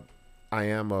fan I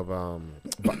am of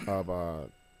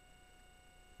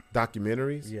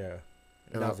documentaries. Yeah.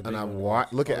 And I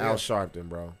watch. Look at Al Sharpton,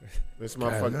 bro. This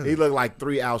motherfucker. He looked like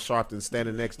 3 Al Sharptons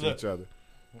standing next to each other.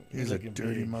 He's a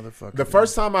dirty motherfucker. The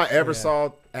first time I ever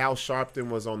saw Al Sharpton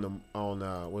was on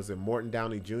was it Morton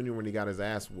Downey Jr. when he got his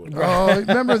ass whooped. Oh,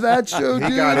 remember that show,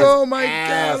 dude? Oh my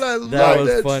god, I love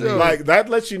that show. Like that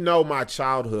lets you know my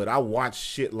childhood. I watched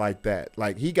shit like that.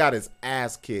 Like he got his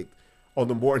ass kicked on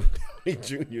the Morton Downey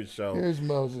Jr. show. Here's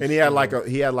Moses. And he had like a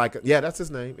yeah, that's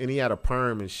his name. And he had a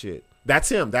perm and shit. That's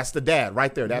him. That's the dad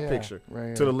right there. That picture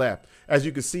to the left. As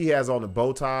you can see, he has on a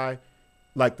bow tie.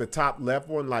 Like the top left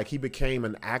one, like he became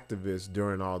an activist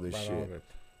during all this shit.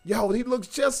 Yo, he looks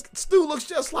just Stu looks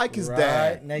just like his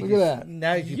dad. Now look at that.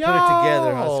 Now you put it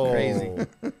together, that's crazy.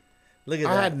 Look at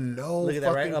that. I had no look at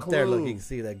that right up there. Look, you can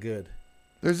see that good.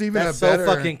 There's even that's a better.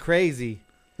 So fucking crazy.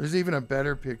 There's even a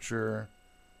better picture.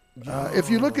 If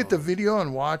you look at the video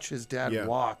and watch his dad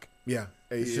walk. Yeah.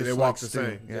 They walk the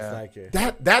same.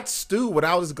 Yeah. That's Stu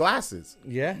without his glasses.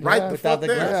 Yeah. Right without the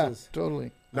glasses. Yeah,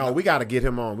 totally. No, we got to get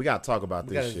him on. We got to talk about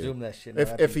this shit. We got to zoom that shit.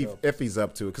 If he's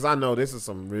up to it, because I know this is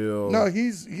some real. No,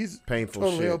 he's painful.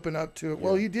 Totally shit. open up to it. Yeah.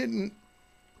 Well, he didn't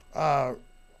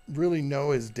really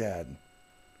know his dad.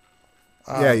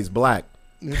 Yeah, he's black.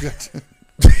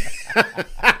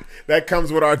 That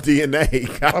comes with our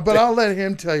DNA. But I'll let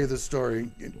him tell you the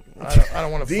story. I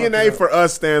don't want to. DNA for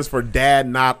us stands for Dad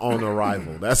Not on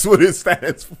Arrival. That's what it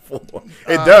stands for.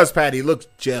 It does, Patty. He looks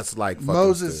just like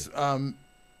Moses.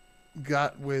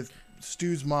 Got with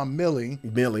Stu's mom, Millie,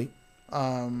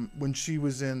 when she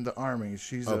was in the Army.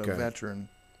 She's a veteran.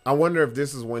 I wonder if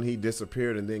this is when he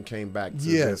disappeared and then came back.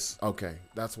 Yes. Okay,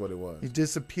 that's what it was. He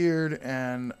disappeared,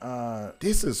 and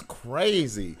this is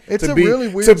crazy. It's really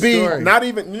weird story. Not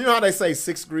even. You know how they say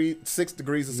 6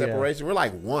 degrees of separation. We're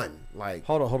like 1. Like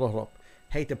hold on.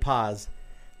 Hate to pause,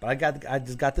 but I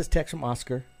just got this text from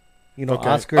Oscar. You know,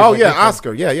 Oscar. Oh yeah,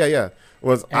 Oscar. Yeah.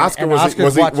 Was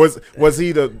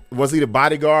he the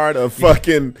bodyguard of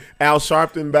fucking Al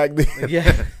Sharpton back then?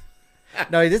 Yeah.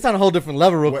 No, this is on a whole different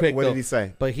level. Real quick. What did he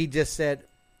say? But he just said.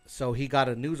 So he got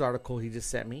a news article he just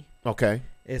sent me. Okay.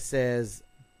 It says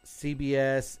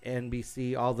CBS,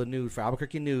 NBC, all the news for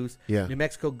Albuquerque News. Yeah. New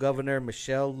Mexico Governor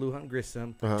Michelle Lujan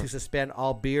Grissom to suspend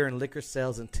all beer and liquor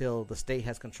sales until the state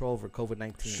has control over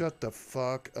COVID-19. Shut the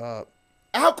fuck up.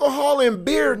 Alcohol and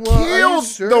beer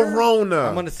kills the Rona.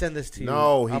 I'm going to send this to you.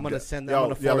 No, I'm going to send that.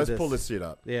 Let's pull this shit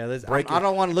up. Yeah, I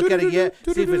don't want to look at it yet,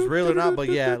 see if it's real or not, but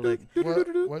yeah. Like,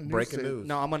 what breaking news.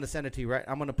 No, I'm going to send it to you, right?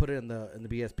 I'm going to put it in the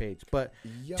BS page. But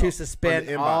to suspend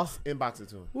all. Inbox it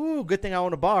to him. Ooh, good thing I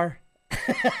own a bar.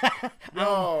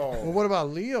 No. Well, what about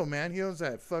Leo, man? He owns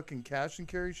that fucking cash and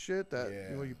carry shit that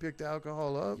you pick the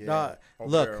alcohol up. Yeah.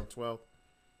 Look. 12.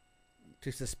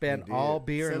 To suspend all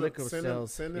beer and liquor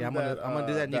sales. I'm gonna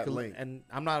do that. Link. And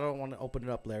I don't want to open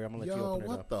it up, Larry. I'm gonna let you open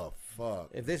it up. What the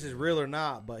fuck? If this is real or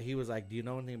not, but he was like, "Do you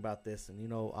know anything about this?" And you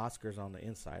know, Oscar's on the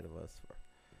inside of us.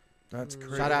 That's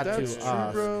crazy. Shout out That's to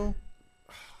true, bro.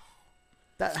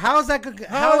 How is that?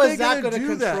 How is that going to do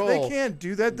control? That? They can't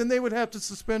do that. Then they would have to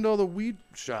suspend all the weed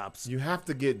shops. You have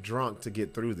to get drunk to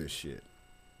get through this shit.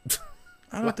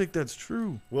 I don't think that's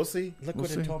true. We'll see. Look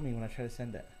what it told me when I tried to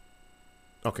send that.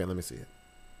 Okay, let me see it.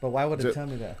 But why would it tell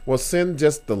me that? Well, send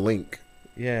just the link.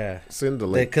 Yeah. Send the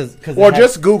link. Or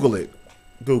just Google it.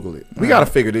 Google it. We got to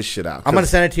figure this shit out. I'm going to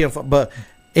send it to you. But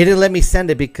it didn't let me send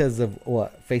it because of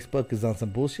what? Facebook is on some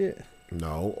bullshit?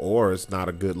 No, or it's not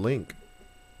a good link.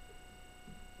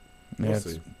 Yeah,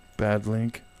 it's bad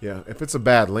link. Yeah, if it's a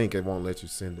bad link, it won't let you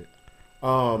send it.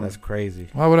 That's crazy.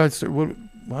 Why would I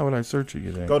search it?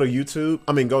 You think? Go to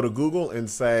YouTube. Go to Google and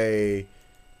say.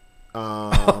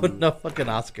 No fucking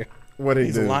Oscar. What did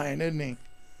he do? He's lying, isn't he?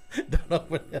 Don't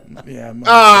open it.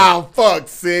 Yeah. Fuck,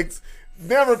 6.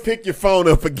 Never pick your phone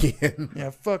up again.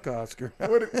 Yeah, fuck Oscar.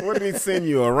 What did he send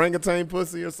you? A orangutan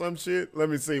pussy or some shit? Let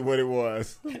me see what it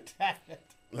was.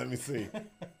 Let me see.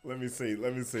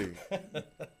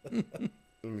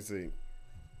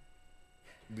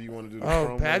 Do you want to do the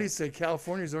promo? Patty said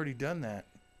California's already done that.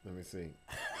 Let me see.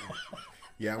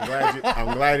 Yeah,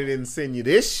 I'm glad he didn't send you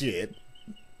this shit.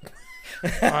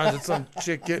 Is it some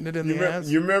chick getting it in the ass?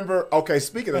 You remember? Okay,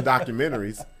 speaking of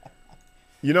documentaries,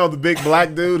 you know the big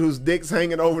black dude whose dick's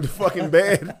hanging over the fucking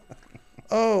bed?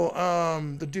 Oh,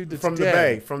 the dude that's from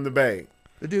dead. From the Bay.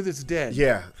 The dude that's dead.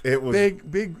 Yeah, it was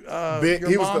big.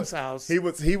 Your mom's house. He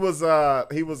was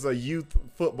a youth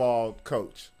football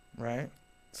coach. Right.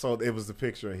 So it was the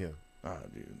picture of him. Oh,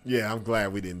 dude. Yeah, I'm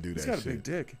glad we didn't do that. He's got a big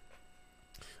dick.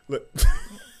 Look.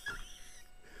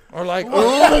 Or like,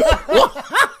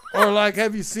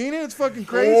 have you seen it? It's fucking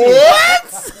crazy. What?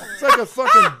 It's like a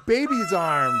fucking baby's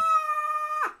arm.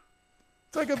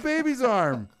 It's like a baby's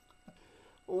arm.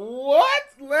 What,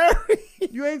 Larry?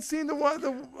 You ain't seen the one.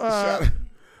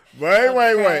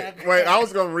 Wait. I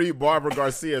was gonna read Barbara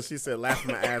Garcia. She said,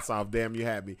 "Laughing my ass off. Damn, you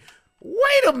had me."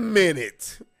 Wait a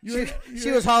minute.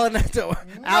 She was hollering at the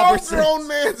No grown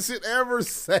man should ever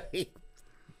say.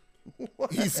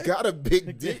 What? He's got a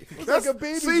big dick. That's like a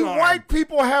baby's arm. White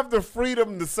people have the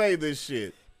freedom to say this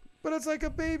shit. But it's like a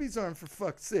baby's arm, for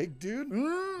fuck's sake, dude.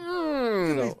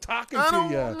 He's talking to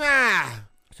you. Nah.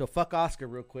 So fuck Oscar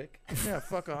real quick. Yeah,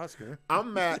 fuck Oscar.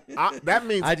 I'm mad. That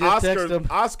means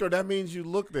Oscar. That means you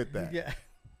looked at that. Yeah.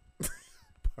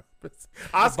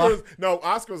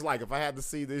 Oscar's like, if I had to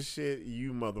see this shit,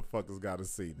 you motherfuckers got to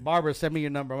see it. Barbara, send me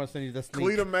your number. I'm gonna send you this.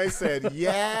 Cleta May said,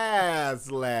 "Yes,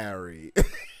 Larry."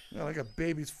 Yeah, like a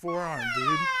baby's forearm,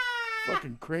 dude.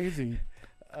 Fucking crazy.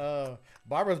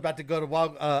 Barbara's about to go to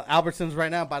Albertsons right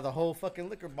now and buy the whole fucking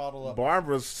liquor bottle up.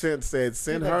 Barbara said,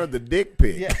 "Send her the dick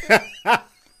pic." Yeah.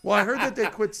 Well, I heard that they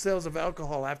quit sales of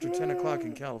alcohol after 10 o'clock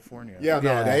in California. Yeah,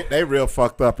 they real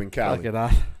fucked up in Cali.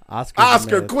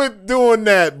 Oscar, quit doing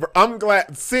that. I'm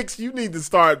glad. 6, you need to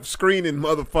start screening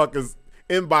motherfuckers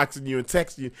inboxing you and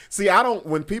texting you. See, I don't.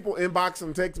 When people inbox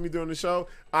and text me during the show,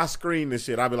 I screen this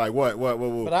shit. I be like, what?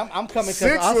 But I'm coming.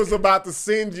 6 was about to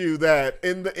send you that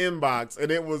in the inbox,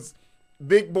 and it was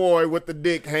big boy with the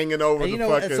dick hanging over the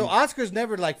fucking. So Oscar's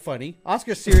never like funny.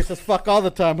 Oscar's serious as fuck all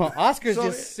the time. Huh? Oscar's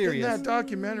just serious. In that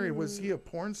documentary, was he a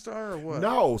porn star or what?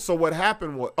 No. So what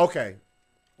happened was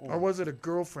Or was it a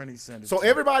girlfriend he sent it So to?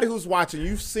 everybody who's watching,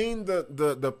 you've seen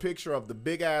the picture of the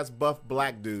big ass buff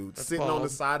black dude sitting on the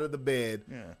side of the bed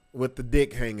with the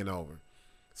dick hanging over.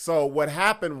 So what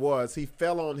happened was he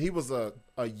was a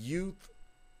youth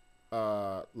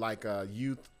Yaffle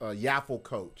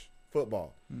coach,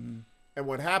 football. Mm-hmm. And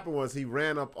what happened was he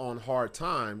ran up on hard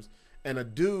times, and a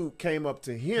dude came up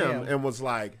to him and was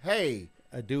like, "Hey,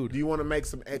 do you want to make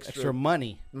some extra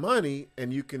money?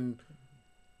 And you can."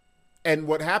 And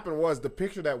what happened was the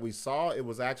picture that we saw, it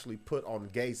was actually put on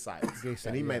gay sites,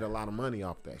 and he made a lot of money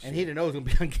off that shit. And he didn't know it was gonna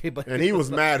be on gay, but and he was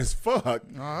mad as fuck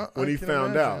when he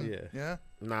found out. Yeah.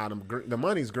 Nah, the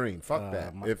money's green. Fuck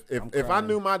that. If I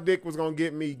knew my dick was gonna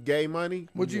get me gay money,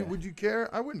 would you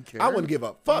care? I wouldn't care. I wouldn't give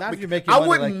a fuck. I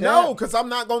wouldn't know because I'm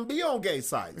not gonna be on gay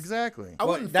sites. Exactly. I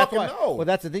wouldn't fucking know. Well,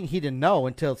 that's the thing. He didn't know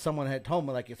until someone had told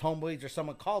him, like his homeboys or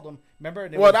someone called him. Remember?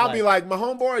 Well, I'll be like, my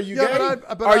homeboy, are you gay?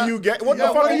 Are you gay? What the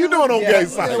fuck are you doing on gay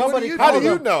sites? How do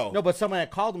you know? No, but someone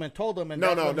had called him and told him, and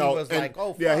no. He was like,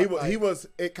 oh, fuck. Yeah, he was.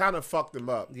 It kind of fucked him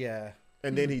up. Yeah.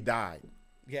 And then he died.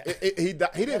 Yeah, he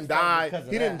didn't die.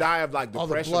 He didn't die of like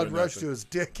depression. All the blood rushed to his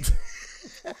dick.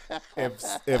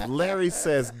 If Larry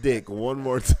says dick one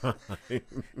more time,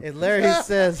 if Larry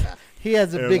says he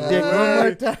has a big dick one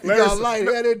more time, he got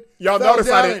lightheaded. Y'all notice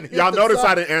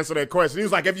I didn't answer that question. He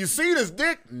was like, "Have you seen his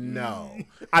dick?" No,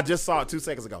 I just saw it 2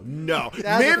 seconds ago. No,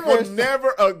 men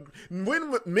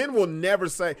will never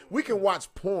say we can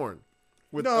watch porn.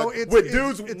 With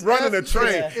dudes running a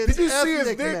train. Yeah. Did you see his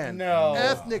dick? Men. No.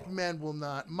 Ethnic men will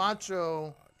not.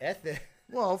 Macho. Ethnic.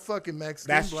 Well, fucking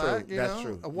Mexican, black. True. That's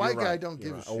true. A white guy don't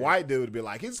give a shit. A white dude would be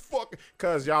like, he's fucking,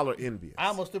 because y'all are envious. I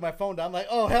almost threw my phone down. I'm like,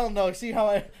 oh, hell no. See how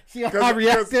I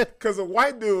reacted? Because a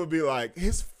white dude would be like,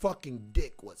 his fucking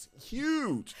dick was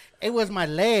huge. It was my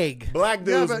leg. Black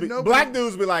dudes be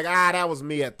like, that was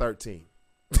me at 13.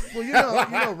 Well, you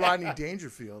know Rodney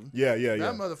Dangerfield. Yeah.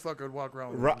 That motherfucker would walk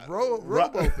around with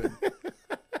robe open.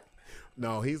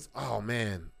 No, oh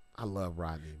man, I love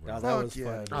Rodney. No, that was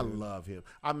fun. I love him.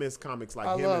 I miss comics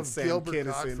like him and Sam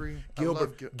Kinison.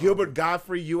 Godfrey. Gilbert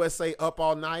Godfrey, USA Up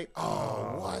All Night.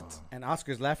 Oh, what? And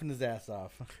Oscar's laughing his ass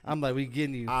off. I'm like, we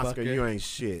getting you, Oscar, fucker. You ain't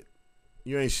shit.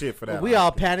 You ain't shit for that. We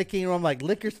all panicking. I'm like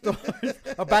liquor stores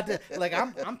about to like.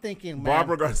 I'm thinking. Man,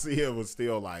 Barbara Garcia was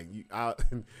still like,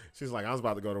 she's like, I was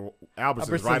about to go to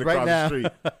Albertsons right across the street.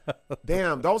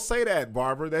 Damn, don't say that,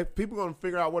 Barbara. People gonna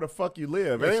figure out where the fuck you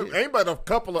live. Yeah, ain't but a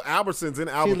couple of Albertsons in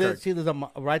Albuquerque. She lives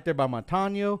right there by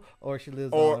Montano, or she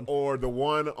lives or the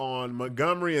one on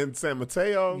Montgomery and San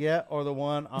Mateo. Yeah, or the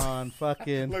one on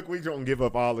fucking. Look, we don't give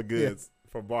up all the goods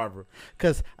for Barbara.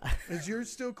 Because is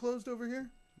yours still closed over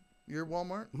here? Your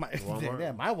Walmart? My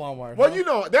Walmart. Well, you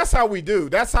know, that's how we do.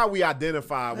 That's how we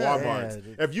identify Walmarts.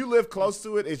 Yeah. If you live close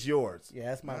to it, it's yours. Yeah,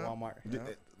 that's my Walmart.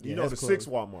 You know the closed. 6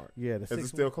 Walmart. Yeah, the 6 Is it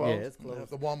still closed? Yeah, it's closed.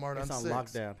 The Walmart It's on 6.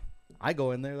 lockdown. I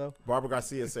go in there though. Barbara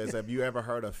Garcia says, "Have you ever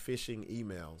heard of phishing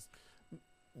emails?"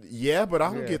 Yeah, but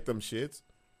I don't get them shits.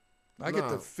 I get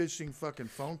the phishing fucking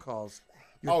phone calls.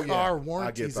 Your car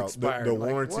warranty's expired. The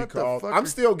warranty calls. I'm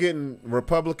still getting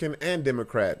Republican and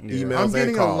Democrat emails. I'm getting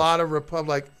and calls. a lot of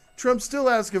Republic. Trump's still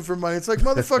asking for money. It's like,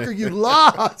 motherfucker, you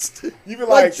lost. You be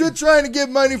like, you're trying to get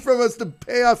money from us to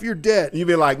pay off your debt. You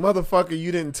be like, motherfucker,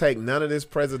 you didn't take none of this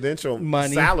presidential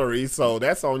money salary, so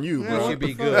that's on you, bro. It should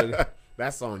be good.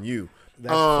 That's on you.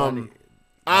 That's funny.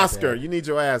 Oscar, you need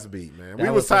your ass beat, man. That we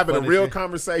was having a real shit.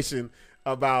 conversation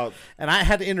about, and I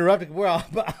had to interrupt it. We're all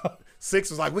about.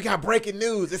 6 was like, we got breaking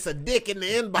news. It's a dick in the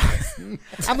inbox.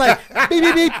 I'm like,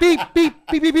 beep, beep, beep, beep,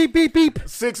 beep, beep, beep, beep, beep.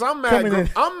 6, I'm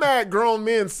mad. I'm mad grown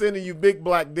men sending you big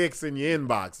black dicks in your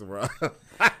inbox, bro.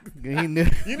 You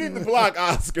need to block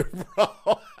Oscar,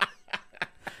 bro.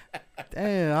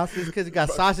 Damn, Oscar's because he got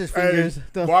sausage fingers.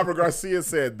 Hey, Barbara Garcia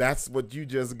said, that's what you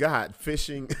just got,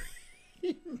 phishing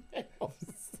emails.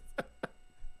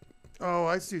 Oh,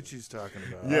 I see what she's talking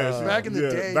about. Yeah, back in the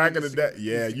day. Back in the day,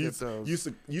 you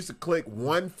used to click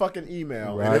one fucking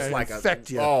email, right. and it's like infect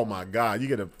you. Oh my god, you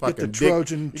get a fucking get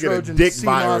the Trojan dick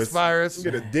virus. You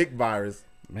get a dick virus.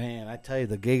 Man, I tell you,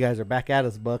 the gay guys are back at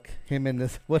us, Buck. Him and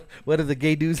this, what are the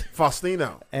gay dudes?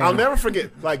 Faustino. And I'll never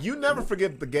forget. Like, you never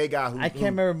forget the gay guy who. I can't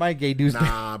remember my gay dude's name.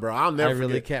 Nah, bro, I'll never. I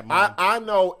really forget. can't. I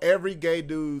know every gay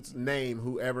dude's name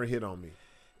who ever hit on me.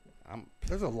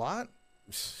 There's a lot.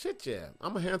 Shit, yeah.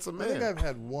 I'm a handsome man. I think I've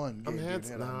had one. I'm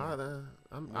handsome.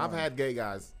 I've had gay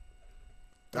guys.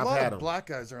 A lot of black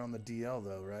guys are on the DL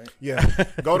though, right? Yeah.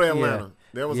 Go to Atlanta. Yeah.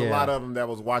 There was a lot of them that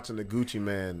was watching the Gucci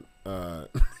Man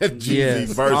Jeezy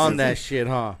versus. On that shit,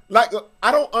 huh? Like,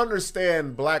 I don't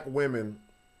understand black women.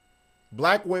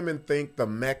 Black women think the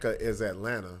Mecca is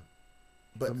Atlanta.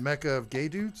 But the Mecca of gay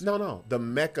dudes? No. The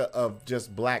Mecca of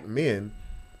just black men.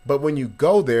 But when you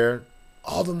go there,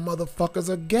 all the motherfuckers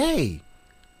are gay.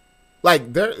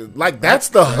 Like that's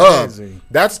the hub.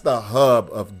 That's the hub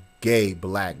of gay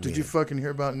black men. Did you fucking hear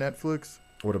about Netflix?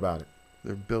 What about it?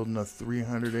 They're building a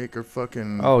 300-acre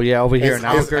fucking. Oh yeah, over here in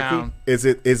Albuquerque. Is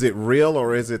it real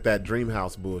or is it that dream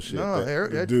house bullshit? No,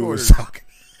 the dude was talking.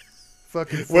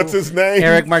 Fucking. What's his name?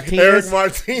 Eric Martinez. Eric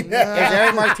Martinez. Is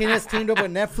Eric Martinez teamed up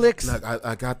with Netflix? Look,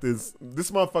 I got this.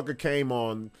 This motherfucker came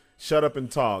on Shut Up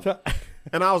and Talk.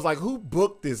 And I was like, who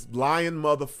booked this lying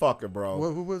motherfucker, bro?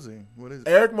 Who was he? What is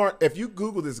Eric If you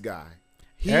Google this guy,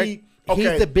 he's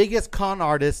the biggest con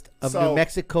artist of New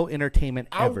Mexico entertainment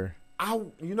ever.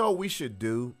 You know what we should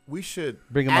do? We should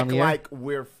bring him act on like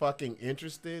we're fucking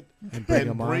interested and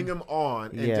bring him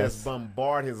on and just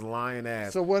bombard his lying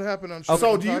ass. So what happened on?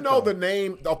 So do you know the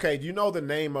name? Okay, do you know the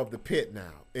name of the pit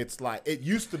now? It's like it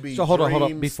used to be. So hold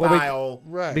on.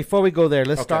 Before we go there,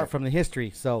 let's start from the history.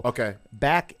 So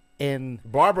back in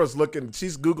Barbara's looking.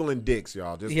 She's googling dicks,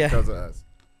 y'all, just because of us.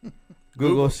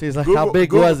 Google. She's like, how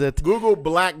big was it? Google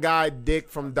black guy dick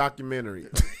from documentary.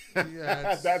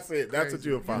 Yeah, that's it. That's what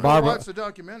you'll find. Barbara, watch the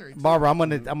documentary. Barbara, I'm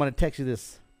gonna text you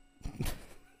this.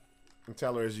 And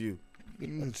tell her it's you.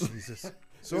 Jesus.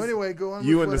 So anyway, go on.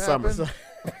 You in the summer.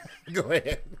 Go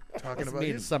ahead. Talking about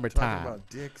me in summertime. Talking about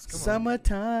dicks. Come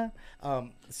summertime.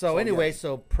 So anyway,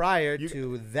 so prior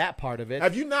to that part of it,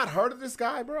 have you not heard of this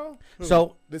guy, bro?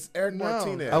 So this Eric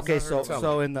Martinez. Okay,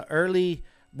 so in the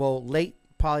late.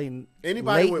 Probably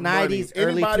anybody late 90s,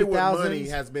 early 2000s. With money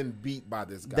has been beat by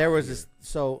this guy. There was this.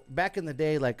 So back in the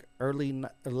day, like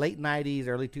late 90s,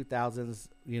 early 2000s,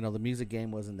 the music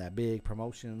game wasn't that big,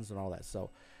 promotions and all that.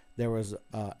 So there was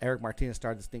Eric Martinez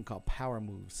started this thing called Power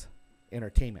Moves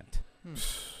Entertainment.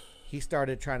 He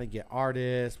started trying to get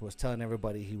artists, was telling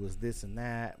everybody he was this and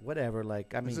that, whatever.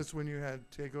 Like, I mean, is this when you had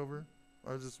Takeover,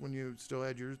 or is this when you still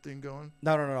had your thing going?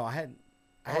 No. I hadn't.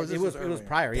 It was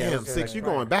prior. Yeah, Damn, 6, you're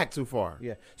going back too far.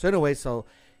 Yeah. So anyway,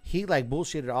 he like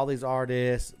bullshitted all these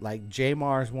artists. Like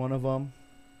J-Mar's one of them.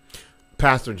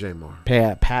 Pastor J-Mar.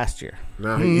 Pastor.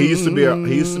 Now he used to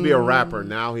be a rapper.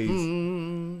 Now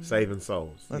he's saving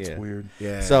souls. That's weird.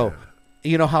 Yeah. So,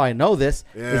 you know how I know this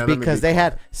is because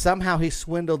somehow he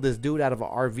swindled this dude out of an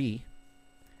RV,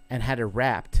 and had it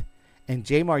wrapped. And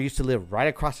J-Mar used to live right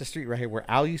across the street, right here where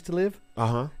Al used to live.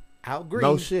 Al Green.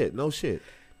 No shit.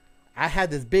 I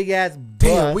had this big ass bus.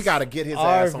 Damn, we got to get his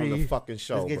ass on the fucking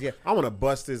show. I want to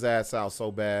bust his ass out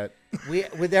so bad. We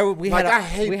had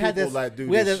this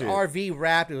RV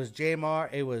wrapped. It was J-Mar.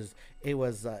 It was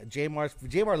J-Mar.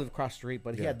 J-Mar lived across the street,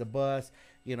 but he had the bus.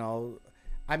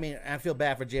 I mean, I feel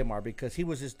bad for Jamar because he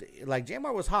was just like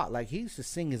Jamar was hot. Like he used to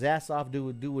sing his ass off, do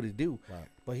what he do. Right.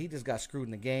 But he just got screwed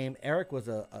in the game. Eric was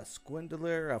a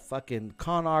swindler, a fucking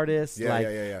con artist.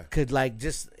 Yeah. Could like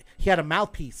just he had a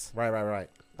mouthpiece. Right.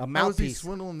 A mouthpiece. How was he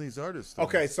swindling these artists? Though?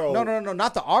 Okay, so no,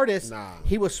 not the artists. Nah.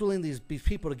 He was swindling these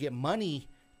people to get money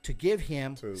to give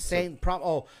him saying,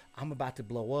 I'm about to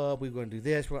blow up. We're going to do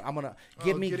this. I'm going to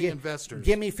give me investors.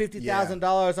 Give me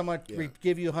 $50,000. I'm going to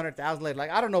give you $100,000 later.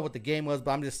 Like I don't know what the game was, but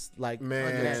I'm just like,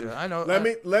 man, I know.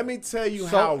 Let me tell you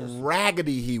how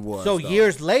raggedy he was. So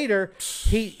years later,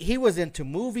 he was into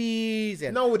movies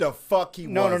and no, the fuck he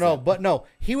was. No,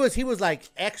 he was like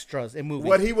extras in movies.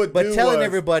 What he would do, telling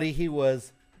everybody he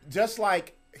was just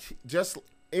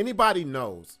anybody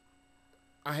knows.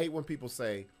 I hate when people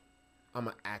say, I'm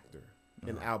an actor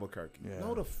in Albuquerque. Yeah.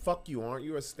 No, the fuck you aren't.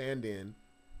 You're a stand-in.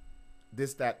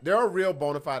 This, that. There are real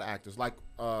bona fide actors, like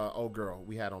old girl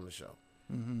we had on the show.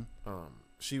 Mm-hmm.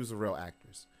 She was a real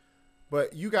actress.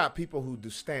 But you got people who do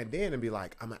stand in and be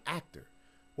like, I'm an actor.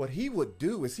 What he would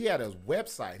do is he had a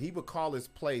website. He would call his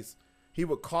place, he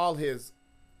would call his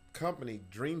company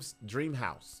Dream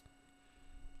House.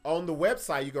 On the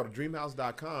website, you go to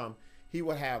dreamhouse.com. He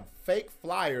would have fake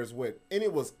flyers and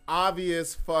it was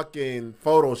obvious fucking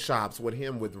photoshops with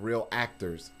him with real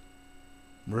actors.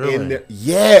 Really?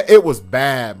 Yeah, it was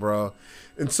bad, bro.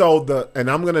 And so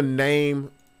I'm gonna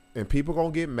name, and people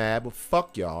gonna get mad, but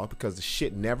fuck y'all because the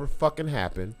shit never fucking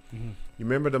happened. Mm-hmm. You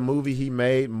remember the movie he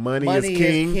made, Money is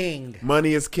King?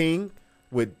 Money is King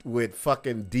with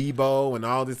fucking Debo and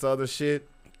all this other shit.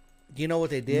 You know what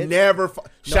they did?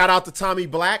 Shout out to Tommy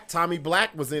Black. Tommy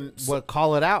Black was in. Well,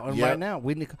 call it out right now.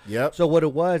 Yep. So what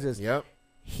it was is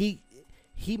he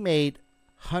made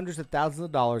hundreds of thousands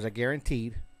of dollars, I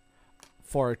guaranteed,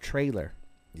 for a trailer.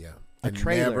 Yeah, a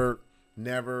trailer.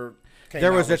 Never.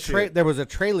 There was a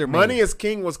trailer. Money is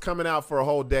King was coming out for a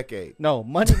whole decade. No,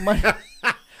 Money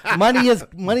is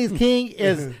King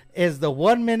is the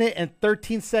 1 minute and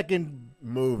 13 second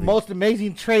movie, most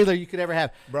amazing trailer you could ever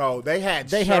have, bro. They had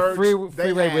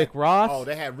Freeway Rick Ross. Oh,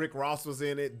 they had Rick Ross was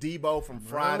in it. Debo from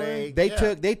Friday. They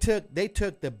took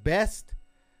the best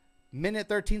minute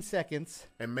 13 seconds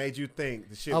and made you think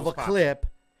the shit of was a clip.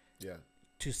 Yeah.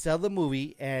 To sell the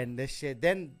movie and this shit.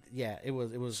 Then it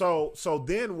was. So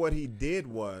then what he did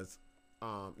was,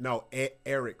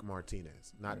 Eric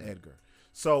Martinez, not Edgar.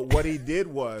 So what he did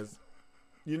was.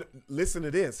 Listen to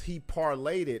this. He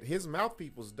parlayed it. His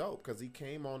mouthpiece was dope because he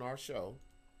came on our show.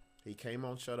 He came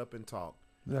on Shut Up and Talk.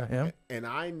 Is that him?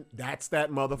 And that's that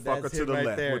motherfucker to the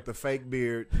left there. With the fake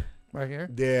beard. Right here?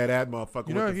 Yeah, that motherfucker.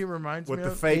 You know what he reminds me of? With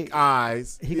the fake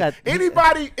eyes.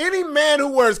 Any man who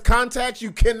wears contacts,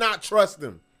 you cannot trust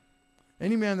him.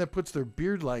 Any man that puts their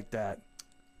beard like that.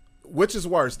 Which is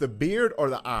worse, the beard or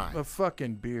the eye? The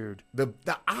fucking beard. The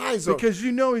eyes are... Because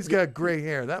you know he's got gray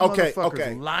hair. That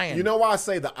motherfucker's lying. You know why I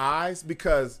say the eyes?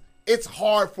 Because it's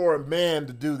hard for a man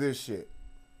to do this shit.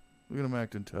 Look at him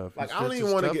acting tough. Like, I don't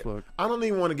even want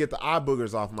to get the eye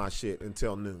boogers off my shit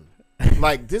until noon.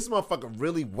 Like, this motherfucker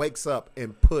really wakes up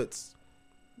and puts...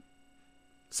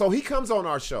 So he comes on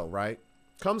our show, right?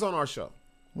 Comes on our show.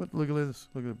 What? Look at this.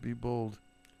 Look at it. Be bold.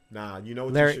 Nah, you know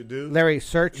what you should do? Larry,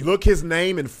 search. Look his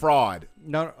name and fraud.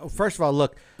 No, first of all,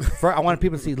 look. I want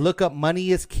people to see. Look up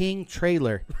Money is King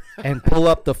trailer and pull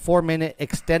up the 4-minute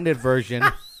extended version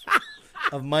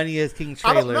of Money is King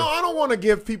trailer. I don't want to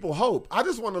give people hope. I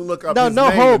just want to look up his no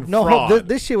name hope. and No fraud. hope.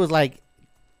 This shit was like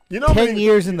 10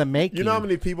 years in the making. You know how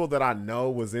many people that I know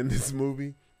was in this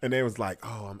movie? And they was like,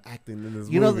 oh, I'm acting in this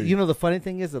movie. You know the funny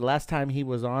thing is the last time he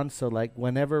was on, so like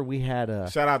whenever we had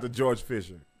a... Shout out to George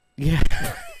Fisher. Yeah.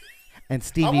 And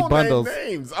Stevie Bundles.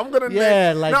 Names. I'm gonna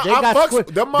name. Like no,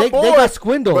 they got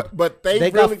swindled. But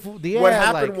they really. What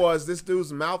happened was this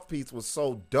dude's mouthpiece was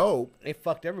so dope. It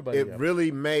fucked everybody. It really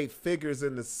made figures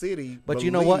in the city. But you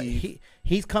know what?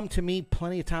 He's come to me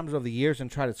plenty of times over the years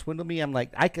and tried to swindle me. I'm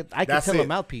like, I could tell a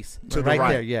mouthpiece to right the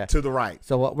right there. Yeah, to the right.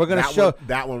 So we're gonna show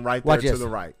that one right there to the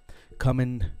right.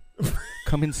 Coming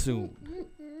soon.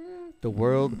 The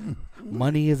world,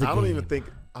 money is a game. I don't even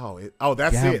think.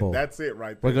 That's Gamble. it. That's it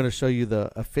right there. We're going to show you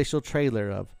the official trailer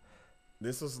of.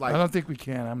 This was like. I don't think we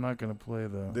can. I'm not going to play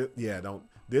don't.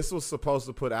 This was supposed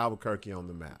to put Albuquerque on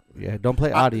the map. Yeah, don't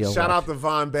play audio. Shout out to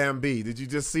Von Bambi. Did you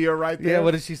just see her right there? Yeah,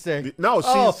 what did she say? No,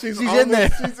 she's in there.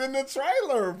 She's in the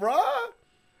trailer, bro.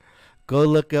 Go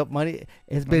look up Money.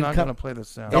 I'm not going to play the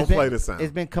sound. Don't play the sound.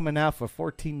 It's been coming out for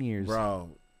 14 years.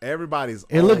 Bro. Everybody's.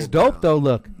 It looks dope now. Though.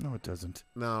 Look. No, it doesn't.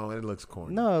 No, it looks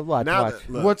corny. No, watch.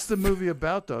 What's the movie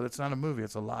about though? That's not a movie.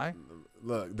 It's a lie.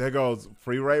 Look, there goes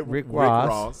Rick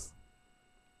Ross.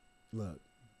 Look,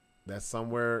 that's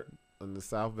somewhere in the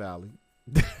South Valley.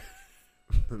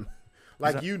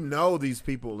 Like you know these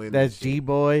people in. That's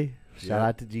G-Boy. Shout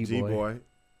out to G-Boy. G-Boy.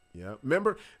 Yeah.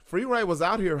 Remember, Freeway was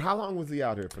out here. How long was he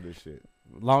out here for this shit?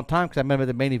 Long time, because I remember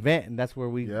the main event, and that's where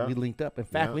we linked up. In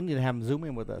fact, we need to have him zoom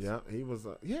in with us. Yeah, he was.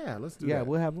 Let's do that. Yeah,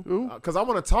 we'll have him. Because I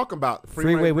want to talk about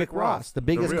Freeway Rick Ross, the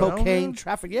biggest cocaine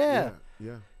traffic. Yeah.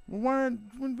 Well,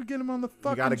 when we get him on the fucking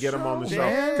show? We got to get him on the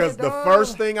show. Because the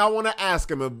first thing I want to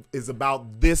ask him is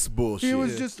about this bullshit. He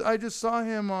was I just saw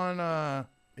him on.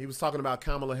 He was talking about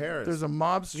Kamala Harris. There's a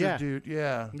mobster dude.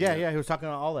 Yeah. He was talking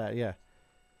about all that. Yeah.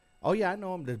 Oh yeah, I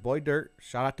know him. There's Boy Dirt.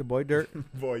 Shout out to Boy Dirt.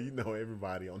 Boy, you know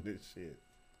everybody on this shit.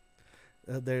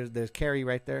 There's Carrie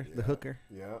right there, the hooker.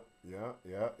 Yeah.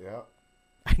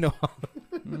 I know.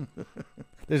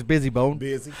 There's Busy Bone.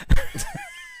 Busy.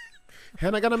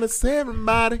 And I gotta miss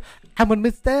everybody. I'm gonna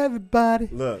miss everybody.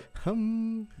 Look. Were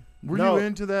you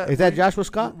into that? Is that Joshua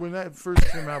Scott? When that first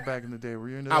came out back in the day, were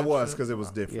you into that? I was, because it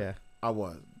was different. Yeah. I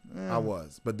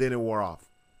was. But then it wore off.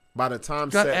 By the time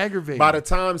aggravated. By the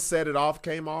time Set It Off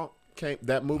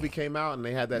that movie came out and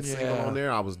they had that single on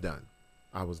there, I was done.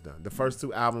 The first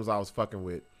two albums I was fucking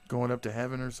with. Going Up to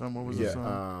Heaven or something. What was the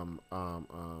song?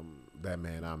 That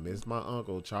man, I miss my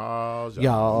Uncle Charles.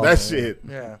 Y'all. That shit.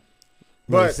 Yeah.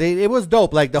 But see, it was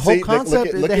dope. Like the whole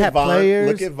concept is they had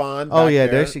players. Look at Vaughn. Oh yeah,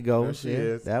 there she goes. There she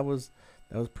is. That was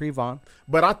pre-Vaughn.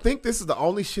 But I think this is the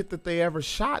only shit that they ever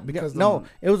shot because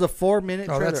it was a 4-minute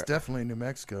trailer. That's definitely New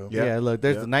Mexico. Yeah, look,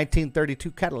 there's the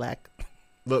 1932 Cadillac.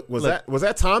 Look, was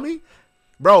that Tommy?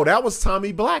 Bro, that was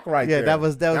Tommy Black right there. Yeah, that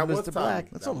was Mr. Black.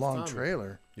 That's a long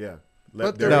trailer. Yeah.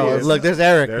 Look, there's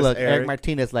Eric. Eric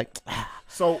Martinez. Like,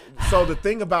 so the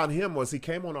thing about him was he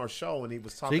came on our show and he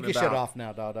was talking about. So you can shut off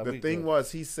now, dog. The thing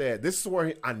was he said this is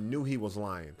where I knew he was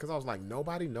lying because I was like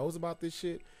nobody knows about this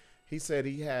shit. He said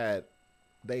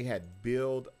they had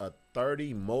built a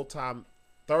 $30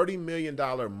 million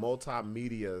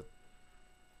multimedia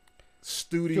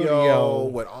studio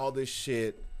with all this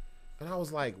shit, and I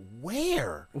was like,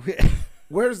 where?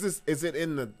 Where's this? Is it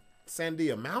in the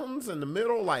Sandia Mountains in the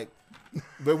middle, like,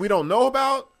 that we don't know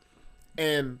about?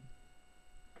 And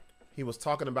he was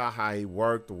talking about how he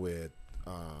worked with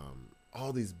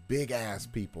all these big ass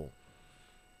people,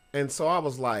 and so I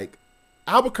was like,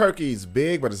 Albuquerque's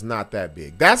big, but it's not that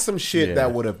big. That's some shit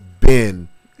that would have been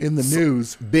in the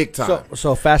news big time.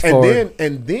 So fast forward,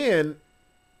 and then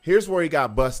here's where he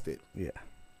got busted. Yeah.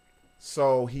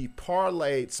 So he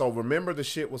parlayed. So remember, the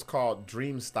shit was called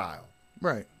Dream Style.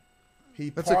 Right.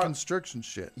 That's a construction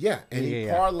shit. Yeah, and he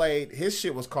parlayed. His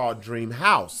shit was called Dream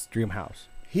House. Dream House.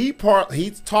 He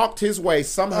talked his way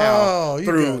somehow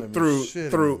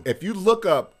through. If you look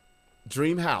up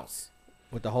Dream House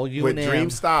with the whole with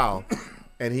Dream Style,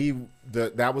 and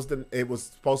it was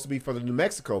supposed to be for the New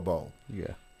Mexico Bowl.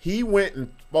 Yeah. He went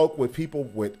and spoke with people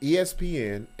with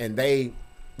ESPN, and they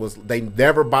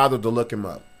never bothered to look him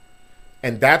up,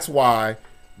 and that's why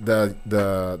the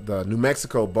New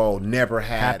Mexico Bowl never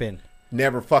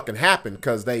fucking happened,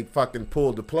 because they fucking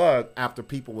pulled the plug after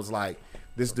people was like,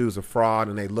 this dude's a fraud,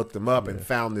 and they looked him up and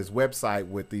found this website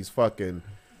with these fucking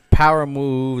power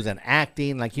moves and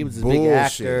acting like he was this big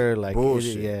actor. Like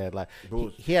bullshit.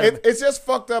 It's just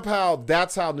fucked up how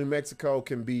that's how New Mexico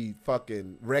can be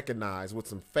fucking recognized with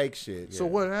some fake shit. So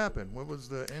what happened? What was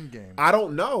the end game? I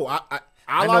don't know.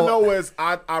 I know is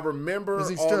I remember. Is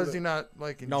he not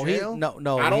like in jail?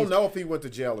 No. I don't know if he went to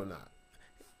jail or not.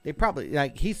 They probably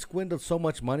he swindled so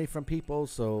much money from people.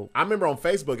 So I remember on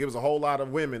Facebook, it was a whole lot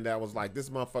of women that was like, "This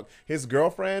motherfucker." His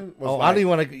girlfriend was. I don't even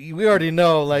want to. We already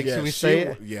know. Like, should we say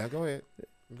it? Yeah, go ahead.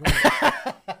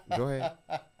 Go ahead.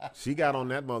 She got on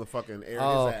that motherfucking air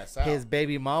his ass out. His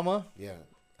baby mama. Yeah.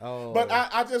 Oh. But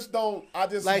I just don't. I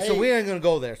just like. Hate, so we ain't gonna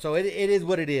go there. So it is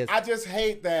what it is. I just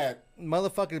hate that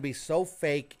motherfucker to be so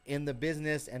fake in the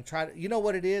business and try to. You know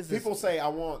what it is? People say I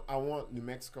want New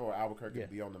Mexico or Albuquerque to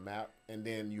be on the map, and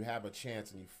then you have a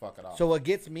chance and you fuck it off. So what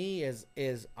gets me is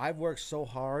I've worked so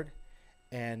hard,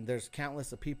 and there's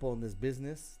countless of people in this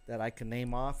business that I can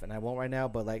name off, and I won't right now.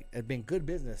 But like, it's been good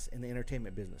business in the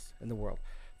entertainment business in the world,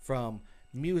 from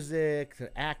music to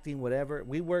acting, whatever.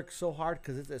 We work so hard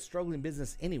because it's a struggling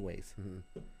business anyways.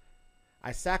 Mm-hmm.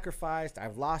 I sacrificed,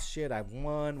 I've lost shit, I've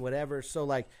won, whatever. So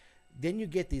like, then you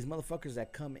get these motherfuckers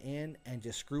that come in and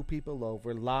just screw people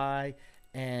over, lie,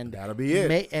 and that'll be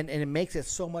it. And it makes it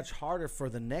so much harder for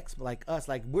the next, like us.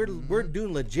 Like we're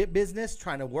doing legit business,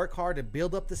 trying to work hard to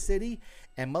build up the city,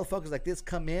 and motherfuckers like this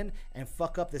come in and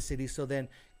fuck up the city. So then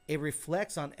it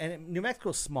reflects on. And New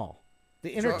Mexico's small.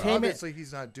 The entertainment. So obviously,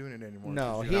 he's not doing it anymore.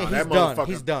 No, he's done.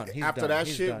 He's done. After that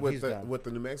shit with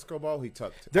the New Mexico Bowl, he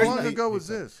took. How long ago was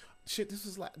this? Shit, this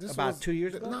was about 2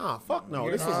 years ago. Nah, fuck no.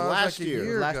 This was last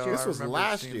year. This was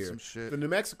last year. The New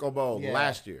Mexico Bowl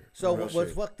last year. So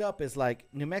what's fucked up is like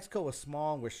New Mexico was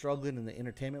small. And we're struggling in the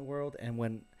entertainment world, and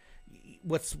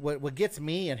what gets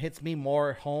me and hits me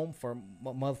more home for a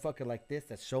motherfucker like this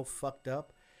that's so fucked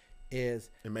up is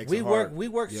we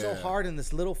work so hard in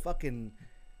this little fucking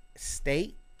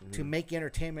state to make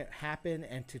entertainment happen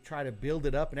and to try to build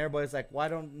it up, and everybody's like, why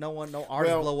don't no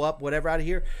artists blow up whatever out of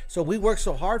here? So we work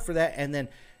so hard for that, and then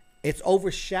it's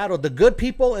overshadowed. The good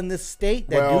people in this state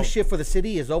that do shit for the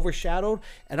city is overshadowed,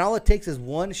 and all it takes is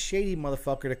one shady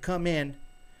motherfucker to come in.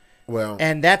 Well,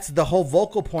 and that's the whole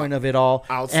vocal point of it all.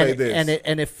 I'll say this,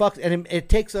 and it fucks, and it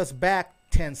takes us back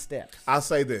 10 steps. I'll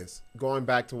say this, going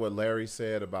back to what Larry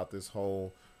said about this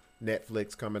whole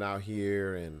Netflix coming out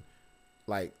here and.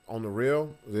 Like, on the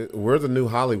real, we're the new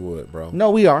Hollywood, bro.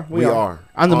 No, we are. We are.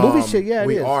 On the movie shit,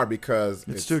 we are because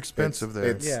it's too expensive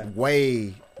there. It's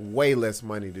way, way less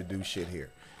money to do shit here.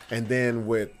 And then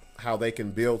with how they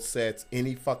can build sets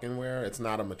any fucking where, it's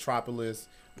not a metropolis.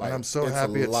 Like, and I'm so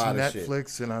happy it's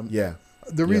Netflix. And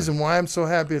the reason why I'm so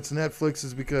happy it's Netflix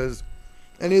is because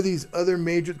any of these other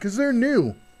major, because they're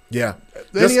new. Yeah.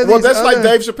 That's like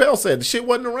Dave Chappelle said. The shit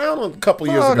wasn't around a couple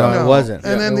years ago. No, it wasn't.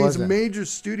 And then these major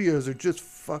studios are just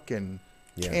fucking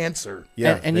cancer.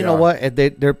 Yeah. And you know what?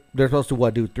 They're supposed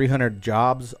to do 300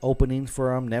 jobs openings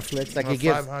for Netflix? Like it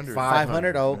gives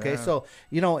 500. Oh, okay. Yeah. So,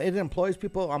 it employs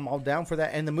people. I'm all down for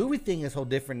that. And the movie thing is so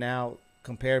different now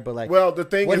compared, but the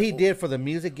thing what he did for the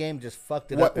music game just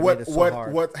fucked it up and made it so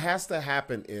hard. What has to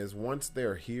happen is once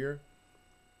they're here,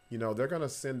 they're going to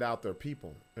send out their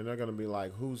people, and they're going to be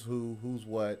like, who's who, who's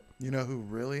what. You know who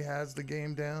really has the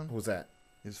game down? Who's that?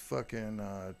 Is fucking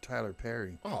Tyler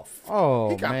Perry. He got the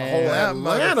whole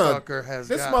Atlanta. Motherfucker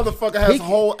has a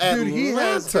whole Atlanta. Dude, he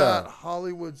has got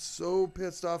Hollywood so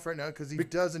pissed off right now because he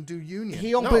doesn't do union.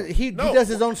 He does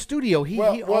his own studio.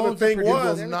 The thing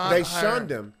was, they shunned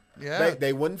him. Yeah.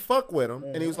 They wouldn't fuck with him.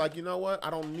 And he was like, you know what? I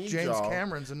don't need James y'all.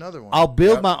 Cameron's another one. I'll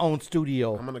build my own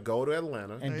studio. I'm going to go to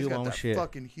Atlanta. And do my own shit.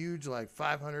 Fucking huge, like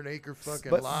 500-acre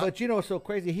fucking lot. But what's so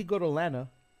crazy? He go to Atlanta.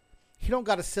 He don't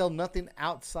got to sell nothing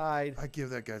outside I give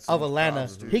that guy some of Atlanta.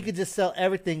 Props, he could just sell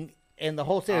everything in the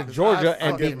whole state of Georgia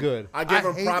and be good. I give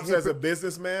him props as a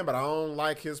businessman, but I don't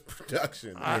like his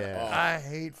production. I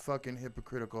hate fucking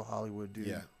hypocritical Hollywood, dude.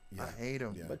 Yeah. I hate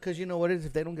him. Yeah. Because you know what it is?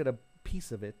 If they don't get a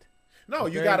piece of it. No,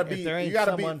 you gotta be.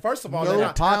 First of all, they're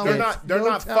not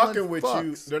fucking with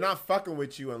you. They're not fucking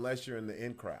with you unless you're in the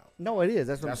in crowd. No, it is.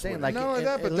 That's what I'm saying. Like,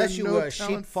 unless you are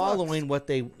sheep following what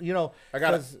they, I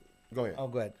gotta go ahead. Oh,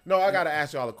 go ahead. No, I gotta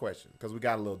ask y'all a question because we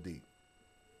got a little deep.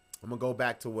 I'm gonna go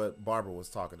back to what Barbara was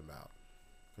talking about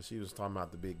because she was talking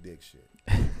about the big dick shit.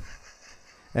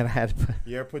 And I had.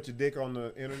 You ever put your dick on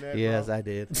the internet? Yes, bro? I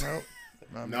did.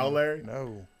 No, Larry.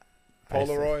 No.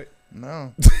 Polaroid.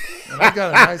 No. And I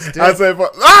got a nice dick. I said,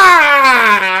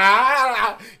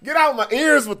 get out of my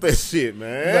ears with this shit,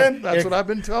 man. That's what I've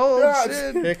been told.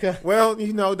 Shit. Well,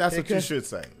 that's what you should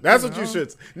say. That's what you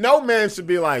should say. No man should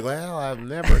be like, well, I've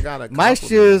never got a compliment. My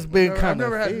shit's been kind of.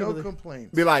 I've never had no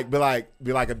complaints. Be like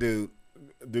a dude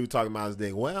talking about his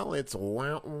dick. Well, it's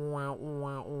wow.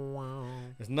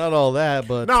 It's not all that,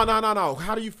 but no.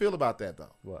 How do you feel about that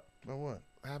though? What? About what?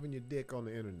 Having your dick on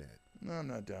the internet. No, I'm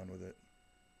not down with it.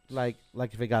 Like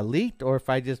if it got leaked, or if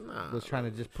I just was trying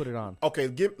to just put it on.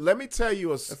 Okay, let me tell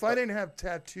you if I didn't have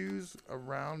tattoos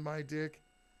around my dick,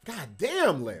 God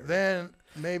damn, Larry. Then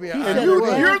maybe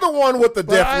you're the one with the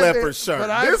Def Leppard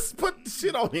shirt. Put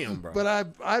shit on him, bro.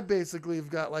 But I basically have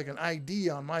got like an ID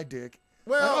on my dick.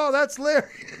 Well, that's Larry.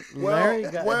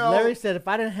 Larry said if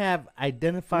I didn't have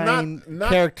identifying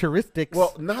characteristics.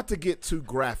 Well, not to get too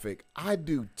graphic, I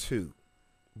do too,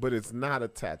 but it's not a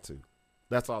tattoo.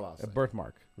 That's all I'll say. A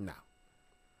birthmark. No.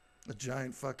 A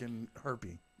giant fucking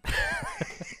herpy.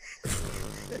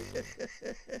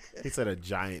 He said a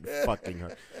giant fucking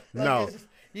herpy. No.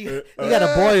 You got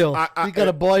a boil. You got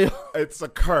a boil. It's a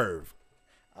curve.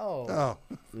 Oh.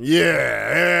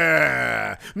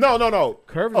 Yeah. No.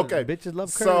 Curves. Okay. Bitches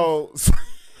love curves. So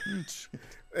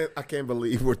I can't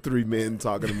believe we're three men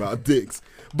talking about dicks.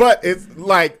 But it's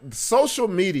like social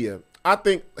media. I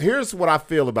think here's what I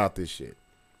feel about this shit.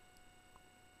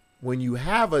 When you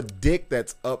have a dick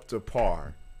that's up to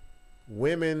par,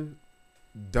 women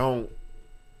don't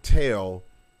tell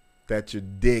that your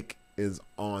dick is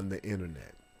on the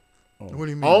internet. What do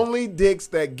you mean? Only dicks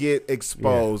that get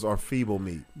exposed are feeble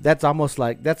meat. That's almost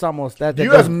that.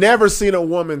 You have never seen a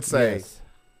woman say,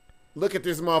 look at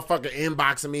this motherfucker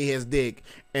inboxing me his dick,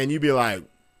 and you be like,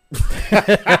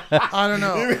 I don't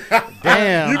know.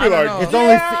 Damn. You be like,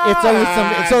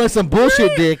 it's only some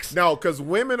bullshit dicks. No, because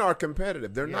women are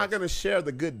competitive. They're not going to share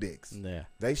the good dicks. Yeah.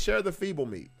 They share the feeble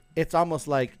meat. It's almost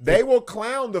like they will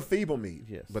clown the feeble meat,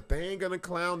 yes, but they ain't gonna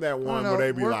clown that one where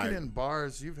they be like. Working in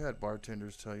bars, you've had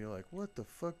bartenders tell you like, "What the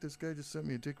fuck? This guy just sent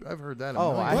me a dick." I've heard that.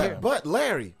 But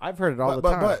Larry, I've heard it all the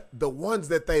time. But the ones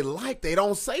that they like, they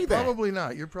don't say that. Probably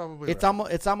not. You're probably. It's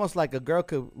almost like a girl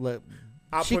could.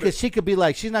 She could be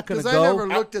like, she's not gonna go. Because I never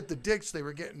looked at the dicks they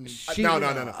were getting.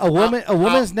 No. A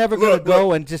woman's never gonna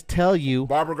go and just tell you.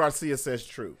 Barbara Garcia says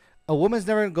true. A woman's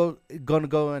never gonna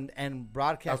go and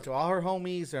broadcast to all her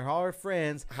homies or all her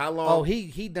friends. How long? Oh,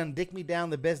 he done dick me down,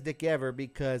 the best dick ever,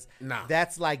 because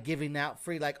that's like giving out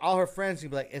free. Like all her friends, she'd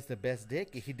be like, it's the best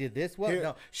dick. He did this. What?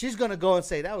 No, she's gonna go and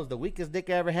say that was the weakest dick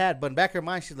I ever had. But in back of her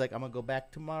mind, she's like, I'm gonna go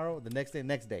back tomorrow, the next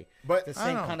day. But it's the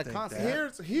same kind of concept.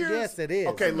 Here's yes, it is.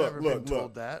 Okay, look.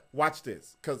 Watch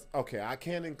this, because I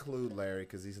can't include Larry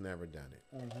because he's never done it.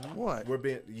 Mm-hmm. What?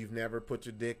 You've never put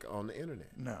your dick on the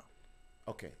internet. No.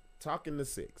 Okay. Talking to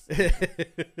six. You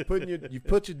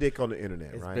put your dick on the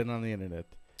internet, right? It's been on the internet.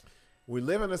 We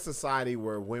live in a society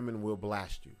where women will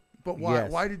blast you. But why?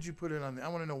 Yes. Why did you put it on I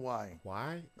want to know why.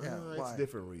 Why? Yeah, why? It's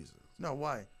different reasons. No,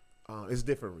 why? It's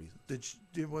different reasons.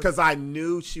 Because I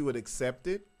knew she would accept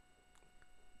it.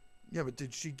 Yeah, but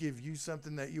did she give you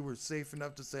something that you were safe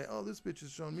enough to say, oh, this bitch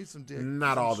is showing me some dick?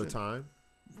 Not all the time.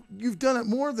 You've done it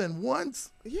more than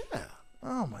once? Yeah.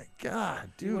 Oh my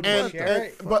God, dude!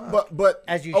 But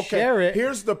as you share it,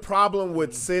 here's the problem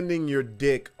with sending your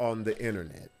dick on the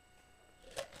internet.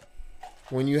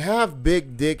 When you have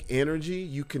big dick energy,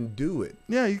 you can do it.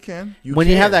 Yeah, you can. You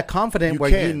have that confidence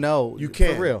where you know you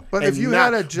can for real. But if you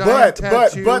had a giant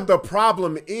tattoo, but the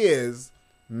problem is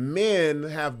men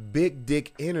have big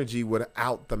dick energy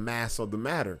without the mass of the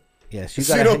matter. Yes, you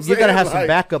gotta have some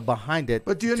backup behind it.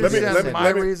 But do you understand my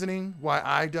reasoning? Why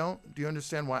I don't? Do you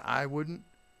understand why I wouldn't?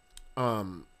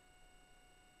 Well,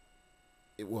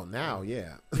 now,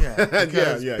 yeah. Yeah,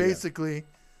 because basically,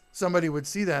 somebody would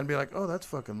see that and be like, "Oh, that's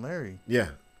fucking Larry."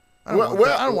 Yeah. I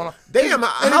don't want to. Damn,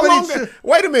 how long?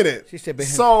 Wait a minute. She said,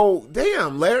 so,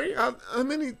 damn, Larry, how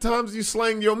many times you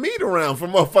slang your meat around for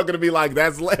motherfucker to be like,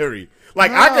 "That's Larry"?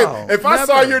 Like, if I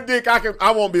saw your dick,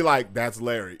 I won't be like, "That's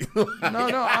Larry." No,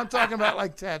 I'm talking about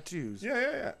like tattoos.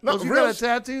 Yeah. No, if you got a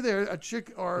tattoo there, a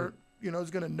chick or is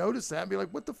gonna notice that and be like,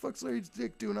 "What the fuck's Larry's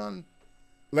dick doing on?"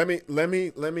 Let me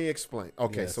explain.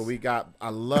 Okay, so I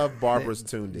love Barbara's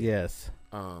tuned in. Yes.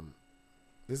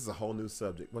 This is a whole new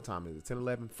subject. What time is it?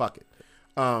 10:11. Fuck it.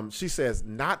 She says,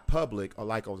 not public or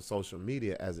like on social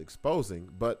media as exposing,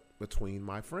 but between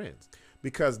my friends.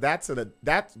 Because that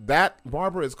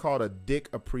Barbara is called a dick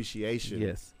appreciation.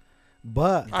 Yes,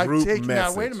 but wait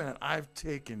a minute. I've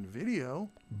taken video.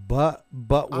 But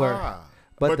where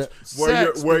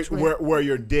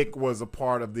your dick was a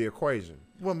part of the equation.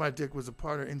 Well, my dick was a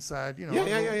part of inside. Yeah.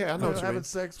 I know having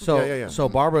sex. So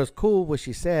Barbara's cool what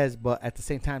she says, but at the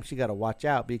same time she got to watch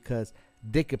out because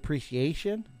dick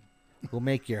appreciation will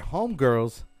make your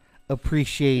homegirls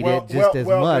appreciate it just as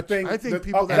much. I think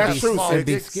people that have small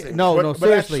dicks. No,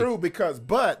 seriously. That's true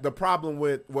but the problem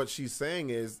with what she's saying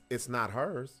is it's not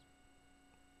hers.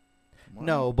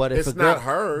 No, but if it's not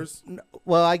hers.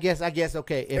 Well, I guess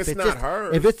okay. If it's not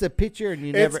hers. If it's a picture and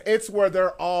it's where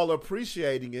they're all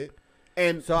appreciating it.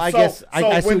 And so I guess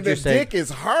I see what you're saying. When the dick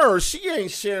is hers, she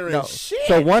ain't sharing shit.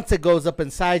 So once it goes up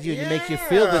inside you and it makes you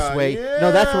feel this way,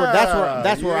 no, that's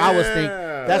where I was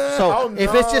thinking.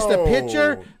 If it's just a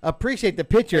picture, appreciate the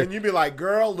picture. And you be like,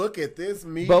 girl, look at this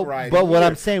meat but here. What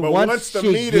I'm saying, once the she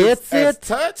meat gets is it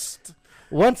touched,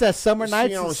 once that summer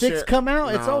nights and 6 come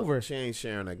out, it's over. She ain't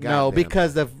sharing a goddamn. No,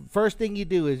 because the first thing you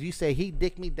do is you say he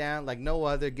dicked me down like no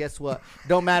other. Guess what?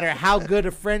 Don't matter how good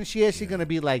a friend she is, she's gonna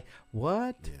be like,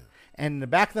 what? Yeah. And in the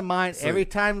back of the mind, every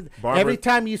time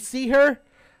you see her,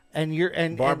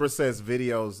 Barbara says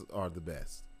videos are the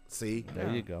best. See, there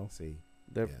you go. See,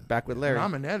 they're back with Larry.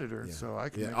 I'm an editor, so I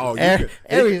can. Oh, he can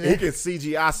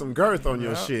CGI some girth on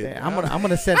your shit. Yeah, I'm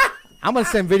gonna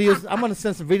send videos. I'm gonna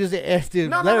send some videos to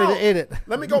Larry to edit.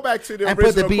 Let me go back to the and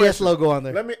original put the BS question. Logo on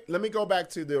there. Let me go back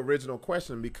to the original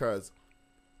question because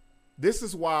this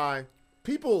is why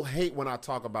people hate when I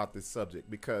talk about this subject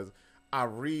because I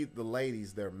read the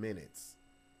ladies their minutes.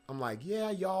 I'm like,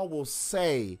 yeah, y'all will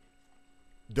say,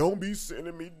 don't be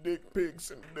sending me dick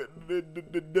pics.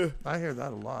 I hear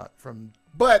that a lot from.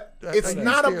 But it's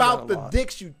not about the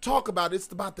dicks you talk about.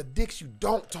 It's about the dicks you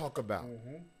don't talk about.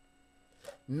 Mm-hmm.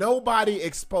 Nobody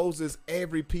exposes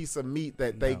every piece of meat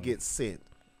that they get sent.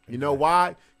 You know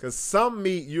why? Because some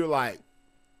meat you're like.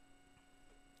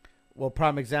 Well,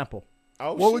 prime example.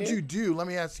 Oh, what would you do? Let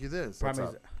me ask you this.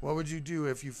 What would you do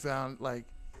if you found, like,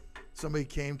 somebody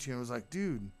came to you and was like,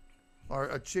 dude, or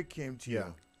a chick came to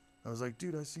you. I was like,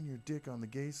 dude, I seen your dick on the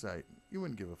gay site. You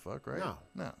wouldn't give a fuck, right?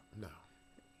 No.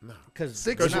 Because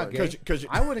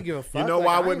I wouldn't give a fuck. You know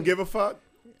why I wouldn't give a fuck?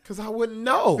 Because I wouldn't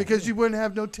know. Because you wouldn't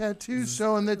have no tattoos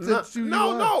showing that.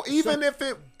 No. Even if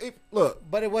it look.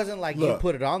 But it wasn't like you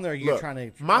put it on there. You're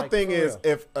trying to. My thing is,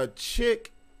 if a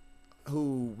chick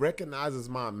who recognizes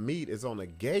my meat is on a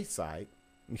gay site,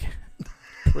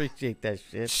 appreciate that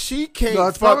shit. She can't. No,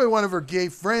 it's probably one of her gay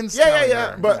friends.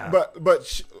 Yeah.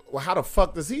 But how the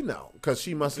fuck does he know? Because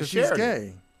she must have shared. She's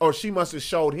gay. Or she must have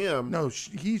showed him. No,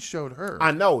 he showed her.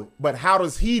 I know, but how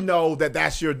does he know that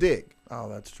that's your dick? Oh,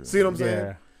 that's true. See what I'm saying?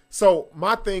 Yeah. So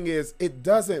my thing is, it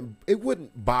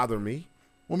wouldn't bother me.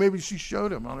 Well, maybe she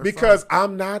showed him on her because phone.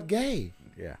 I'm not gay.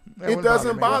 Yeah, it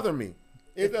doesn't bother me.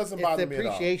 It doesn't bother me at all.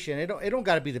 It's appreciation. It don't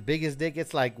got to be the biggest dick.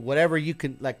 It's like whatever you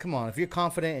can. Like, come on, if you're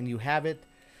confident and you have it.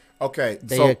 Okay,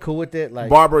 they get cool with it. Like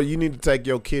Barbara, you need to take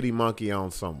your kitty monkey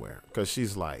on somewhere because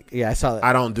she's like, yeah, I saw that.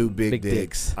 I don't do big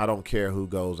dicks. I don't care who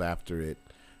goes after it.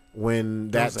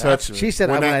 When that touched, she said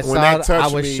when I saw it, I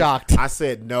was shocked. I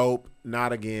said, nope,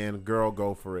 not again. Girl,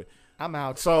 go for it. I'm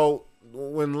out. So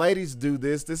when ladies do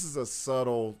this is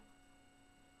subtle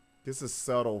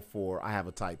for I have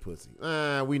a tight pussy.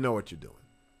 We know what you're doing.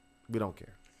 We don't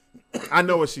care. I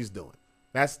know what she's doing.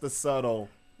 That's the subtle.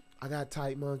 I got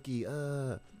tight monkey.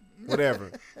 Whatever.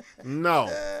 No.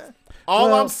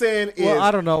 All I'm saying is. Well,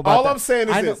 I don't know about all that. I'm saying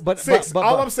is this.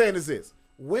 All I'm saying is this.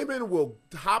 Women will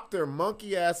hop their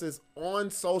monkey asses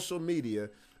on social media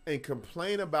and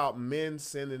complain about men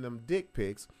sending them dick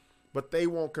pics, but they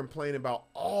won't complain about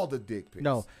all the dick pics.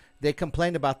 No, they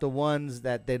complain about the ones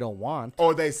that they don't want.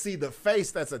 Or they see the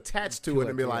face that's attached to it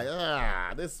and be like,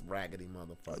 this raggedy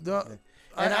motherfucker.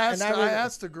 I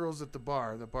asked the girls at the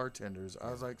bar, the bartenders,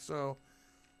 I was like, so,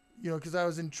 because I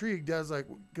was intrigued. I was like,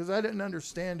 because I didn't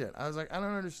understand it. I was like, I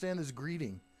don't understand this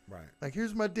greeting. Right. Like,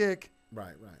 here's my dick.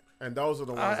 Right. And those are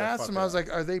the ones I asked them, I was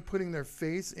like, are they putting their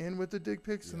face in with the dick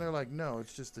pics? Yeah. And they're like, no,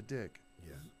 it's just the dick.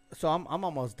 Yeah. So I'm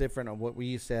almost different on what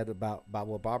you said about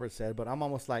what Barbara said, but I'm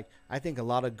almost like, I think a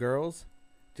lot of girls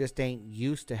just ain't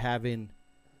used to having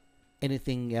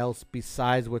anything else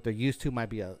besides what they're used to. Might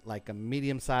be a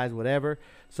medium size, whatever.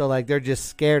 So like they're just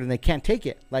scared and they can't take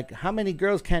it. Like how many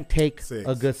girls can't take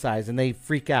a good size and they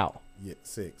freak out? Yeah,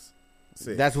 6.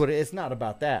 That's what it's not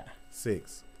about that.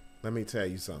 6. Let me tell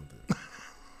you something.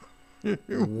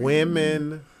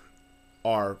 Women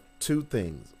are two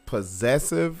things: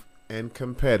 possessive and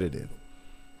competitive.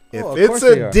 If it's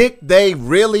a dick they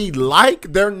really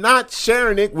like, they're not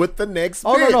sharing it with the next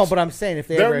bitch. No, but I'm saying if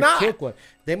they're ever took one,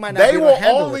 they might not. They will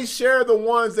only share the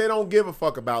ones they don't give a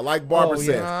fuck about, like Barbara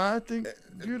said. I think,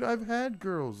 dude, I've had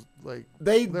girls like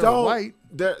they're white.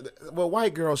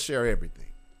 White girls share everything.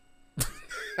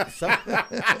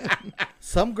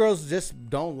 Some girls just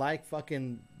don't like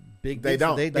fucking big dicks.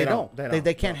 They don't.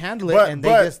 They can't handle it, and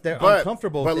they're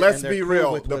uncomfortable. But let's be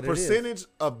real. The percentage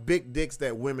of big dicks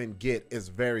that women get is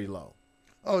very low.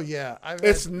 Oh yeah,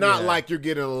 it's not like you're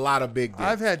getting a lot of big dicks.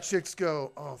 I've had chicks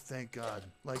go, "Oh, thank God."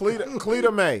 Like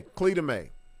Cleta May.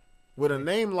 With a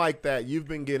name like that, you've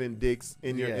been getting dicks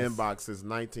in your inbox since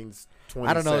 1927.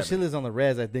 I don't know. She lives on the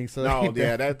res, I think. So no,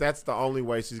 yeah, that's the only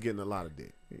way she's getting a lot of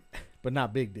dick. But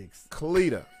not big dicks.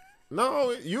 Cleta.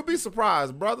 No, you'll be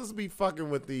surprised. Brothers be fucking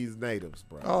with these natives,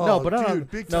 bro. Oh, no, but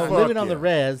living on the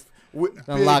res.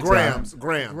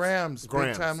 Grams,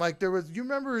 big time. Like there was, you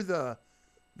remember the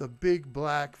big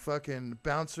black fucking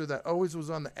bouncer that always was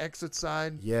on the exit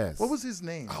side? Yes. What was his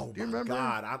name? Oh, do you remember?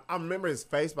 God. I remember his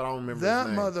face, but I don't remember that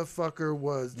his name. That motherfucker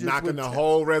was just knocking the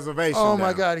whole reservation down.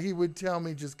 my God. He would tell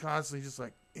me just constantly, just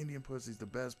like, Indian pussy's the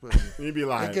best pussy. You'd be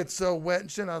like, it gets so wet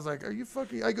and shit. I was like, are you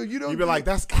fucking? I go, you don't. You'd be like,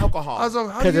 that's alcohol. I was like,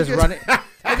 how do you get? Running,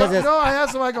 I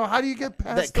asked him, I go, how do you get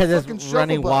past the fucking it's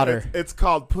running water? It's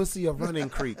called Pussy of Running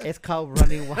Creek. It's called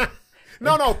running water.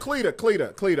 No,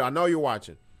 Cleta, I know you're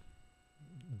watching.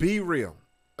 Be real.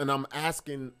 And I'm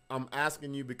asking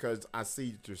you because I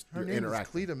see you're interacting. Her name is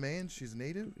Cleta Man. She's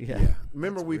native. Yeah.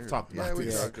 Remember we've talked about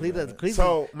this. Cleta.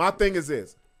 So my thing is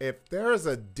this: if there is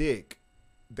a dick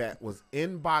that was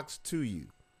inboxed to you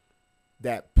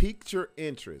that piqued your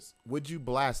interest, would you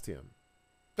blast him?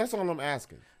 That's all I'm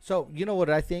asking. So you know what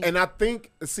I think? And I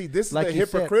think, see, this is the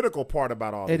hypocritical part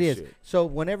about all this shit. So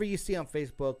whenever you see on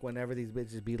Facebook, whenever these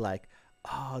bitches be like,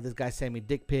 oh, this guy sent me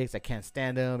dick pics, I can't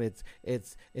stand him,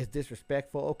 it's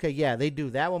disrespectful. Okay, yeah, they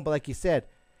do that one, but like you said,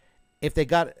 if they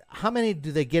got, how many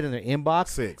do they get in their inbox?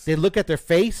 6. They look at their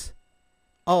face.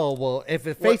 Oh well, if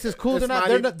the face is cool, they're not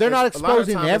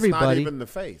exposing everybody. It's not even the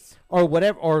face or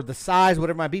whatever, or the size,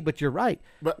 whatever it might be. But you're right.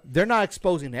 But they're not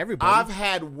exposing everybody. I've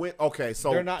had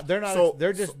so they're not. So,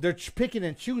 they're picking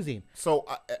and choosing. So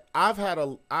I've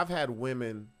had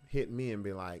women hit me and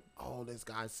be like, "Oh, this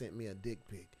guy sent me a dick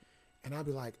pic," and I'd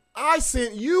be like, "I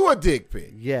sent you a dick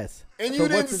pic." Yes. And you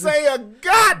didn't say a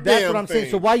goddamn That's what I'm thing.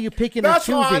 saying. So why are you picking and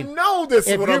choosing? That's why I know this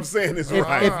is what I'm saying is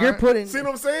right. If you're putting, see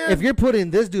what I'm saying? If you're putting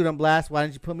this dude on blast, why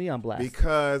didn't you put me on blast?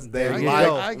 Because they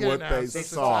like what they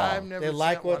saw. They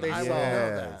like what they saw.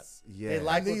 Yes. They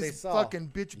like what they saw. Fucking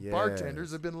bitch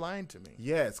bartenders have been lying to me.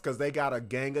 Yes, because they got a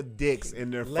gang of dicks in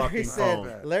their fucking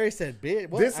phone. Larry said, "Bitch,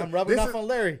 what? I'm rubbing off on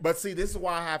Larry." But see, this is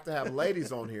why I have to have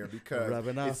ladies on here because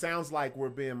it sounds like we're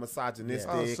being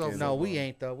misogynistic. No, we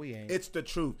ain't though. We ain't. It's the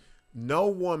truth. No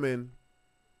woman.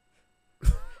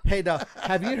 Hey, dog,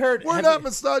 have you heard? We're not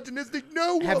misogynistic.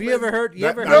 No woman. Have you ever heard?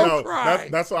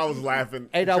 That's why I was laughing.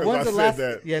 Hey, dog, when's the last?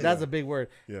 Yeah, that's a big word.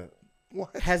 Yeah.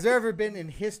 What? Has there ever been in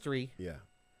history? Yeah.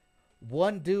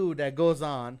 One dude that goes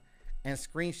on and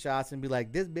screenshots and be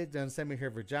like, "This bitch done send me her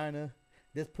vagina.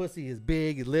 This pussy is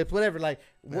big, his lips, whatever." Like,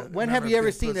 when have you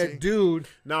ever seen a dude?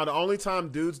 Now, the only time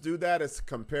dudes do that is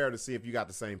compare to see if you got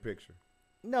the same picture.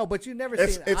 No, but you never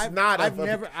seen. It's not a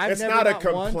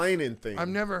complaining thing. I've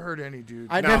never heard any dude.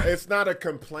 It's not a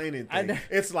complaining thing.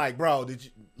 It's like, bro, did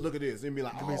you look at this and be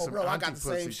like, oh, bro, I got the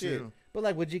same shit. Too. But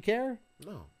like, would you care?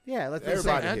 No. Yeah, let's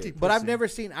everybody. But I've never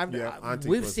seen.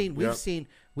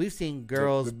 We've seen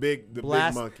girls the big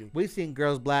blast. Monkey. We've seen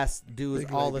girls blast dudes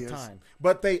all the time.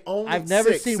 But they only. I've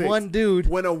never seen one dude.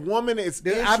 When a woman is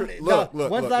look.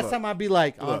 When's the last time I'd be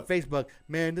like on Facebook,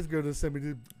 man, this girl just sent me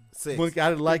this. Monkey, I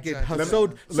didn't like it. So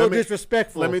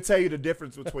disrespectful. Let me tell you the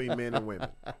difference between men and women.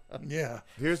 Yeah.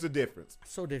 Here's the difference.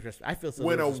 So disrespectful. I feel so.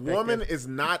 When a woman is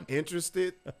not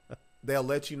interested, they'll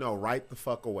let you know right the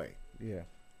fuck away. Yeah.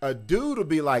 A dude will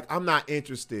be like, I'm not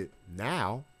interested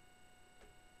now.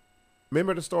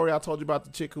 Remember the story I told you about the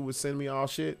chick who would send me all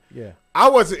shit? Yeah. I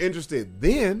wasn't interested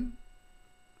then,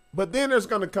 but then there's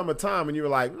going to come a time when you're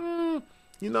like,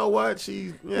 you know what?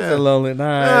 It's a lonely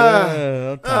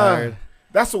night. I'm tired.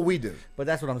 That's what we do. But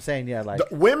that's what I'm saying. Yeah. Like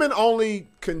women only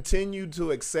continue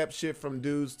to accept shit from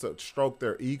dudes to stroke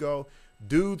their ego.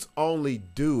 Dudes only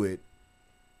do it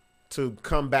to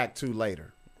come back to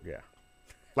later. Yeah.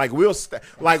 Like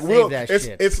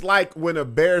it's like when a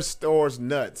bear stores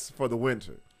nuts for the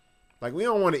winter. Like we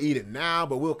don't want to eat it now,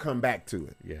 but we'll come back to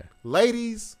it. Yeah.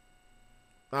 Ladies,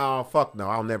 oh fuck no,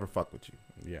 I'll never fuck with you.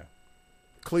 Yeah.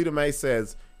 Cleta May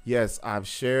says, yes, I've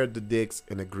shared the dicks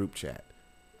in a group chat.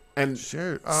 And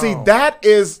see, that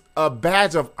is a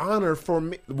badge of honor for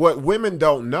me. What women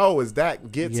don't know is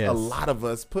that gets a lot of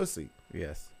us pussy.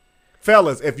 Yes.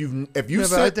 Fellas, if you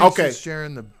said she's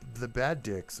sharing the bad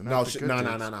dicks. No. She shared.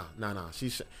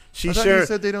 You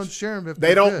said they don't share them. If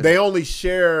they don't. Good. They only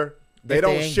share. They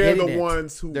don't share the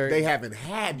ones who they haven't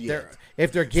had yet.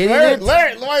 If they're getting it,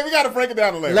 Larry, we got to break it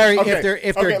down to Larry. Larry,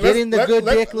 if they're getting the good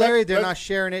dick, Larry, they're not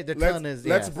sharing it. They're telling us.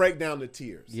 Let's break down the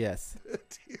tiers. Yes.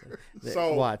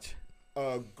 So watch.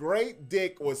 A great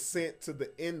dick was sent to the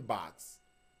inbox,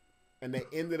 and they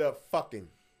ended up fucking.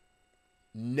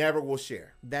 Never will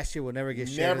share. That shit will never get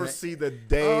shared. Never see the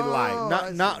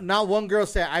daylight. Not one girl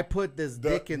said, I put this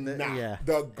dick in the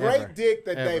the great dick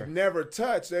that they've never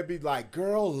touched. They'd be like,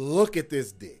 girl, look at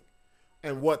this dick.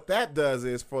 And what that does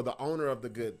is for the owner of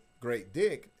the great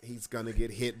dick, he's gonna get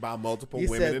hit by multiple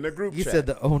women in a group chat. You said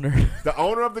the owner. The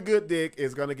owner of the good dick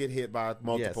is gonna get hit by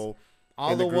multiple. Yes.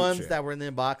 All the ones that were in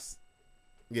the inbox.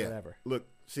 Yeah. Whatever. Look,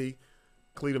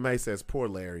 Cleta May says, poor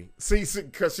Larry. See,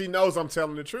 because she knows I'm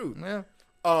telling the truth. Yeah.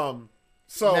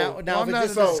 So now I'm not a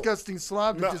disgusting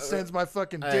slob that just sends my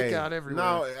fucking dick out everywhere.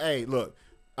 No, hey, look,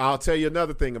 I'll tell you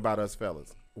another thing about us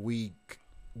fellas.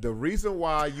 The reason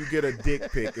why you get a dick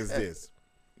pic is this.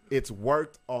 It's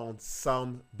worked on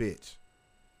some bitch.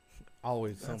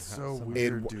 Always. That's so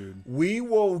weird, dude. We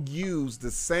will use the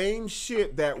same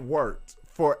shit that worked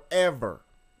forever.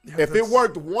 Yeah, if it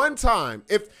worked one time,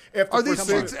 if are these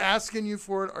chicks asking you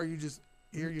for it, or are you just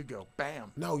here you go,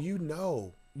 bam? No, you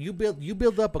know. You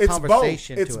build up a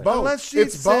conversation to it. Both. Unless she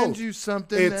sends you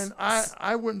something, then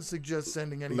I wouldn't suggest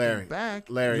sending anything back.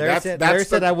 Larry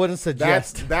said I wouldn't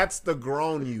suggest. That's the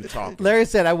grown you talking. Larry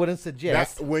said I wouldn't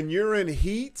suggest. When you're in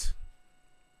heat,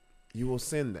 you will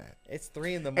send that. It's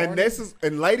 3 a.m.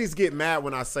 And ladies get mad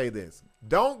when I say this.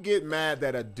 Don't get mad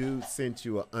that a dude sent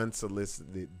you an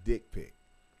unsolicited dick pic.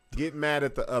 Get mad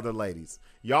at the other ladies.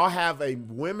 Y'all have a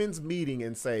women's meeting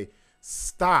and say,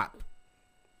 stop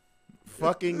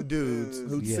fucking dudes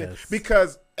who send,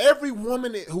 because every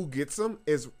woman who gets them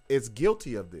is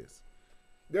guilty of this.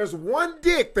 There's one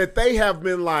dick that they have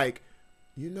been like,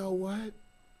 you know what?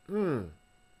 And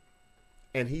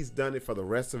he's done it for the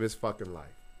rest of his fucking life.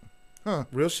 Huh.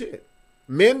 Real shit.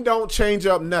 Men don't change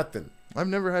up nothing. I've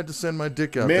never had to send my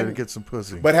dick out there to get some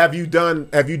pussy. But have you done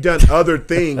other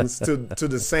things to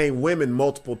the same women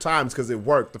multiple times because it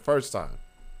worked the first time?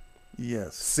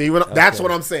 Yes. See that's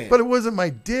what I'm saying. But it wasn't my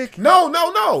dick. No.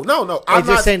 I'm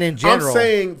just saying in general. I'm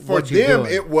saying for them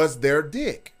it was their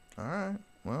dick. All right.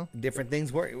 Well, different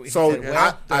things work. So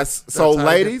that's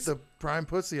ladies, the prime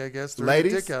pussy, I guess.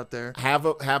 Ladies, dick out there. Have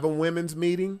a women's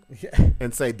meeting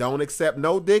and say don't accept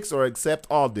no dicks or accept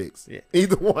all dicks. Yeah.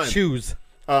 Either one. Choose.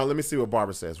 Let me see what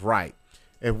Barbara says. Right.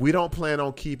 If we don't plan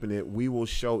on keeping it, we will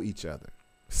show each other.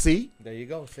 See? There you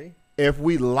go. See? If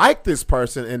we like this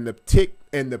person and the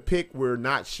pic we're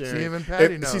not sharing. See, even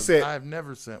Patty knows. She said, I've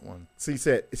never sent one. She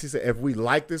said if we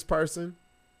like this person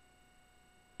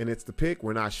and it's the pic,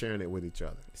 we're not sharing it with each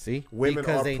other. See? Women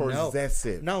because are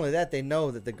possessive. Not only that, they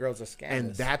know that the girls are scammers.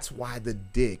 And that's why the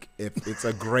dick, if it's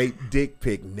a great dick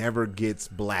pic, never gets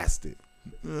blasted.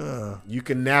 You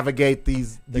can navigate the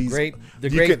great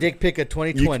dick pic of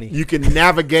 2020. You can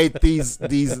navigate these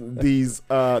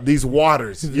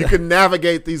waters. You can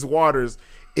navigate these waters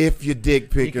if your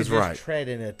dick pic is right. Tread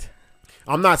in it.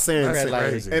 I'm not saying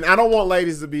crazy. And I don't want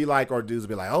ladies to be like, or dudes to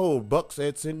be like, oh, Buck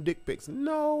said send dick pics.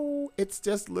 No, it's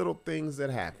just little things that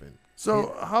happen.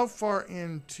 So how far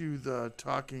into the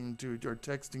talking to or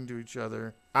texting to each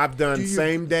other? I've done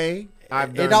same day.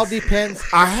 It all depends.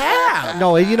 I have.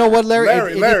 No, you know what,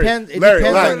 Larry? It depends.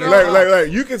 Larry,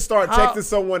 you can start texting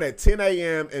someone at 10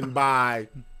 a.m. and by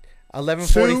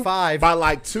 11:45, by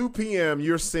like 2 p.m.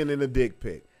 you're sending a dick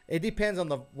pic. It depends on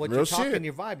what you're talking,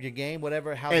 your vibe, your game,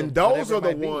 whatever. Those are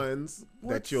the ones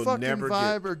that you'll never get. What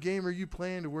fucking vibe or game are you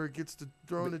playing to where it gets to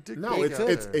throwing a dick pic? No,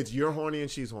 it's you're horny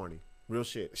and she's horny. Real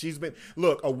shit.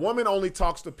 Look, a woman only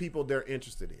talks to people they're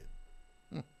interested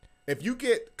in. If you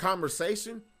get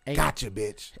conversation, gotcha,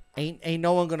 bitch. Ain't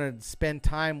no one gonna spend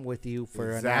time with you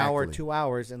for an hour, 2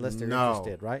 hours unless they're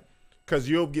interested, right? Because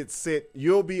you'll get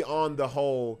you'll be on the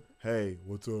whole, hey,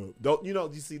 what's up? Do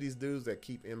you see these dudes that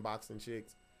keep inboxing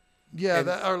chicks? Yeah,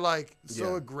 that are like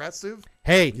so aggressive.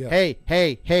 Hey,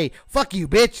 fuck you,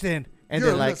 bitch, then. And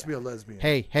You're like, must be a lesbian.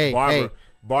 Hey.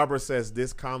 Barbara says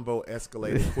this convo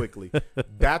escalated quickly.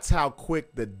 That's how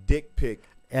quick the dick pic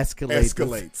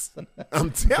escalates. I'm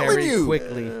telling you.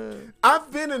 Quickly.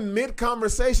 I've been in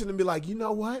mid-conversation and be like, you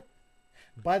know what?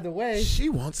 By the way, she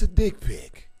wants a dick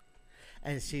pic.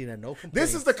 And she had no complaints.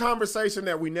 This is the conversation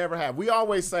that we never have. We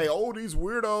always say, oh, these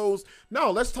weirdos.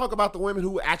 No, let's talk about the women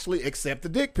who actually accept the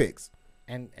dick pics.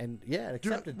 And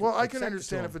accept it. Well, I can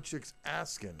understand if a chick's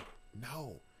asking.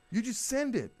 No. You just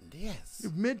send it. Yes.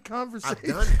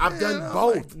 Mid-conversation. I've done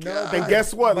both. And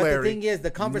guess what, Larry? But the thing is,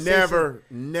 the conversation...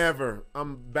 Never.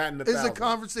 I'm batting the thousand. Is the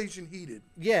conversation heated?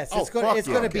 Yes, it's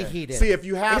going to be heated. See, if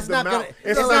you have the mouth...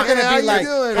 It's not going to be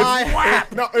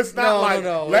like... No, it's not like...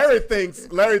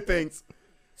 Larry thinks...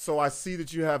 So I see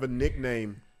that you have a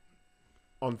nickname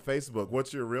on Facebook.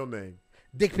 What's your real name?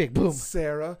 Dick pic, boom.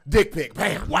 Sarah. Dick pic,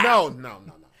 bam. Wow.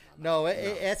 No,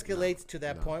 it escalates to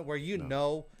that point where it's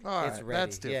ready.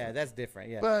 That's different. Yeah, that's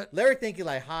different. Yeah. But Larry thinking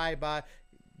like, hi, bye,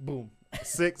 boom.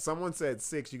 6. Someone said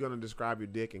 6. You're going to describe your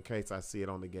dick in case I see it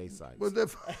on the gay site. Well, the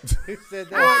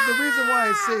reason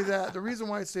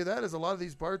why I say that is a lot of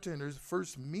these bartenders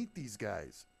first meet these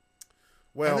guys.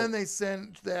 Well, and then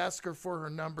they ask her for her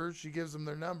number. She gives them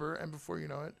their number, and before you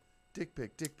know it, dick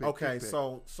pic. Okay,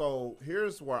 so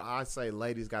here's where I say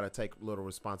ladies got to take a little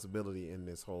responsibility in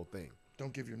this whole thing.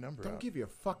 Don't give your number out. Don't give your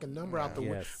fucking number out.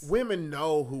 Women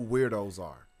know who weirdos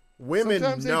are. Women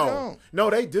Sometimes know. They don't. No,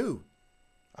 they do.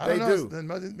 They do. Then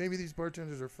maybe these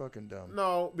bartenders are fucking dumb.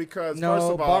 No, because first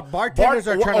of all, bartenders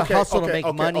are trying to hustle to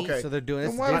make money, so they're doing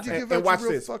this. Then why would you give out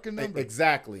your real fucking number?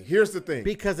 Exactly. Here's the thing.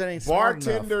 Because it ain't smart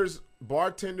enough.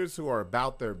 Bartenders who are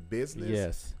about their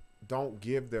business don't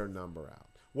give their number out.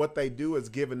 What they do is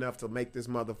give enough to make this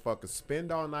motherfucker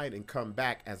spend all night and come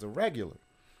back as a regular.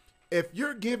 If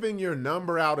you're giving your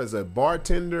number out as a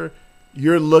bartender,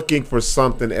 you're looking for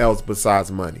something else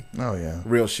besides money. Oh yeah,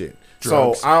 real shit.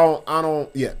 Drugs. So I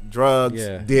don't. Drugs,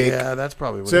 dick. Yeah, that's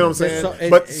probably what. See what I'm saying?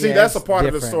 But that's a part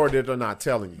of the story that they're not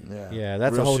telling you. Yeah,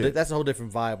 that's a whole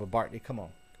different vibe. But Bartley, come on.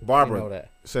 Barbara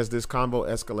says this combo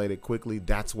escalated quickly.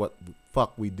 That's what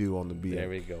fuck we do on the BS. There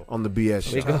we go. On the BS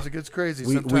show. Sometimes it gets crazy.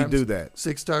 We do that.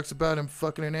 6 talks about him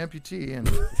fucking an amputee, and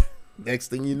next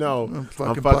thing you know, I'm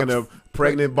fucking a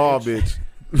pregnant ball bitch.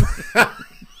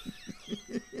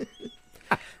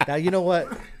 Now you know what?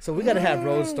 So we gotta have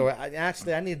road story.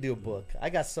 Actually, I need to do a book. I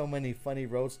got so many funny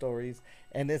road stories,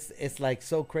 and it's like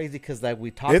so crazy because like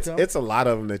we talked. It's a lot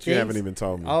of them that you haven't even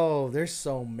told me. Oh, there's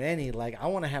so many. Like I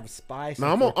want to have Spice.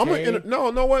 No, I'm gonna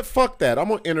no what? Fuck that. I'm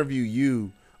gonna interview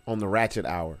you on the Ratchet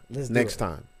Hour next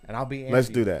time, and I'll be. Let's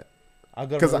do that. I'll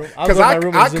go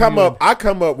to I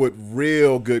come up with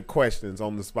real good questions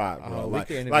on the spot, bro.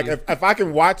 Like if I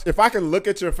can look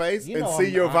at your face and see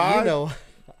your vibe,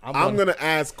 I'm gonna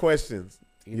ask questions.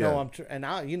 You know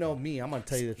you know me. I'm gonna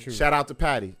tell you the truth. Shout out to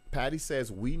Patty. Patty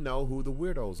says we know who the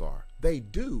weirdos are. They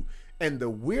do, and the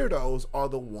weirdos are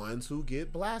the ones who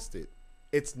get blasted.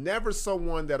 It's never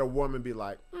someone that a woman be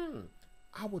like,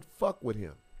 I would fuck with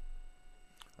him.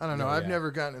 I don't know. I've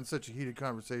never gotten in such a heated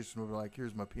conversation where like,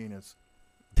 here's my penis.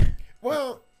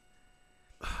 Well,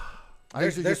 I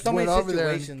usually just went over there.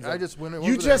 I just went over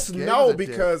there. You just know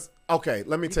because okay,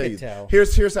 let me tell you.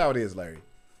 Here's how it is, Larry.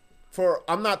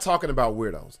 I'm not talking about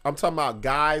weirdos. I'm talking about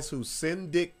guys who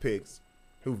send dick pics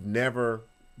who've never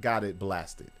got it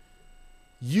blasted.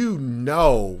 You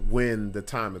know when the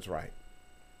time is right.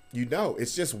 You know,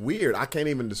 it's just weird. I can't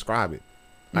even describe it.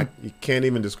 You can't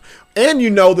even describe. And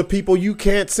you know the people you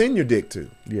can't send your dick to.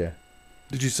 Yeah.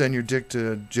 Did you send your dick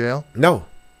to jail? No.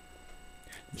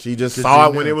 She just saw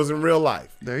it when it was in real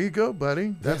life. There you go,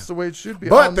 buddy. That's the way it should be.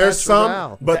 But there's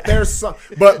some.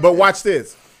 But watch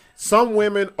this. Some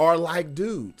women are like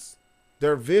dudes.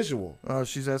 They're visual. Oh,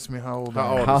 she's asking me how old is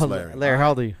Larry? Larry, how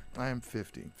old are you? I am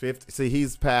 50. 50. See,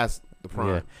 he's past the prime.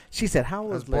 Yeah. She said, how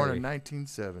old is Larry? I was born in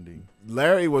 1970.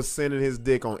 Larry was sending his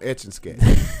dick on Etch and Sketch.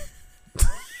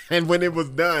 And when it was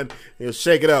done, he'll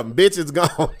shake it up. And bitch, it's gone.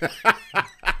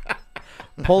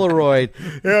 Polaroid.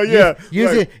 Hell yeah.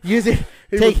 Use it.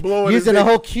 Using the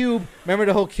whole cube. Remember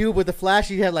the whole cube with the flash?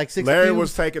 He had like 6 Larry cubes?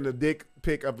 was taking the dick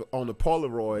pic up on the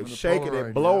Polaroid, shaking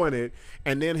it, blowing it,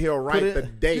 and then he'll write the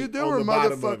date on the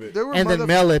bottom of it. And then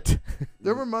mail it.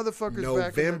 There were motherfuckers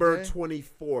November back in the day.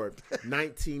 24th,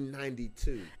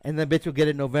 1992. And then bitch will get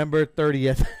it November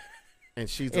 30th. And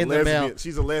she's a lesbian.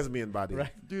 She's a lesbian by then.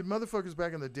 Right. Dude, motherfuckers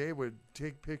back in the day would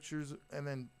take pictures and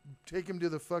then take them to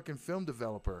the fucking film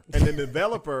developer. And then see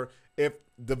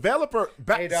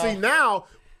now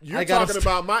you're talking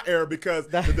about my era because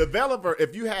the developer,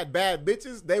 if you had bad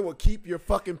bitches, they would keep your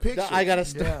fucking pictures.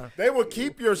 They would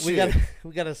keep your shit.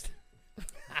 We gotta.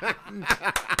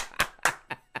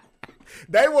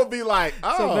 They will be like,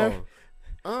 oh,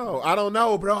 I don't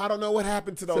know, bro. I don't know what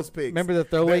happened to those pics. Remember the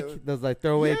throwaway, those like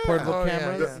throwaway portable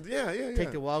cameras? Yeah.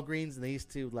 Take the Walgreens and they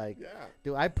used to like,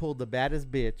 dude, I pulled the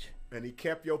baddest bitch. And he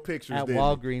kept your pictures at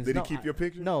Walgreens. Did he keep your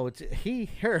pictures? No, it's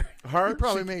her. He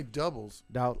probably made doubles.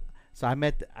 No, so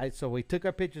so we took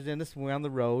our pictures in this when we were on the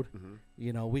road. Mm-hmm.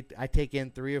 You know, I take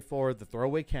in 3 or 4 of the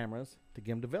throwaway cameras to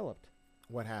get them developed.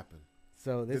 What happened?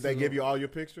 So did they give you all your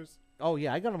pictures? Oh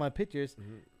yeah, I got all my pictures.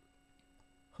 Mm-hmm.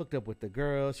 Hooked up with the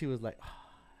girl. She was like,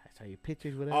 your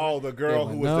pictures, whatever. Oh, the girl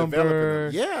who was developing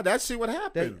them. Yeah, that's what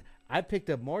happened. I picked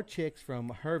up more chicks from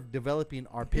her developing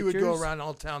our pictures. He would go around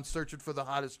all town searching for the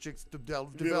hottest chicks to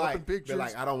developing pictures. They're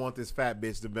like, I don't want this fat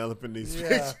bitch developing these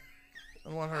pictures. I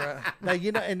want her. Like,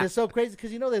 you know, and it's so crazy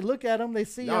because, you know, they look at them, they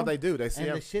see them. No, they do. They see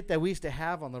them. And the shit that we used to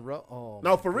have on the road. Oh,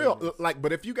 no, for real. Like,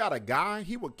 but if you got a guy,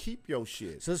 he would keep your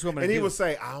shit. So this is what I'm and he would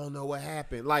say, I don't know what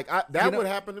happened. Like, that would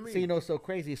happen to me. So, you know, it's so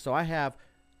crazy. So I have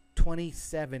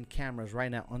 27 cameras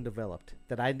right now undeveloped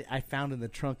that I found in the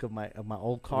trunk of my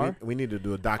old car. We need to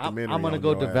do a documentary. I'm gonna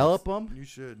go develop them. You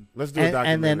should. Let's do a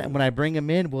documentary. And then when I bring them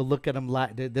in, we'll look at them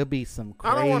like there'll be some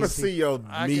crazy. I don't want to see your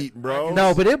meat, bro.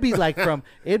 No, but it'd be like from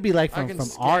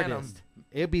artists.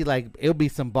 It'll be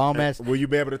some bomb ass. Will you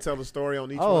be able to tell the story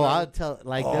on each one? Oh, I'll tell.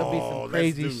 Like there'll be some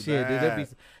crazy shit. Dude,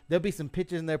 there'll be some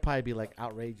pictures in there. Probably be like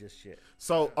outrageous shit.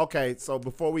 So okay, so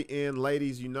before we end,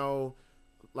 ladies, you know.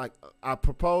 Like I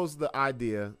proposed the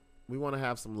idea, we want to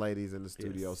have some ladies in the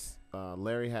studios. Yes.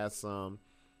 Larry has some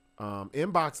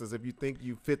inboxes if you think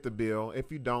you fit the bill.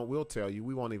 If you don't, we'll tell you.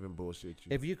 We won't even bullshit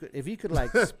you. If you could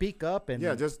like speak up and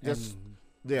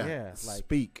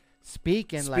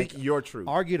speak and like your truth.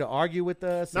 Argue with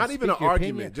us. Not even an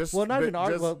argument. Just not even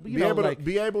argue. Well, be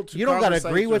able to. You don't gotta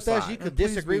agree with us. You could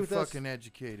disagree with us. Fucking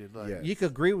educated. Like. Yes. You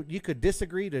could agree. You could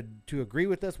disagree to agree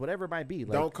with us. Whatever it might be.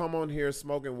 Like, don't come on here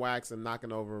smoking wax and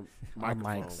knocking over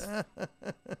microphones.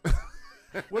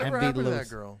 Whatever happened to that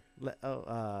girl?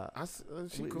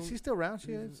 She's still around.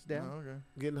 She's down. Oh, okay.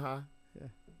 Getting high. Yeah.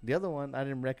 The other one I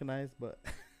didn't recognize, but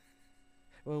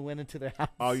we went into their house.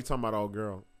 Oh, you talking about old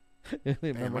girl?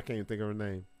 Damn, I can't even think of her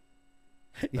name.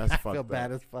 That's I fucked feel up.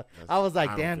 bad as fuck. I was like,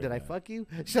 I don't damn, feel did I bad. fuck you?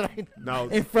 Should I? No,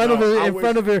 in front of her, I in wish-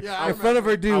 front of her, Yeah, I in front of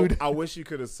her, dude. I wish you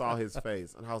could have saw his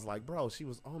face, and I was like, bro, she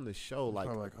was on the show like,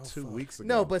 I'm like, oh, 2 fuck. weeks ago.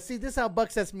 No, but see, this is how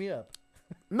Buck sets me up.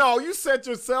 No, you set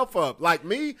yourself up. Like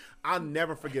me, I'll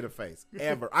never forget a face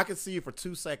ever. I can see you for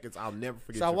 2 seconds. I'll never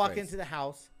forget. So I your walk face. into the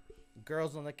house,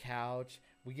 girls on the couch.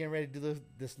 We getting ready to do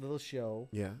this little show.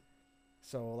 Yeah.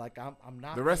 So like I'm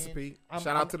knocking. The recipe. Shout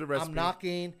out to the recipe. I'm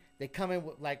knocking. They come in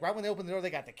with, like right when they open the door,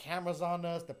 they got the cameras on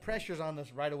us. The pressure's on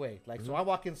us right away. Like so, I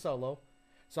walk in solo.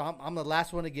 So I'm the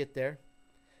last one to get there.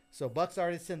 So Buck's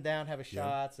already sitting down, having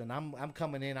shots, and I'm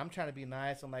coming in. I'm trying to be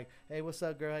nice. I'm like, hey, what's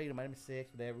up, girl? How you doing? My name is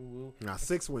Six. Whatever. Woo. Now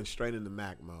 6 went straight into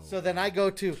Mac mode. So then I go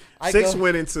to 6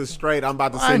 went into straight. I'm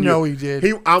about to send I know you. he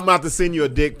did. I'm about to send you a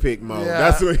dick pic mode. Yeah,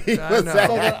 That's what he I was know. at.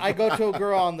 So then I go to a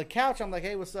girl on the couch. I'm like,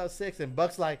 hey, what's up, Six? And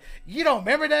Buck's like, you don't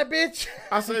remember that bitch?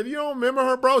 I said, you don't remember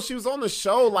her, bro? She was on the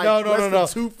show like No. less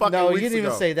than 2 fucking no, weeks you didn't ago.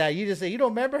 even say that. You just say, you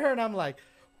don't remember her? And I'm like,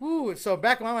 ooh. So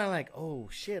back in my mind, I'm like, oh,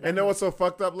 shit. And then what's so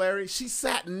fucked up, Larry? She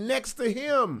sat next to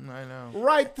him. I know.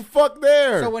 Right the fuck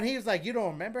there. So when he was like, you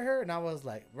don't remember her? And I was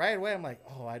like, right away, I'm like,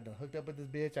 oh, I done hooked up with this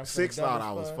bitch. I'm 6 feeling dumb thought as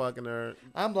I was fuck. fucking her.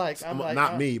 I'm like,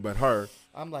 Not me, but her.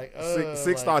 I'm like, 6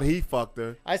 like, thought he fucked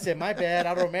her. I said, my bad.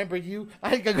 I don't remember you.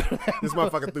 I ain't gonna go to that This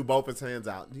motherfucker threw both his hands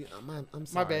out. Yeah, I'm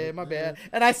sorry. My bad.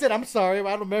 And I said, I'm sorry. I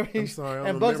don't remember you. I'm sorry, I don't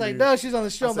And Buck's like, remember you. no, she's on the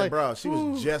show. I I'm said, like, bro, she was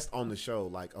ooh. just on the show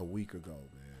like a week ago,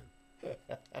 man.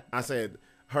 I said,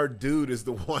 her dude is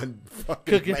the one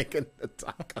fucking Cooking. making the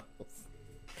tacos.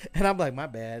 And I'm like, my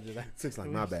bad. Did I 6 like,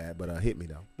 my bad, but hit me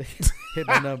though. hit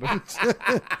my number?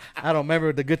 I don't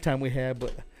remember the good time we had,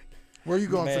 but Where are you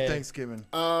going Man. for Thanksgiving?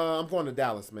 I'm going to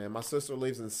Dallas, man. My sister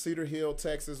lives in Cedar Hill,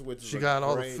 Texas, which She is got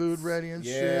all the great- food ready and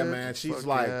yeah, shit? man. She's Fuck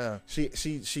like, yeah. she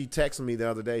texted me the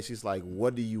other day. She's like,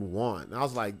 "What do you want?" And I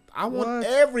was like, "I want What?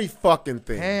 every fucking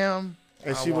thing." Ham.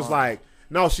 And I she was want- like,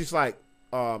 "No." She's like,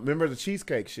 "Remember the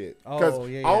cheesecake shit?" Oh,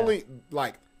 yeah, I yeah. only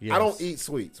like Yes. I don't eat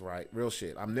sweets, right? Real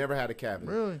shit. I've never had a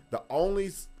cabinet. Really? The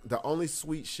only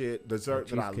sweet shit dessert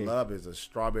that I cheesecake. love is a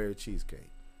strawberry cheesecake.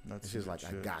 That's And she's good like, "I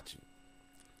shit. got you."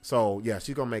 So yeah,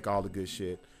 she's gonna make all the good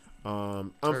shit.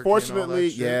 and all Unfortunately,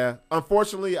 that shit? yeah.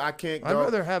 Unfortunately, I can't I'd go.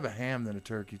 rather have a ham than a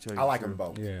turkey. Tell you I like the them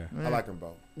truth. both. yeah. I like them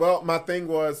both. Well, my thing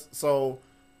was, so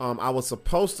I was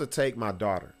supposed to take my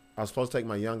daughter. I was supposed to take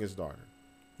my youngest daughter.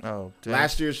 Oh, damn.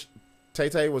 Last year,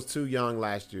 Tay was too young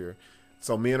last year.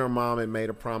 So me and her mom had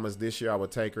made a promise this year I would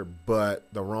take her, but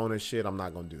the Rona shit, I'm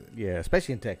not going to do it. Yeah,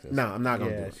 especially in Texas. No, I'm not going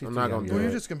to Yeah, do it. she's I'm too not young going to to do Well, it.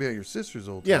 you're just gonna be at your sister's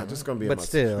old Yeah, time, just going to be But at my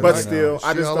still, But you still, know.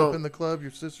 I She just all don't. up in the club,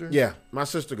 your sister? Yeah, my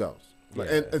sister goes.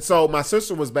 Yeah. And so my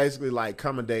sister was basically like,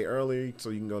 come a day early so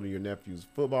you can go to your nephew's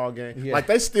football game. Yeah. Like,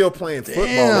 they still playing football.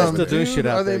 Damn, over Still there. doing dude. shit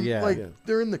out Are they there, yeah. like Yeah.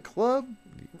 they're in the club?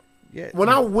 Yeah. When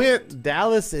I went,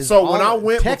 Dallas is So when all- I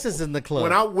went Texas in the club.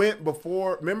 when I went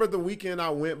before, remember the weekend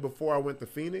I went before I went to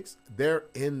Phoenix? They're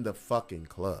in the fucking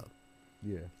club.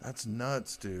 yeah. That's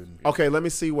nuts, dude. Okay, let me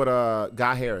see what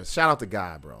Guy Harris. Shout out to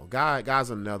Guy, bro. Guy's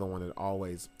another one that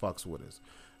always fucks with us.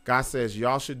 Guy says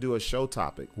y'all should do a show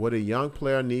topic. What a young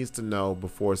player needs to know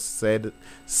before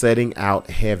setting out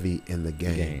heavy in the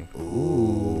game.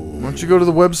 Why don't you go to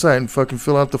the website and fucking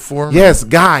fill out the form? Yes,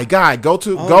 Guy, go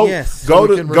to yes. So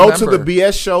we can go to the remember.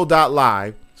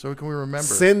 bsshow.live. So can we remember?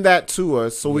 Send that to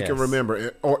us so we can Yes.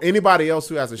 remember, or anybody else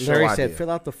who has a show Larry idea. said,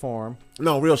 fill out the form.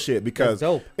 No, real shit, because That's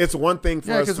dope. it's one thing for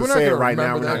Yeah, us 'cause to we're not say it gonna right now.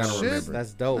 We're remember not that going to shit. remember.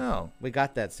 That's dope. No. We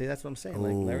got that. See, that's what I'm saying.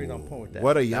 Like Larry's on point with that.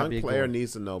 What a That'd young be player good.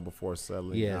 needs to know before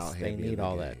settling Yes, out. they heavy in need the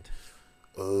all game.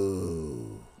 that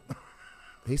Ooh.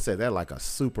 He said that like a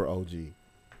super OG.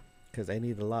 because they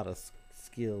need a lot of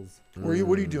skills. What are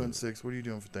you doing, Six? What are you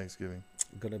doing for Thanksgiving?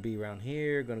 Gonna be around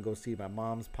here. Gonna go see my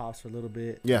mom's pops for a little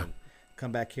bit. Yeah. and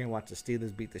come back here and watch the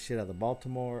Steelers beat the shit out of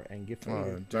Baltimore and get from Oh,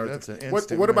 here. dude, that's an What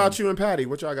instant What win. about you and Patty?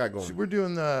 What y'all got So going? we're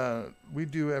doing we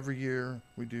do every year.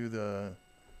 We do the,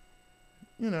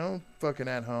 fucking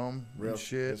at home Real and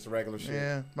shit. Just regular shit.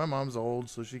 Yeah, my mom's old,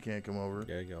 so she can't come over.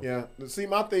 There you go. Yeah. See,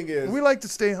 my thing is, We like to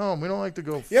stay home. We don't like to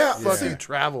go Yeah, fucking see,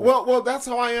 travel. well, that's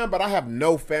how I am. But I have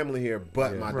no family here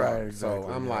but Yeah. my Right, dog. exactly, So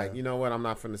I'm yeah. like, you know what? I'm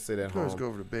not finna sit at You can always home. go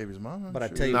over to baby's mom. But I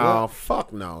Sure. tell you No, what.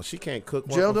 fuck no. She can't cook.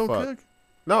 one Jail for don't fuck. cook.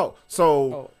 No.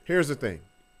 So Oh. here's the thing.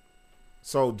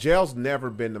 So Jail's never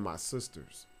been to my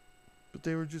sister's. But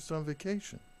they were just on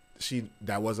vacation.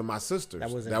 That wasn't my sister's. That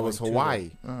wasn't That was going to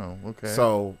Hawaii. Oh, okay.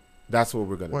 So that's what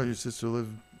we're gonna. What, do. your sister live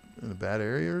in a bad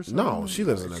area or something? No, she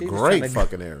lives in a She was great trying to-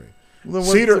 fucking area. Well,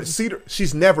 then what's Cedar.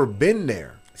 She's never been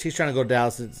there. She's trying to go to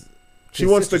Dallas. She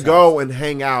wants to go and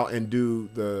hang out and do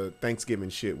the Thanksgiving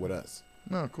shit with us.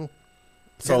 No, cool.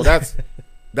 So that's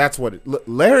That's what it. Look,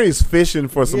 Larry's fishing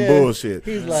for some bullshit.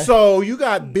 He's like, so you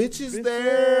got bitches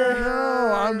there?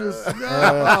 No, I'm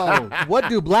just. What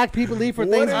do black people eat for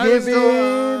Thanksgiving?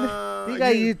 You got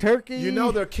to eat turkey. You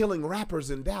know they're killing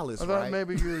rappers in Dallas, I thought right?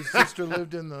 maybe your sister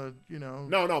lived in the,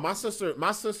 No. My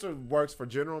sister works for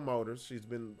General Motors.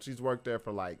 She's worked there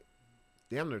for like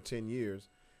damn near 10 years,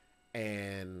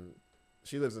 and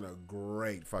she lives in a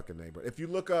great fucking neighborhood. If you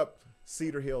look up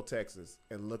Cedar Hill, Texas,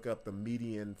 and look up the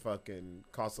median fucking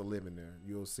cost of living there,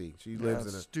 you'll see she lives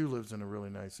in a. Stu lives in a really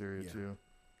nice area too.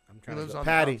 I'm trying to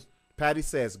go. Patty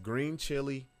says green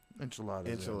chili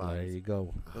enchiladas. There you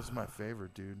go. Those are my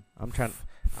favorite, dude. I'm trying.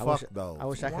 Fuck those. I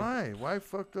wish I could. Why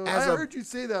fuck those? I heard you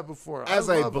say that before. As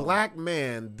a black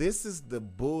man, this is the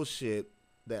bullshit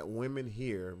that women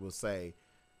here will say.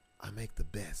 I make the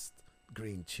best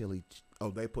green chili. Oh,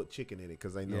 they put chicken in it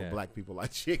because they know black people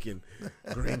like chicken.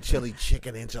 Green chili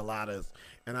chicken enchiladas.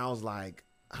 And I was like,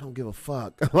 I don't give a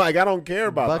fuck. Like, I don't care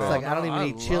about Buck's that. like, I don't even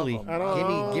eat chili. I don't give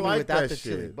me like without that the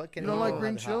shit. chili. Buck You don't like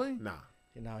green chili? Nah.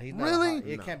 No, he's not really.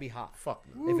 It can't be hot. Fuck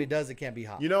no. If it does, it can't be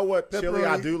hot. You know what chili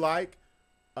I Pepperoni. do like?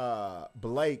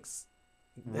 Blake's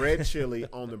red chili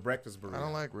on the breakfast burrito. I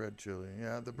don't like red chili.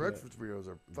 Yeah, the breakfast burritos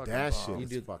are fucking That bomb.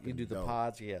 shit. You do the dope.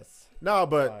 pods, yes. No,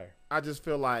 but Fire. I just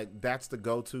feel like that's the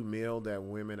go-to meal that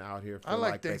women out here feel I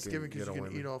like like Thanksgiving because because you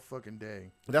can eat all fucking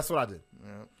day. That's what I did.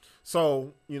 Yeah.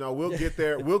 So, we'll get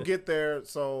there. We'll get there.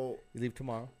 So You leave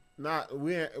tomorrow.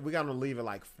 we got to leave at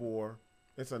like 4.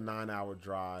 It's a 9-hour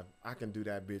drive. I can do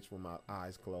that bitch with my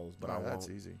eyes closed, but I won't. That's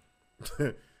easy.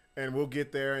 And we'll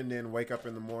get there and then wake up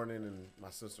in the morning and my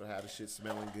sister had the shit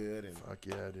smelling good. And Fuck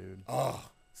yeah, dude. oh,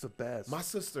 It's the best. my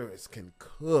sister can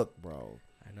cook, bro.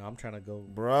 I know. I'm trying to go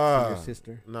Bruh. see your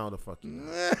sister. No, the fuck you.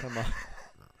 Come on.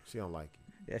 No, she don't like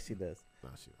you. Yeah, she does. No,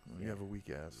 she don't. You have a weak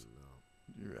ass.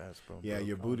 Your ass bone. Yeah,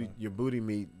 broke. your booty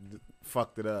meat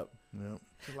fucked it up. Yep.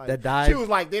 Like, That dive. she was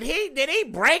like, did he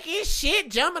break his shit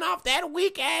jumping off that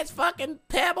weak ass fucking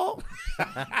pebble?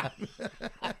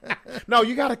 No,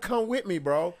 you gotta come with me,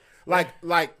 bro.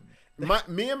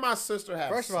 Me and my sister have.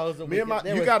 First of all, it was a me and my,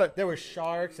 weekend. you gotta. There were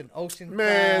sharks and ocean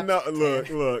Man, no, crabs.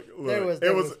 look.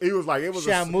 He was like, it was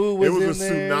Shamu a was in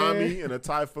there. tsunami and a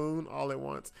typhoon all at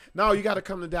once. No, you got to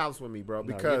come to Dallas with me, bro,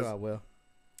 because I will.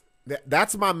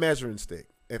 that's my measuring stick.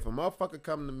 If a motherfucker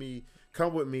come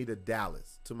with me to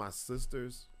Dallas to my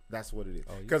sisters, that's what it is.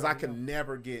 Because I can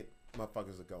never get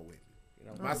motherfuckers to go with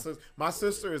me. My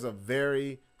sister is a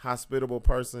very hospitable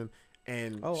person,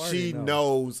 and she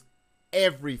knows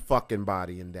every fucking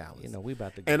body in Dallas. We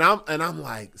about to go. And I'm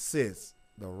like, sis,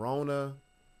 the Rona.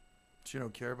 She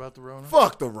don't care about the Rona?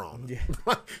 Fuck the Rona. Yeah.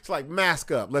 It's like,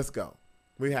 mask up. Let's go.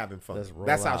 We having fun. Let's roll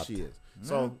That's how out. she is.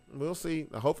 So we'll see.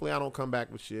 Hopefully I don't come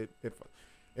back with shit.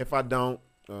 If I don't,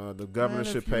 the government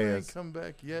should pay you us. Ain't come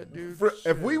back yet, dude.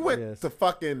 If we went to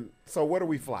fucking, so where do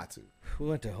we fly to? We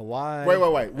went to Hawaii.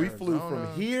 Wait. We flew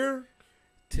from here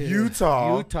to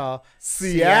Utah,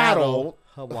 Seattle,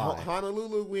 Hawaii.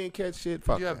 Honolulu. We ain't catch shit.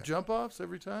 Fuck Did you have that. jump offs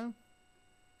every time?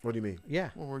 What do you mean?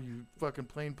 Yeah. Or were you fucking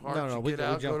plane parked? No, you we get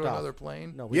out, go jumped to off. another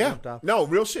plane? No, we Yeah. jumped off. No,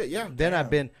 real shit. Yeah. Then I've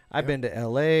been to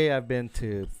LA, I've been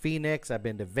to Phoenix, I've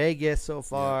been to Vegas so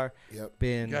far. Yep.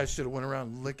 Been You guys should have went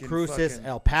around licking Cruces, fucking,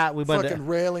 El Paso. We went fucking to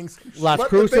railings. Las But the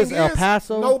Cruces, thing El is,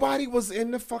 Paso. Nobody was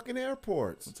in the fucking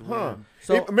airports. That's Huh. weird.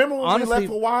 So, Remember when honestly, we left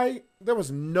Hawaii? There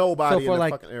was nobody So in the for,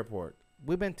 fucking airport.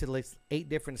 We've been to like 8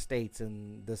 different states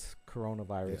in this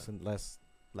coronavirus in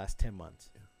last 10 months.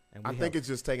 And I think it's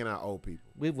just taking out old people.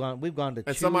 we've gone to And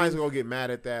choose. somebody's going to get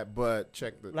mad at that, but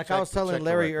check the Like check I was the- telling check the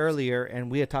Larry records. earlier, and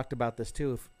we had talked about this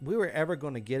too. If we were ever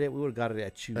going to get it, we would have got it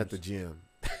at Choose. At the gym.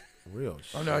 Real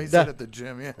shit. Oh, no, he said at the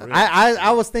gym, yeah.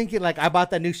 I was thinking, like, I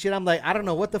bought that new shit. I'm like, I don't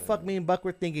know what the fuck me and Buck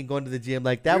were thinking going to the gym.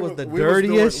 Like, that was the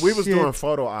dirtiest We was shit. doing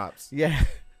photo ops. Yeah.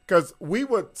 Because we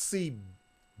would see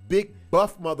big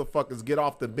buff motherfuckers get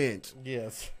off the bench.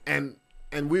 Yes. And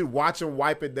we'd watch them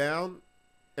wipe it down.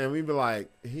 And we'd be like,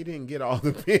 he didn't get all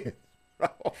the bench.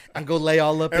 And go lay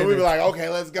all up And in we'd it. be like, okay,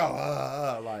 let's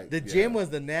go. The gym was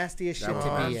the nastiest shit That to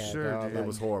was- be I'm at. sure, dog. dude. It Like,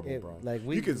 was horrible, bro. Like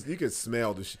you could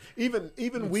smell the shit.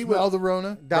 Even we Smell would the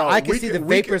Rona? dog, No, I could we see could- the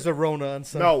we vapors of Rona and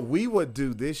stuff. No, we would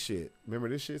do this shit. Remember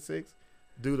this shit, Six?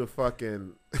 Do the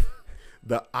fucking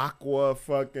the aqua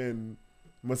fucking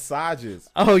massages.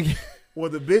 Oh yeah. Well,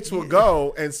 the bitch will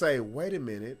go and say, "Wait a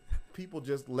minute, people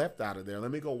just left out of there.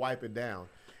 Let me go wipe it down."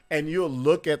 And you'll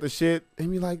look at the shit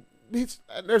and be like, "Bitch,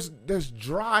 there's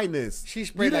dryness." She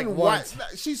sprayed You like didn't once.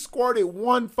 She squirted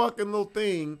one fucking little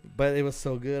thing. But it was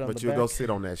so good on But the you'll back. go sit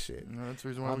on that shit. No, that's the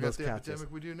reason why On we got those the couches.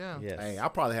 epidemic we do now. Yes. Hey, I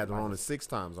probably had the Rona 6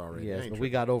 times already. Yes, I ain't but we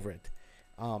tripping. got over it.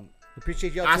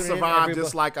 Appreciate y'all I tuning in. survived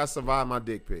just like I survived my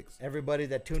dick pics. Everybody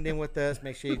that tuned in with us,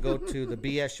 make sure you go to the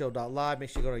bsshow.live. Make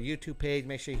sure you go to our YouTube page.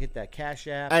 Make sure you hit that Cash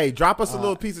App. Hey, drop us a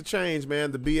little piece of change,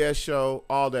 man. The BS Show,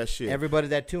 all that shit. Everybody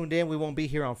that tuned in, we won't be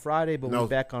here on Friday, but we'll be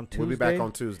back on Tuesday. We'll be back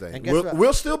on Tuesday. And guess what?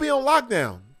 We'll still be on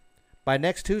lockdown. By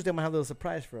next Tuesday, I'm going to have a little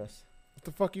surprise for us. What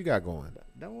the fuck you got going?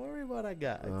 Don't worry what I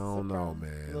got. I don't know,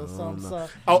 man.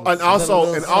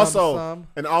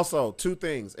 And also, two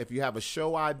things. If you have a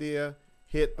show idea,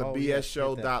 hit the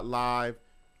bsshow.live.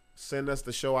 Send us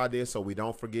the show idea so we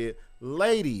don't forget.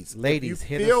 Ladies, if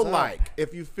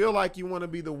you feel like you want to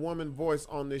be the woman voice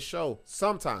on this show,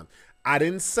 sometime. I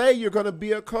didn't say you're going to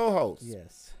be a co-host.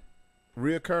 Yes.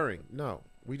 Reoccurring. No.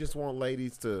 We just want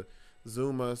ladies to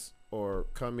Zoom us or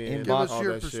come in. Give us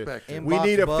your perspective. We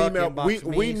need a female.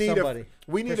 We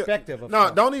need perspective.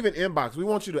 Don't even inbox. We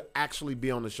want you to actually be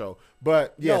on the show.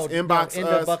 But yes, inbox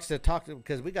us. To talk to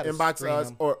because we got to inbox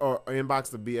us or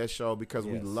inbox the BS Show because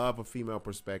we love a female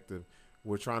perspective.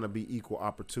 We're trying to be equal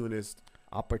opportunists.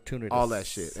 All that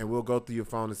shit. And we'll go through your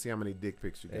phone and see how many dick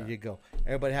pics you got. There you go.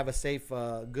 Everybody have a safe,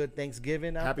 good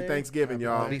Thanksgiving out there. Happy Thanksgiving,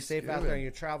 y'all. Be safe out there in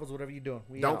your travels, whatever you're doing.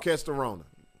 Don't catch the Rona.